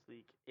Champions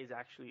League is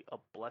actually a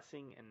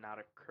blessing and not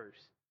a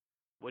curse.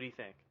 What do you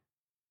think?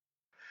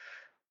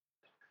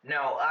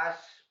 No, us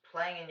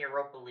playing in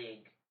Europa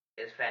League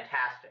is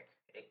fantastic.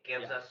 It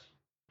gives us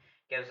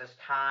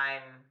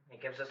time.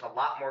 It gives us a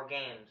lot more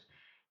games.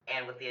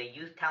 And with the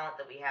youth talent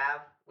that we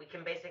have, we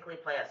can basically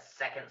play a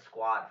second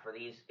squad for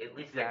these, at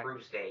least the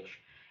group stage.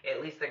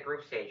 At least the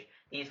group stage.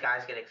 These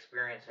guys get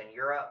experience in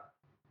Europe.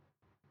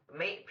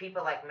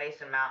 People like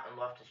Mason Mount and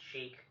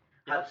Loftus-Cheek,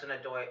 Hudson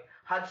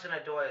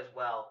Odoi as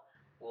well,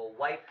 will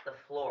wipe the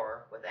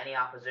floor with any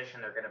opposition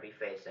they're going to be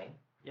facing.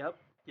 Yep.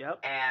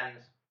 And,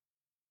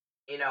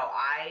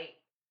 I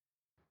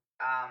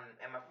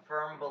am a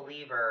firm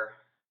believer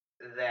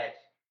that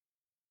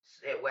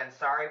when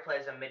Sarri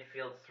plays a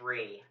midfield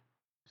three,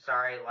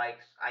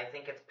 I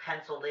think it's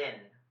penciled in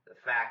the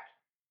fact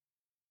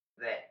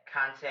that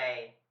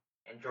Kante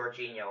and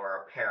Jorginho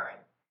are a pairing.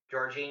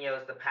 Jorginho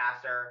is the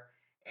passer,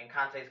 and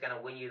Kante is going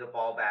to win you the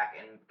ball back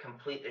and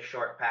complete the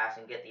short pass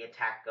and get the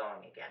attack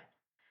going again.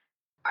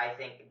 I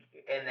think,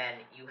 and then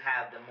you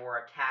have the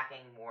more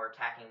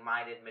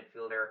attacking-minded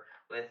midfielder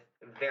with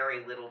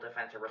very little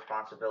defensive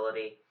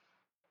responsibility.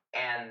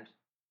 And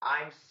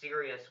I'm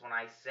serious when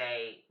I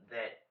say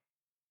that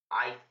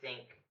I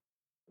think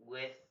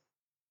with,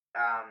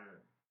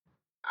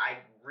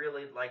 I'd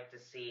really like to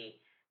see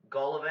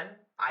Golovin.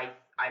 I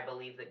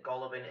believe that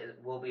Golovin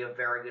will be a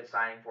very good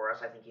signing for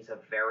us. I think he's a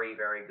very,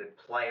 very good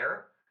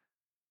player.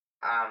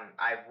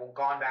 I've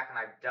gone back and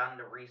I've done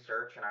the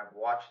research and I've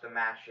watched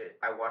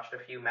I watched a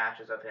few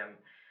matches of him.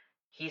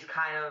 He's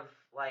kind of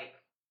like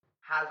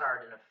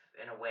Hazard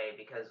in a way,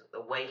 because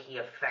the way he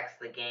affects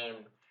the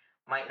game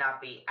might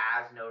not be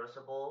as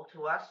noticeable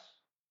to us,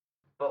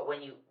 but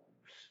when you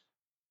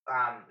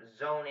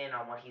zone in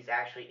on what he's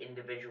actually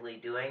individually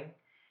doing,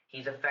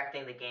 he's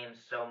affecting the game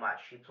so much.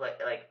 He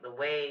the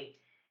way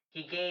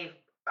he gave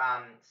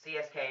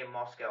CSKA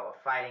Moscow a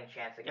fighting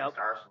chance against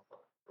Arsenal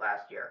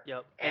last year.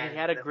 Yep, and he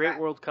had a great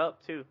World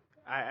Cup too.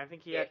 I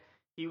think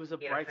he was a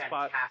bright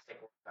spot.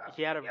 World Cup.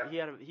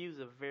 He was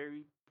a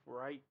very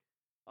bright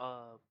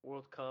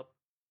World Cup,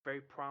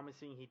 very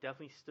promising. He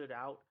definitely stood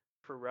out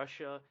for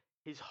Russia.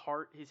 His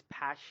heart, his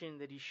passion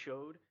that he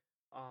showed.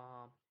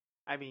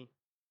 I mean,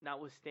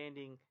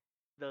 notwithstanding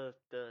the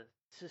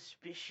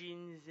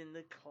suspicions and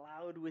the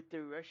cloud with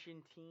the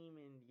Russian team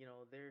and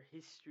their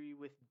history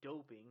with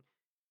doping,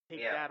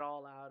 take that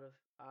all out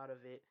of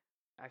it.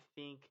 I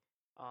think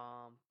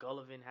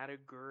Golovin had a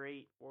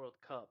great World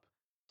Cup.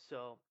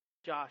 So,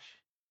 Josh,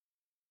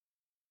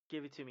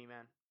 give it to me,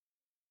 man.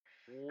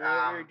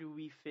 Where do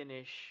we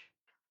finish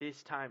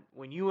this time?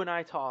 When you and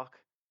I talk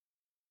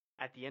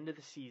at the end of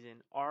the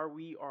season, are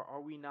we or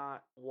are we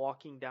not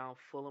walking down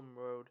Fulham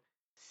Road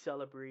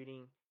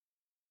celebrating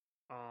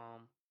a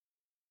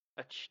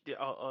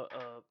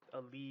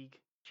league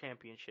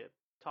championship?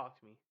 Talk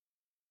to me.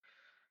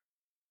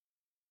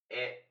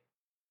 It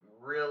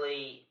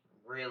really,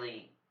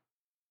 really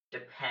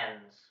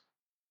depends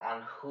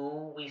on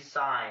who we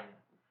sign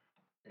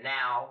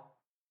now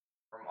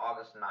from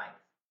August 9th.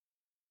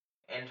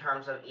 In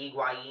terms of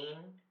Higuain,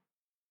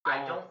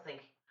 I don't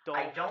think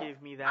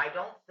give me that. I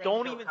don't think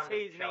don't he'll even come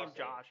say to his Chelsea. name,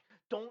 Josh.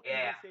 Don't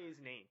even say his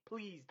name.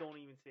 Please don't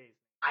even say his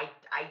name.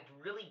 I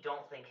really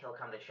don't think he'll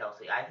come to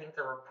Chelsea. I think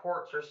the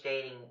reports are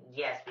stating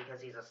yes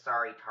because he's a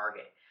sorry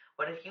target.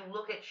 But if you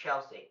look at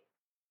Chelsea,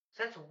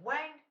 since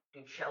when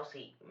do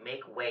Chelsea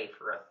make way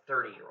for a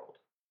 30-year-old?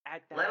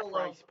 At that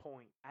price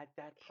point. At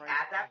that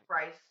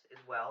price as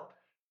well.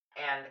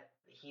 And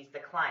he's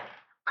declining.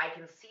 I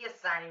can see us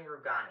signing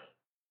Rugani,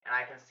 and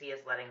I can see us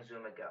letting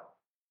Zuma go.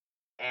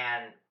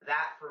 And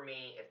that, for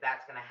me, if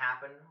that's going to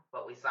happen,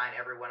 but we sign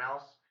everyone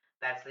else,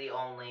 that's the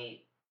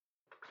only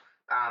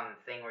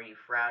thing where you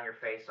frown your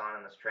face on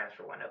in this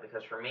transfer window.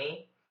 Because for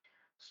me,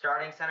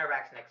 starting center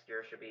backs next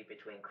year should be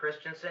between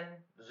Christensen,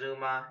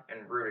 Zuma,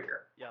 and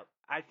Rudiger. Yep.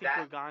 I think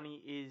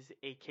Rugani is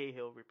a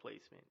Cahill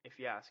replacement, if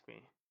you ask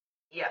me.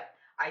 Yeah.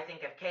 I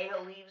think if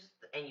Cahill leaves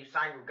and you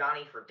sign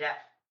Rugani for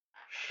depth,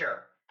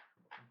 sure.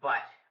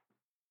 But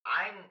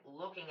I'm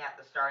looking at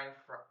the starting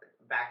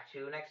back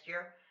two next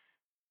year.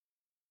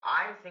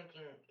 I'm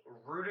thinking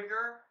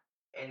Rudiger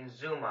and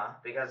Zuma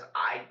because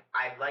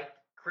I'd like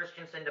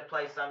Christensen to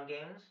play some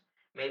games.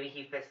 Maybe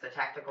he fits the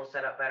tactical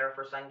setup better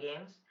for some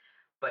games.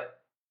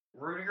 But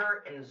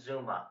Rudiger and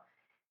Zuma,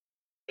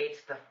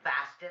 it's the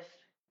fastest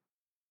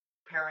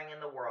pairing in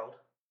the world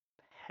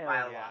by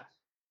a lot.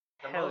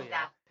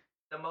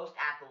 The most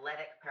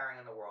athletic pairing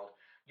in the world.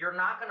 You're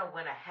not going to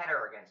win a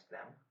header against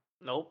them.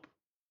 Nope.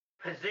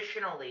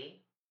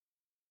 Positionally,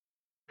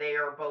 they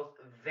are both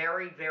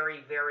very,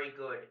 very, very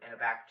good in a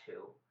back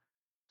two.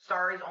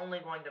 Sarri's only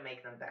going to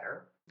make them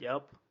better.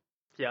 Yep.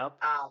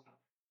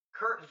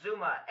 Kurt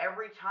Zuma,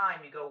 every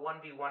time you go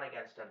 1v1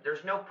 against him,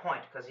 there's no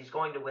point because he's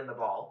going to win the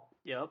ball.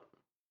 Yep.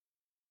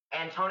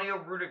 Antonio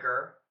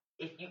Rudiger,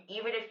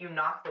 even if you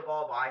knock the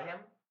ball by him,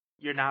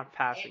 you're not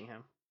passing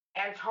him.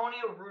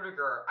 Antonio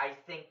Rudiger, I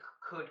think,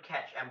 could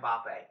catch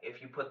Mbappe if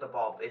he put the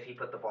ball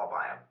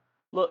by him.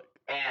 Look.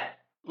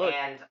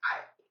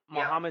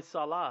 Mohamed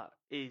Salah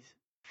is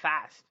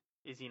fast,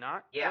 is he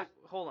not? Yeah. Look,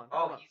 hold on.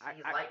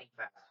 He's lightning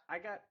fast. I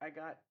got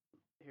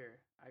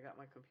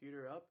my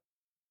computer up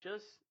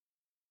just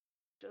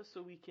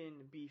so we can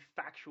be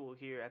factual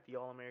here at the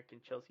All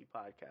American Chelsea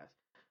podcast.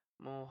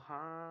 Mohamed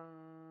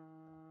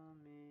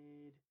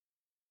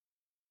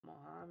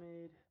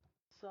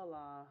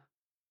Salah,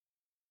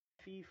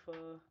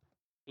 FIFA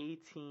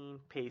 18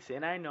 pace,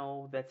 and I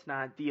know that's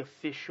not the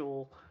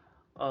official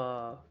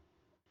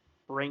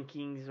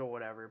rankings or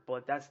whatever,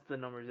 but that's the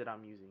numbers that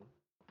I'm using.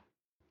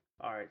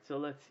 All right, so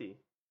let's see.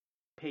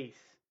 Pace.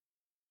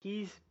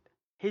 His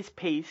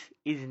pace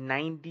is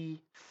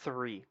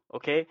 93,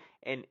 okay?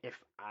 And if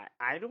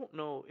I don't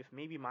know if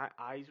maybe my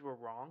eyes were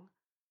wrong,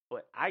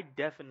 but I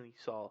definitely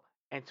saw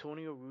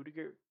Antonio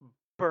Rudiger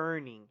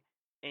burning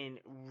and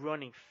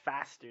running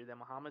faster than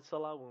Mohamed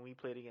Salah when we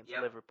played against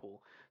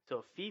Liverpool.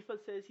 So if FIFA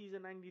says he's a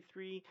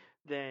 93,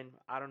 then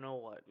I don't know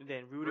what.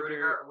 Then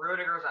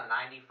Rudiger's a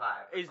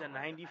 95. Is a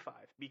 95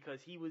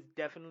 because he was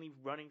definitely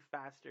running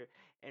faster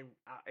and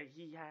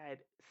he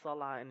had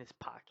Salah in his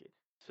pocket.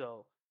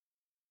 So,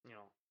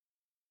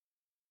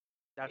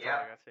 that's all I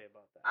gotta say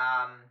about that.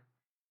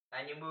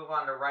 And you move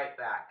on to right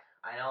back.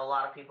 I know a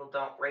lot of people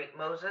don't rate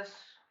Moses,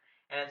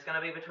 and it's going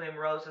to be between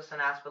Moses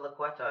and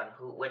Azpilicueta,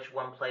 and which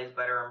one plays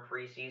better in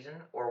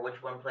preseason or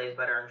which one plays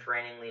better in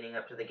training leading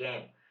up to the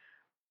game.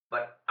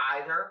 But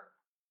either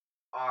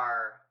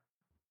are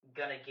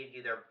going to give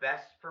you their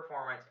best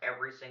performance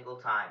every single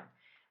time.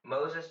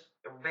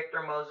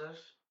 Victor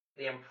Moses,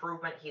 the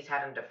improvement he's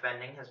had in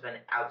defending has been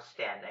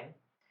outstanding.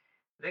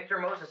 Victor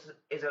Moses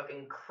is an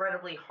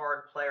incredibly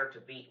hard player to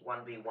beat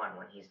 1v1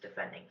 when he's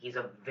defending. He's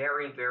a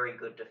very, very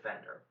good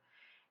defender.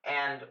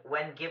 And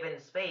when given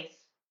space,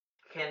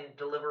 can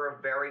deliver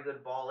a very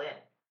good ball in.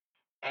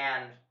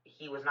 And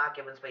he was not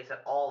given space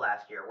at all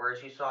last year,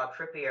 whereas you saw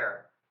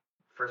Trippier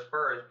for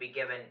Spurs be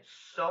given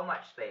so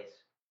much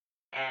space,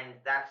 and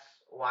that's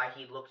why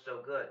he looked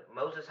so good.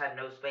 Moses had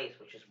no space,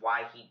 which is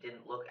why he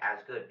didn't look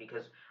as good,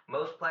 because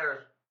most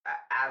players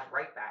as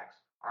right backs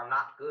are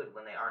not good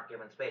when they aren't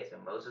given space,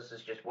 and Moses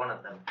is just one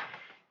of them.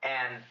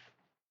 And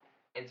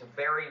it's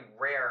very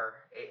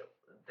rare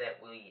that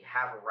we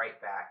have a right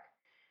back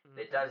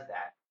that does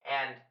that.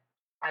 And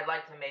I'd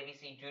like to maybe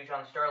see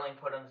Dujon Sterling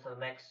put into the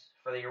mix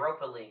for the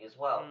Europa League as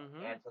well,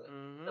 and for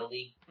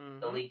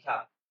the League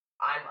Cup.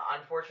 I'm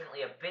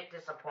unfortunately a bit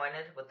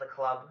disappointed with the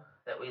club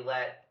that we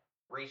let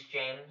Reece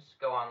James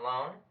go on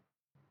loan,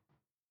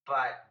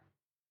 but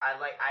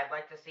I'd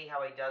like to see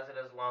how he does at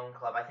his loan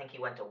club. I think he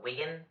went to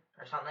Wigan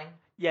or something.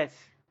 Yes,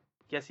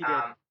 he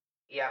did.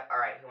 Yeah, all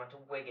right. He went to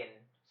Wigan,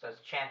 so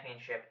it's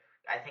Championship.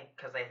 I think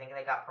because they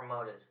got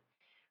promoted.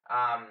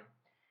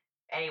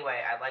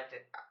 Anyway, I'd like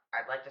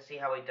to see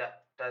how he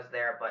does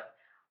there, but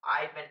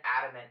I've been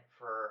adamant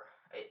for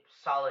a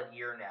solid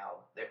year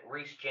now that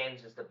Reece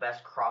James is the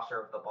best crosser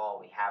of the ball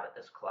we have at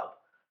this club.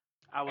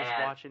 I was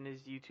watching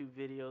his YouTube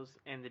videos,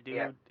 and the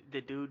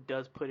dude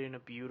does put in a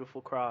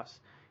beautiful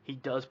cross. He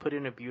does put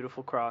in a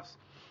beautiful cross.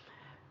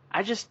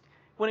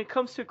 When it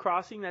comes to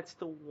crossing, that's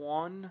the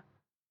one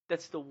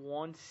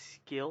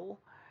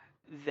skill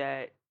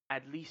that,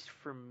 at least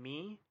for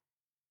me,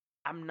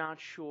 I'm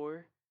not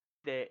sure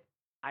that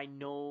I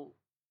know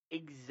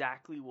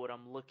exactly what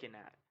I'm looking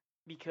at.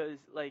 Because,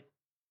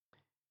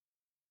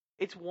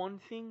 it's one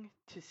thing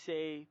to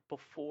say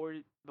before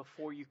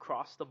you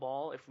cross the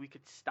ball, if we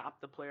could stop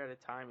the player at a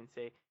time and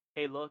say,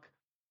 hey, look,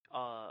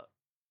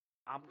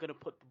 I'm going to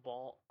put the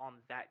ball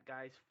on that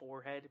guy's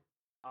forehead,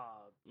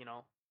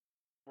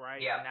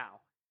 right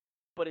now.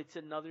 But it's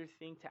another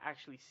thing to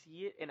actually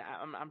see it, and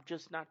I'm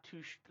just not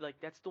too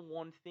that's the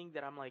one thing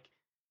that I'm like,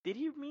 did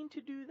he mean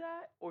to do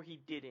that or he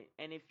didn't?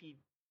 And if he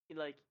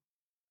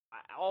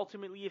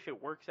ultimately, if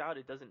it works out,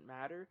 it doesn't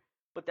matter.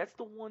 But that's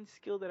the one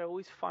skill that I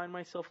always find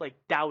myself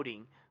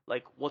doubting,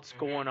 what's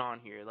going on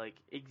here,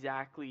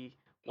 exactly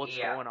what's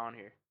going on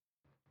here.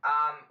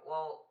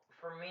 Well,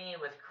 for me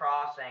with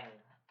crossing,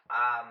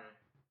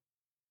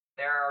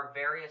 there are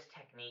various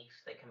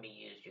techniques that can be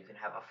used. You can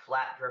have a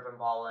flat driven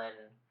ball in.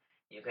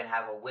 You can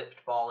have a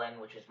whipped ball in,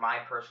 which is my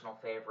personal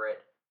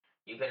favorite.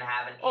 You can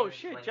have an Oh in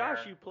shit, swinger.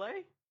 Josh, you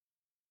play?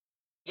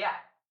 Yeah.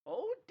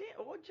 Oh damn.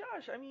 Oh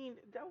Josh, I mean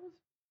that was.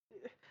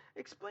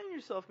 Explain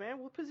yourself, man.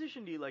 What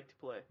position do you like to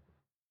play?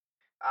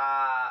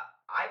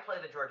 I play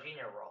the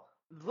Jorginho role.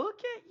 Look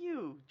at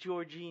you,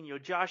 Jorginho,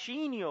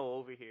 Joshinho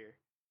over here.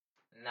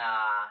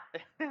 Nah.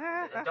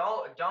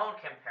 don't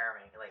compare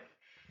me. Like,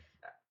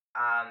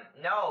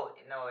 no,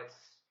 it's.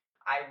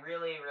 I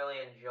really, really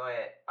enjoy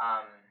it.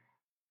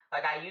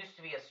 Like I used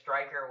to be a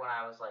striker when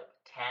I was like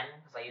 10,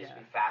 because I used to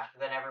be faster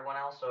than everyone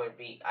else. So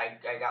I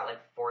got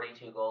like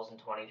 42 goals in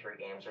 23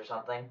 games or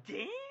something.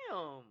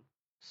 Damn.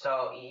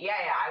 So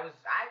yeah, I was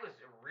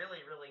a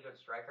really, really good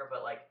striker,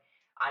 but like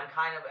I'm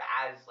kind of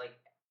as like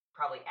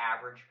probably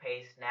average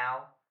pace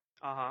now.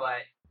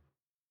 But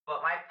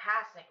my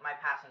passing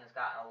has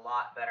gotten a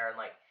lot better, and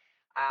like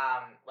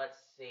let's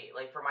see,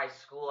 like for my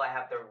school I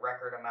have the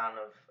record amount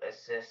of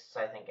assists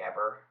I think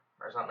ever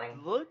or something.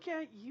 Look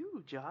at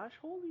you, Josh.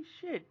 Holy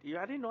shit.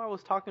 I didn't know I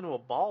was talking to a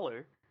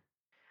baller.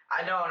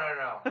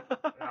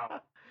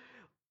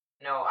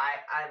 No,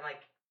 I'm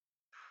like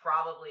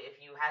probably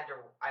if you had to,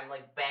 I'm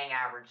like bang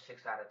average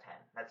 6 out of 10.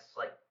 That's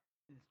like,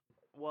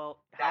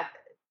 well,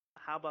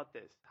 how about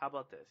this?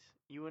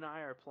 You and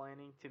I are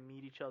planning to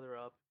meet each other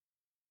up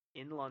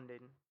in London.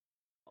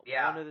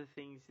 Yeah. One of the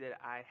things that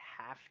I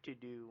have to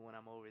do when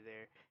I'm over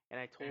there, and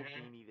I told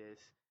Beanie this,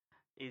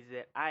 is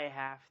that I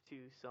have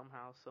to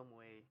somehow, some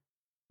way,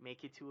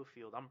 make it to a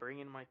field. I'm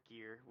bringing my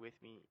gear with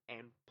me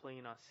and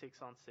playing a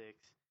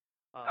 6-on-6.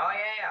 Oh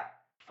yeah.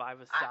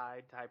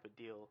 5-a-side type of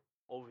deal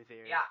over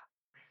there. Yeah.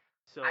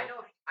 So I know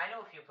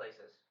a few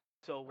places.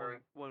 So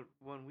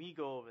when we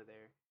go over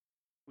there,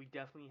 we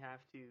definitely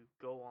have to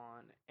go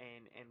on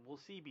and we'll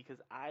see,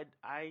 because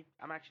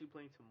I'm actually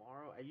playing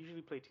tomorrow. I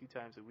usually play 2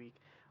 times a week.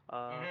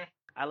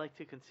 I like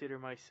to consider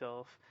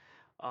myself.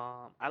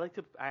 I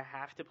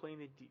have to play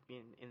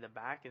in the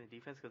back in the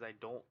defense, because I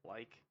don't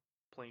like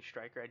playing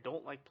striker. I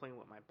don't like playing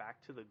with my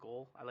back to the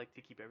goal. I like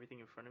to keep everything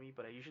in front of me,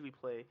 but I usually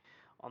play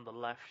on the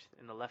left,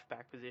 in the left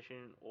back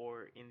position,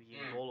 or in the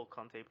N'Golo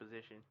Kante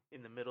position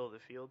in the middle of the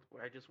field,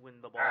 where I just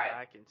win the ball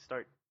back and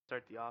start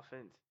the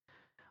offense.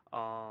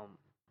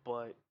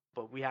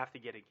 But we have to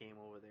get a game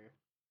over there.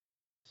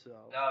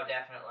 So. No,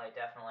 definitely.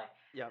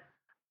 Yep.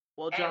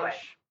 Well, anyway.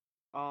 Josh.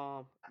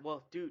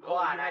 Well, dude.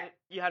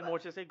 You had more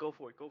to say? Go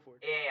for it.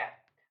 Yeah.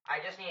 I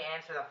just need to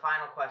answer the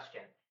final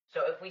question.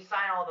 So if we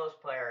sign all those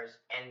players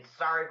and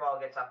Sarri Ball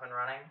gets up and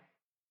running,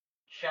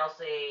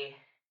 Chelsea,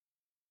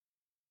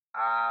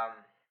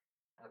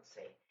 let's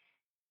see.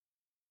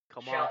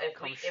 Come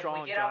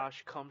strong,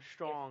 Josh. Come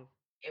strong.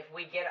 If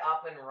we get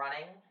up and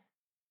running,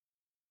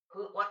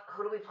 who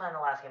do we play in the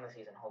last game of the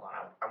season? Hold on,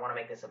 I want to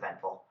make this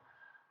eventful.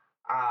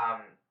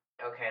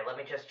 Okay, let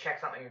me just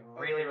check something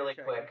really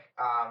quick.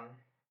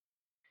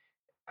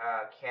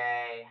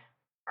 Okay,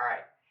 all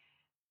right.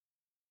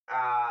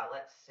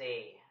 Let's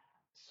see.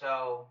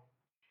 So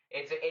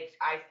I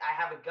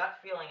have a gut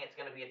feeling it's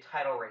going to be a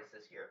title race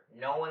this year.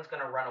 No one's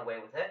going to run away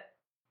with it.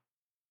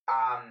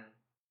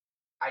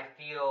 I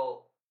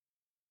feel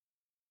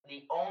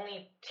the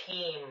only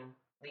team,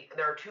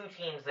 there are 2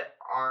 teams that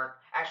aren't,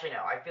 actually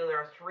no, I feel there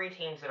are 3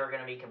 teams that are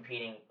going to be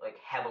competing like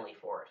heavily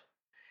for it.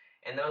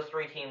 And those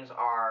 3 teams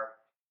are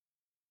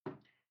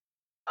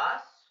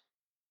us,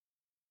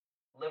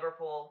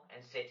 Liverpool,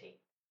 and City.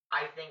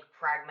 I think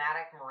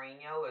pragmatic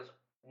Mourinho is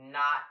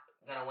not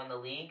going to win the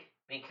league,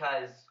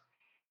 because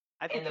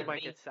I think he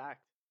might get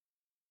sacked.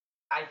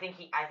 I think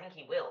he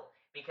will,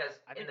 because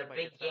in the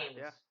big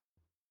games,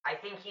 I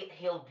think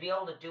he'll be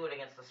able to do it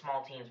against the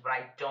small teams, but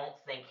I don't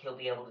think he'll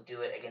be able to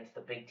do it against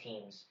the big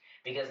teams,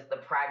 because the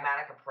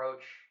pragmatic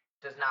approach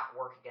does not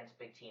work against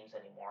big teams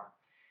anymore.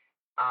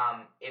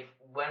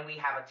 When we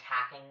have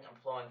attacking and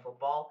flowing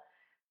football,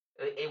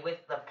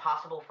 with the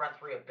possible front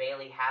 3 of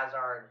Bailey,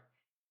 Hazard,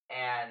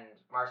 and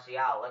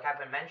Martial, like I've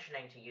been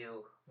mentioning to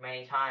you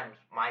many times,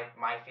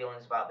 my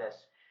feelings about this.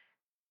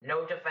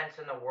 No defense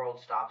in the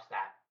world stops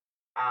that.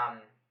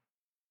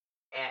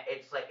 And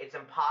it's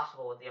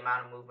impossible with the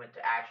amount of movement to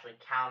actually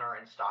counter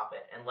and stop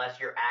it, unless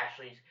you're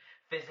actually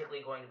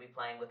physically going to be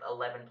playing with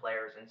 11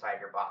 players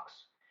inside your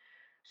box.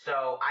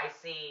 So let's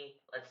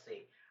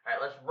see. All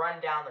right, let's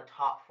run down the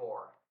top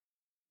 4.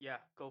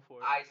 Yeah, go for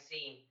it. I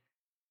see,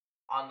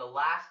 on the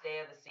last day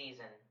of the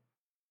season,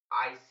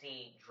 I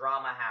see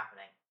drama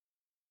happening.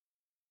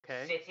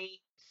 Okay.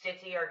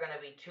 City are going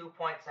to be 2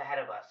 points ahead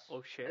of us.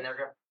 Oh shit. And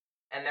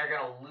they're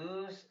going to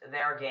lose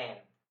their game.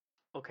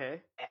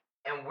 Okay.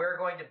 And we're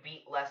going to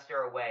beat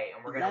Leicester away,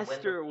 and we're going to win.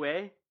 Leicester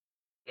away?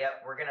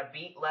 Yep, we're going to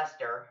beat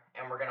Leicester,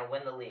 and we're going to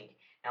win the league.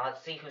 Now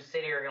let's see who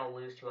City are going to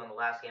lose to in the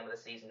last game of the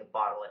season to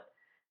bottle it.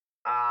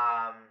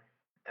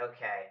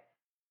 Okay.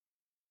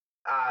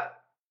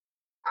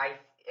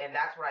 And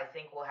that's what I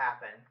think will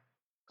happen.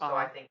 So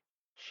I think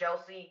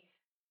Chelsea,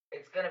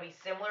 it's going to be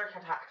similar to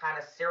kind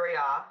of Serie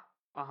A,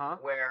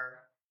 where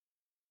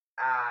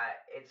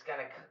it's going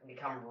to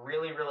become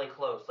really, really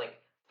close.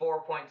 Like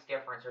 4 points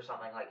difference or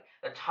something. Like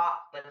the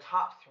top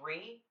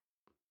 3,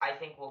 I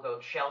think will go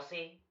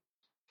Chelsea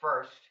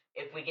first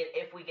if we get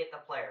the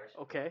players.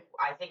 Okay.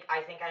 I think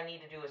I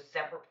need to do a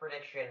separate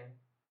prediction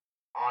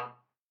on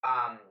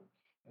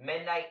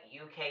midnight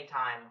UK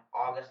time,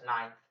 August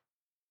 9th.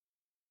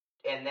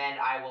 And then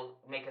I will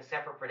make a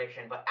separate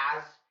prediction. But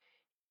as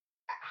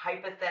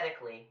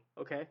hypothetically,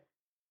 Okay.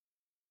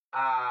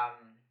 oh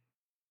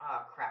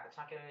crap, it's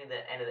not giving me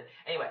the end of the.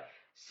 Anyway,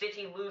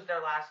 City lose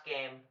their last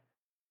game.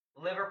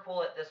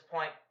 Liverpool at this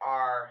point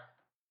are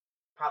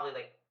probably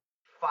like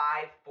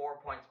 4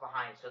 points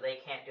behind, so they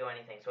can't do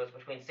anything. So it's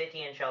between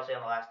City and Chelsea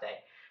on the last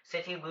day.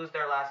 City lose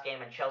their last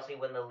game, and Chelsea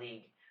win the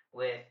league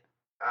with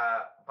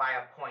by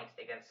a point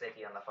against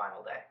City on the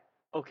final day.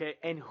 Okay,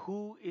 and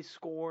who is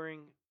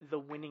scoring the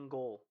winning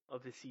goal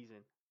of the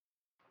season?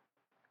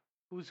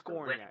 Who's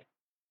scoring that?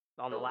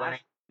 On the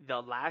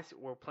last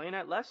we're playing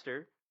at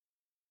Leicester.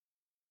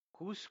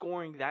 Who's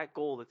scoring that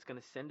goal that's going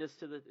to send us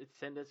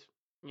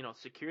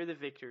secure the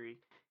victory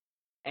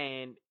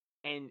and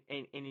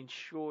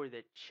ensure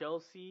that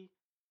Chelsea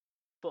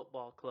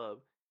Football Club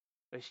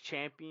is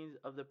champions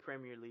of the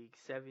Premier League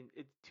 2018-2019.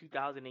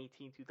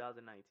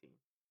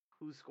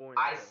 Who's scoring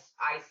that goal?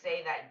 I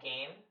say that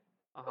game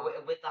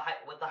with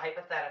the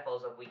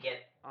hypotheticals of we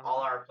get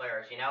all our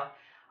players,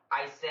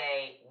 I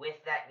say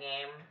with that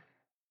game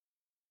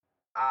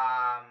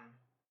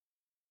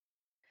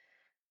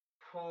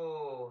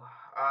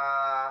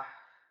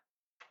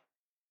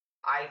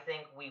I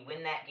think we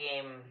win that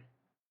game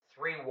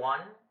 3-1.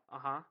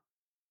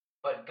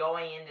 But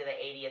going into the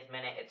 80th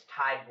minute, it's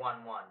tied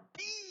 1-1.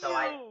 So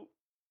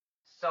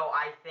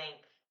I think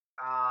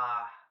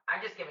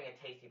I'm just giving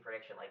a tasty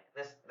prediction. Like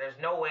this, there's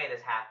no way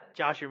this happens.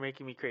 Josh, you're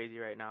making me crazy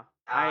right now.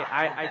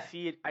 I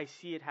see it. I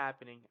see it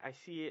happening. I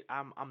see it.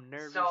 I'm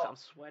nervous. I'm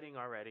sweating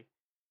already.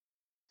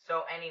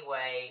 So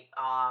anyway,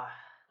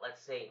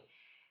 let's see.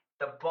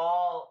 The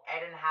ball,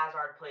 Eden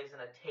Hazard plays in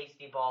a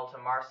tasty ball to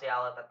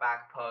Martial at the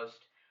back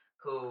post,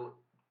 who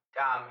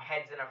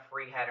heads in a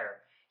free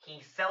header.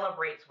 He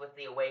celebrates with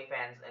the away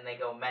fans, and they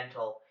go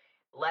mental.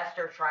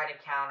 Leicester try to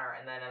counter,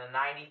 and then in the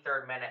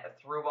 93rd minute, a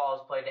through ball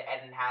is played to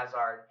Eden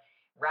Hazard.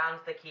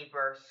 Rounds the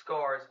keeper,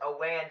 scores.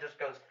 Away and just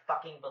goes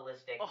fucking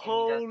ballistic.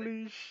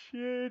 Holy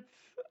shit.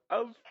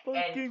 I'm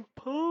fucking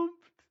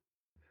pumped.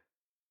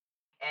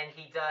 And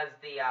he does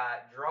the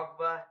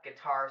Drogba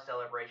guitar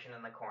celebration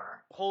in the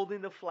corner.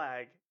 Holding the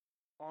flag.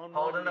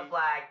 Holding the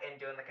flag and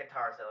doing the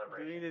guitar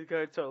celebration. Doing the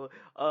guitar.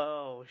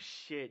 Oh,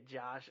 shit,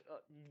 Josh.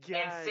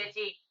 And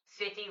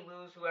City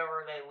lose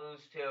whoever they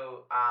lose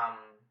to.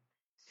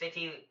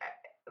 City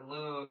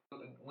lose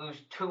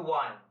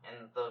 2-1,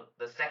 and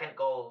the second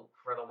goal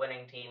for the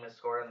winning team is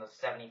scored in the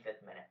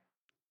 75th minute.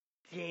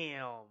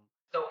 Damn.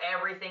 So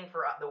everything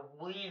for the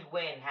league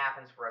win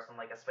happens for us in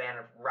like a span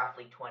of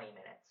roughly 20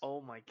 minutes. Oh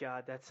my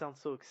god, that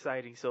sounds so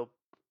exciting. So,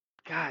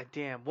 god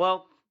damn.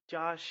 Well,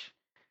 Josh,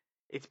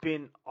 it's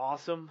been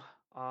awesome.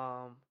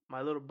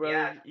 My little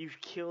brother, you've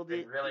killed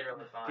it. Really,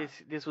 really fun.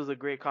 This was a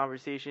great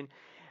conversation.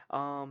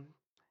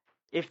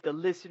 If the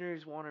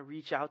listeners want to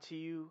reach out to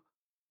you,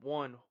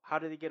 how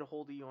do they get a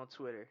hold of you on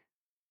Twitter?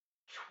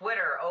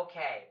 Twitter,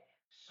 okay.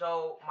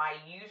 So my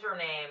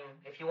username,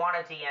 if you want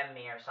to DM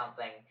me or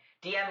something,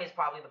 DM me is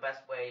probably the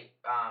best way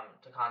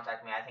to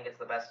contact me. I think it's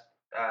the best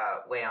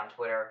way on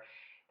Twitter.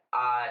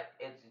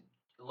 It's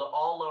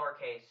all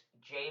lowercase,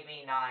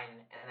 JB9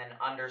 and then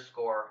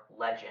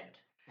 _legend.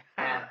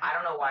 And I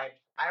don't know why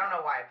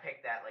I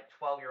picked that. Like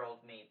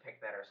 12-year-old me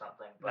picked that or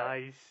something. But,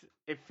 nice.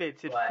 It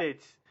fits.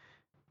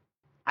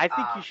 I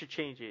think you should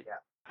change it. Yeah.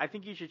 I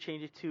think you should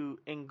change it to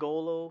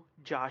N'Golo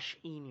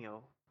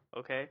Joshinho.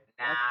 Okay.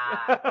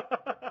 Nah.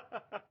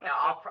 Now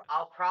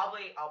I'll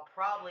probably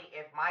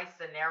if my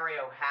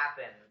scenario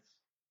happens,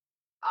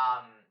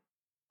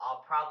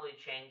 I'll probably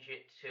change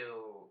it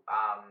to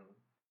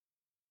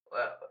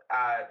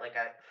like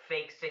a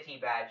fake City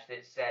badge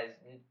that says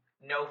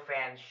 "No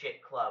Fans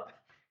Shit Club,"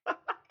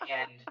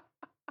 and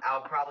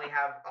I'll probably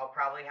have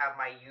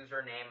my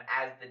username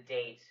as the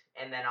date,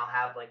 and then I'll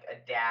have like a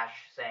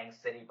dash saying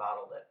City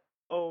bottled it.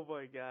 Oh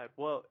my god.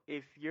 Well,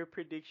 if your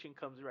prediction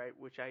comes right,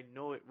 which I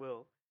know it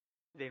will,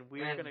 then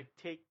we're going to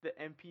take the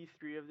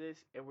MP3 of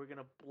this and we're going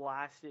to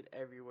blast it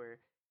everywhere.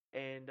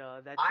 And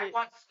that's it. I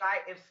want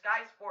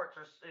Sky Sports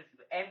or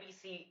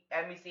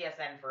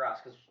NBCSN for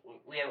us, because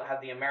we have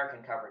the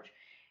American coverage.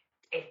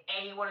 If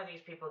any one of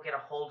these people get a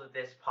hold of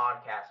this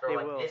podcast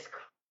or this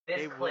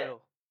clip,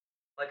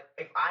 like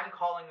if I'm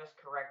calling this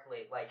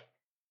correctly, like,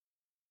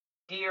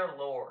 dear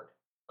Lord.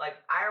 Like,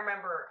 I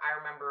remember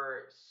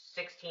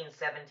 16,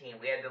 17,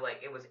 we had to,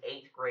 like, it was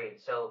 8th grade,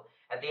 so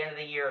at the end of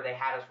the year, they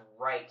had us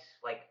write,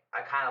 like,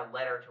 a kind of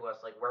letter to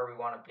us, like, where we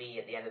want to be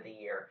at the end of the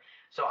year.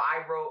 So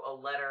I wrote a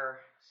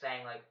letter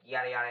saying, like,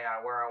 yada, yada,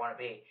 yada, where I want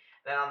to be.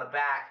 Then on the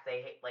back,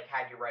 they, like,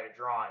 had you write a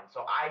drawing.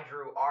 So I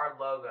drew our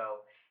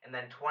logo, and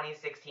then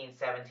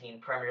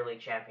 2016-17 Premier League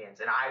champions,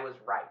 and I was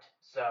right.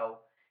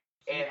 So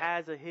he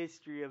has a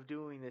history of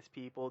doing this,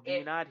 people. Do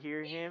you not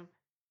hear him?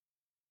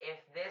 If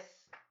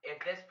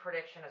this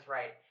prediction is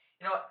right,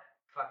 you know what?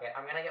 fuck it,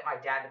 I'm gonna get my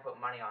dad to put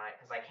money on it,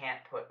 because I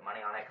can't put money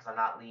on it because I'm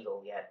not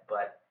legal yet.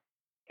 But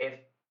if,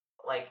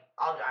 like,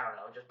 I don't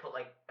know, just put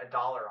like $1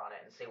 on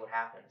it and see what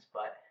happens.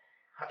 But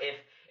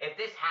if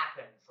this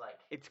happens, like,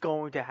 It's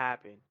going to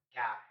happen.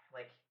 yeah,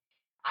 like,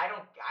 I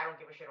don't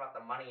give a shit about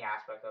the money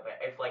aspect of it.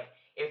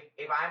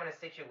 If I'm in a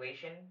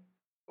situation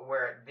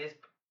where this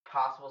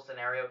possible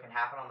scenario can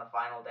happen on the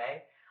final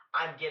day,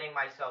 I'm getting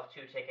myself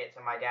 2 tickets,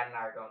 and my dad and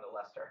I are going to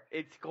Leicester.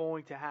 It's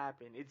going to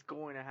happen. It's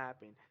going to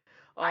happen.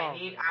 I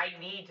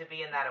need to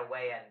be in that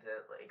away end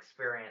to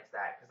experience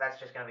that, because that's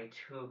just going to be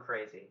too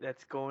crazy.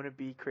 That's going to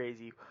be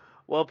crazy.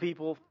 Well,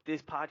 people,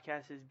 this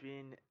podcast has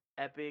been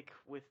epic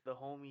with the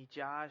homie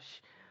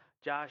Josh.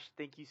 Josh,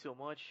 thank you so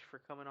much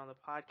for coming on the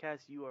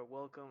podcast. You are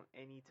welcome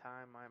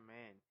anytime, my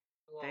man.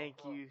 Cool, Thank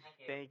cool. you.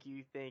 Thank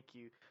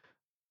you.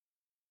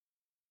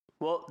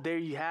 Well, there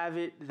you have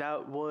it.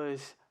 That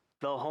was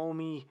the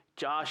homie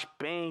Josh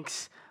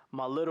Banks,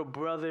 my little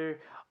brother,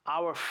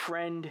 our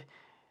friend,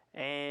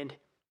 and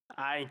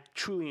I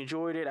truly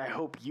enjoyed it. I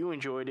hope you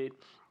enjoyed it.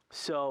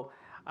 So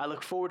I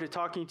look forward to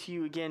talking to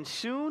you again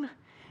soon.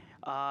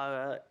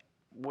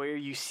 Where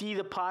you see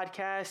the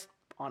podcast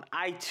on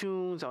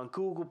iTunes, on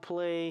Google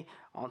Play,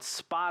 on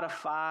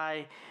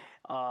Spotify,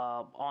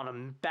 on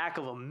the back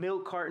of a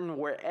milk carton,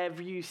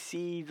 wherever you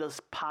see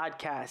this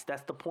podcast.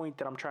 That's the point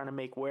that I'm trying to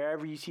make.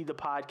 Wherever you see the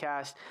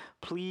podcast,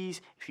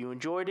 please, if you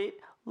enjoyed it,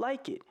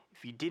 like it.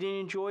 If you didn't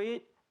enjoy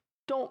it,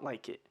 don't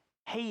like it.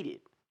 Hate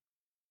it.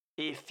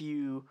 If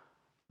you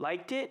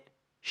liked it,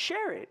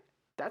 share it.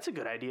 That's a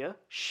good idea.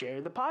 Share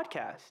the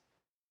podcast.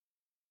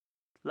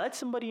 Let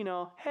somebody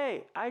know,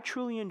 hey, I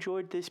truly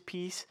enjoyed this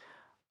piece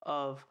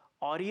of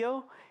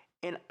audio,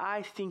 and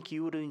I think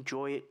you would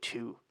enjoy it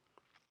too.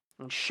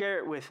 And share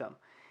it with them.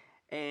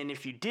 And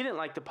if you didn't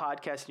like the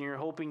podcast and you're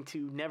hoping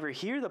to never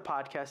hear the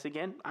podcast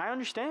again, I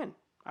understand.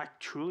 I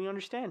truly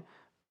understand.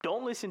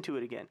 Don't listen to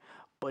it again.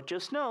 But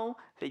just know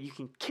that you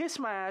can kiss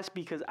my ass,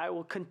 because I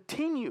will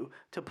continue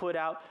to put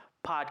out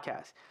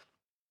podcasts.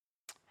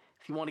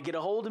 If you want to get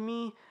a hold of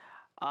me,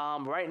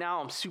 right now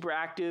I'm super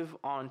active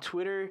on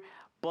Twitter,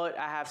 but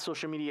I have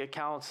social media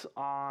accounts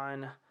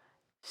on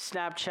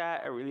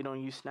Snapchat. I really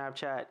don't use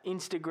Snapchat.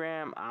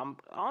 Instagram. I'm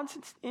on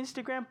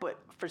Instagram, but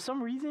for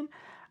some reason,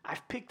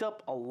 I've picked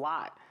up a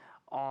lot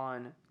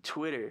on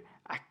Twitter.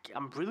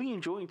 I'm really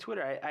enjoying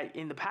Twitter.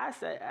 In the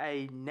past,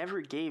 I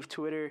never gave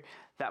Twitter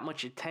that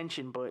much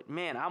attention, but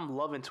man, I'm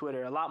loving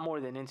Twitter a lot more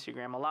than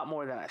Instagram, a lot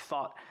more than I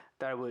thought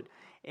that I would.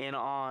 And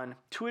on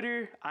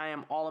Twitter, I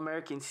am All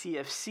American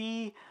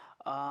CFC.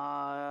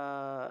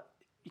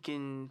 You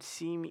can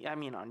see me. I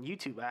mean, on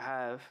YouTube, I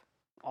have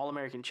All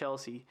American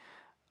Chelsea.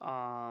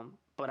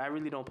 But I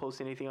really don't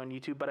post anything on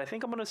YouTube. But I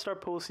think I'm going to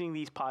start posting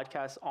these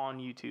podcasts on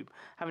YouTube.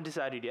 Haven't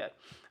decided yet.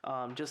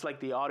 Just like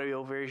the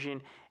audio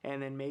version.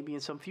 And then maybe in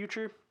some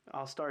future,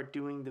 I'll start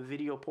doing the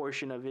video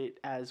portion of it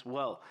as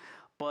well.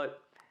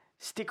 But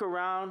stick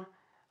around.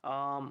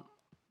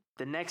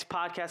 The next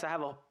podcast, I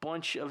have a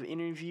bunch of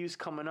interviews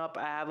coming up.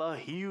 I have a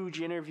huge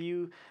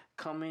interview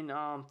coming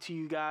to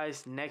you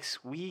guys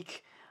next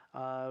week.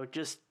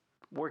 Just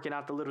working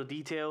out the little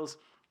details.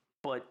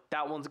 But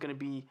that one's going to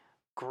be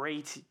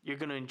great. You're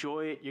going to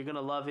enjoy it. You're going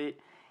to love it.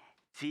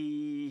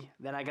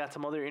 Then I got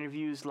some other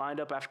interviews lined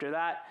up after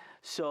that.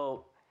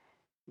 So,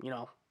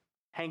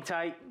 hang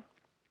tight.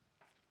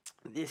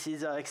 This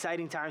is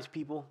exciting times,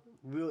 people.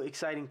 Real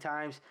exciting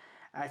times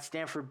at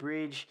Stamford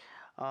Bridge.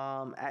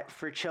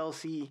 For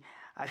Chelsea,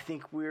 I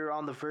think we're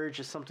on the verge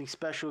of something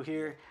special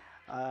here.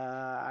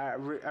 I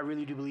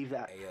really do believe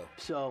that. Hey, yo.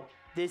 So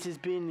this has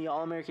been the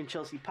All American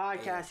Chelsea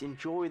podcast. Hey,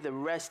 enjoy the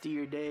rest of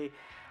your day.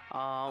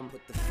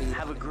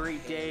 Have a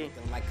great day,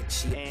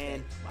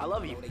 and I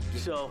love you.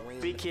 So,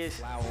 big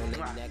kiss.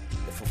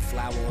 If a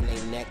flower on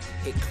their neck,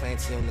 hit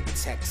Clancy on the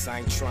text. I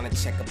ain't trying to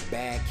check a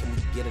bag. Can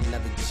we get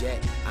another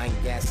jet? I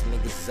ain't gassing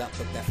niggas up,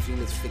 but that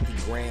fuel is 50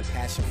 grand.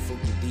 Passion fruit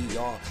and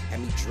DR. Had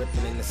me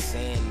dripping in the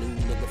sand.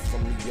 New nigga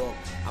from New York.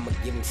 I'ma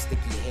give him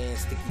sticky hands,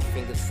 sticky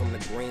fingers from the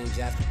green.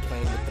 Jasper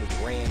playing with the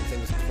grams. They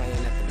was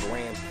playing at the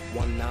gram.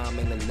 1-9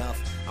 ain't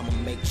enough. I'ma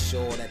make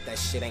sure that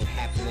shit ain't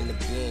happening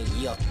again.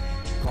 Yeah.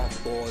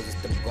 Golf boys,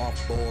 it's them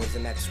golf boards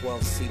and that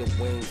 12-seater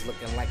wings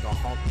looking like a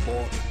hawk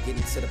board.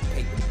 Getting to the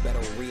paper, better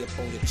re-up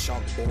on your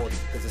chalkboard.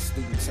 Cause a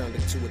student turned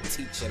into a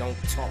teacher, don't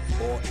talk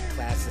board.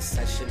 Class in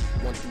session,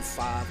 1 through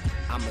 5.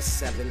 I'm a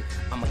 7,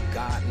 I'm a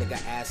god,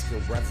 nigga asking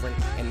reverend.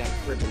 And that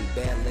crib in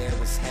Bel Air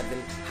is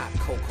heaven. Hot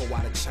cocoa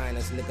out of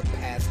China's, nigga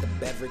pass the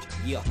beverage,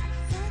 yeah.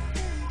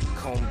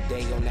 Comb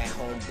day on that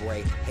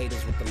hombre.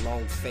 Haters with the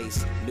long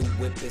face. New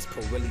whip is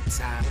Pirelli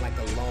tied like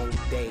a long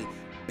day.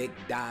 Big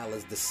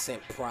dollars, the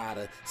scent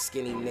Prada.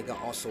 Skinny nigga,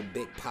 also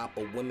Big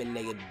Papa. Women,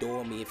 they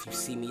adore me. If you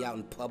see me out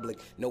in public,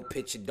 no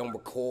picture, don't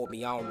record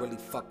me. I don't really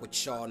fuck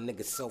with y'all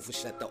niggas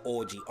selfish at the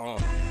orgy.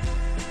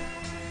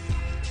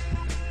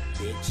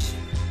 Bitch.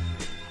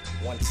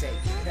 One take.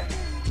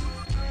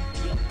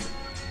 Yeah.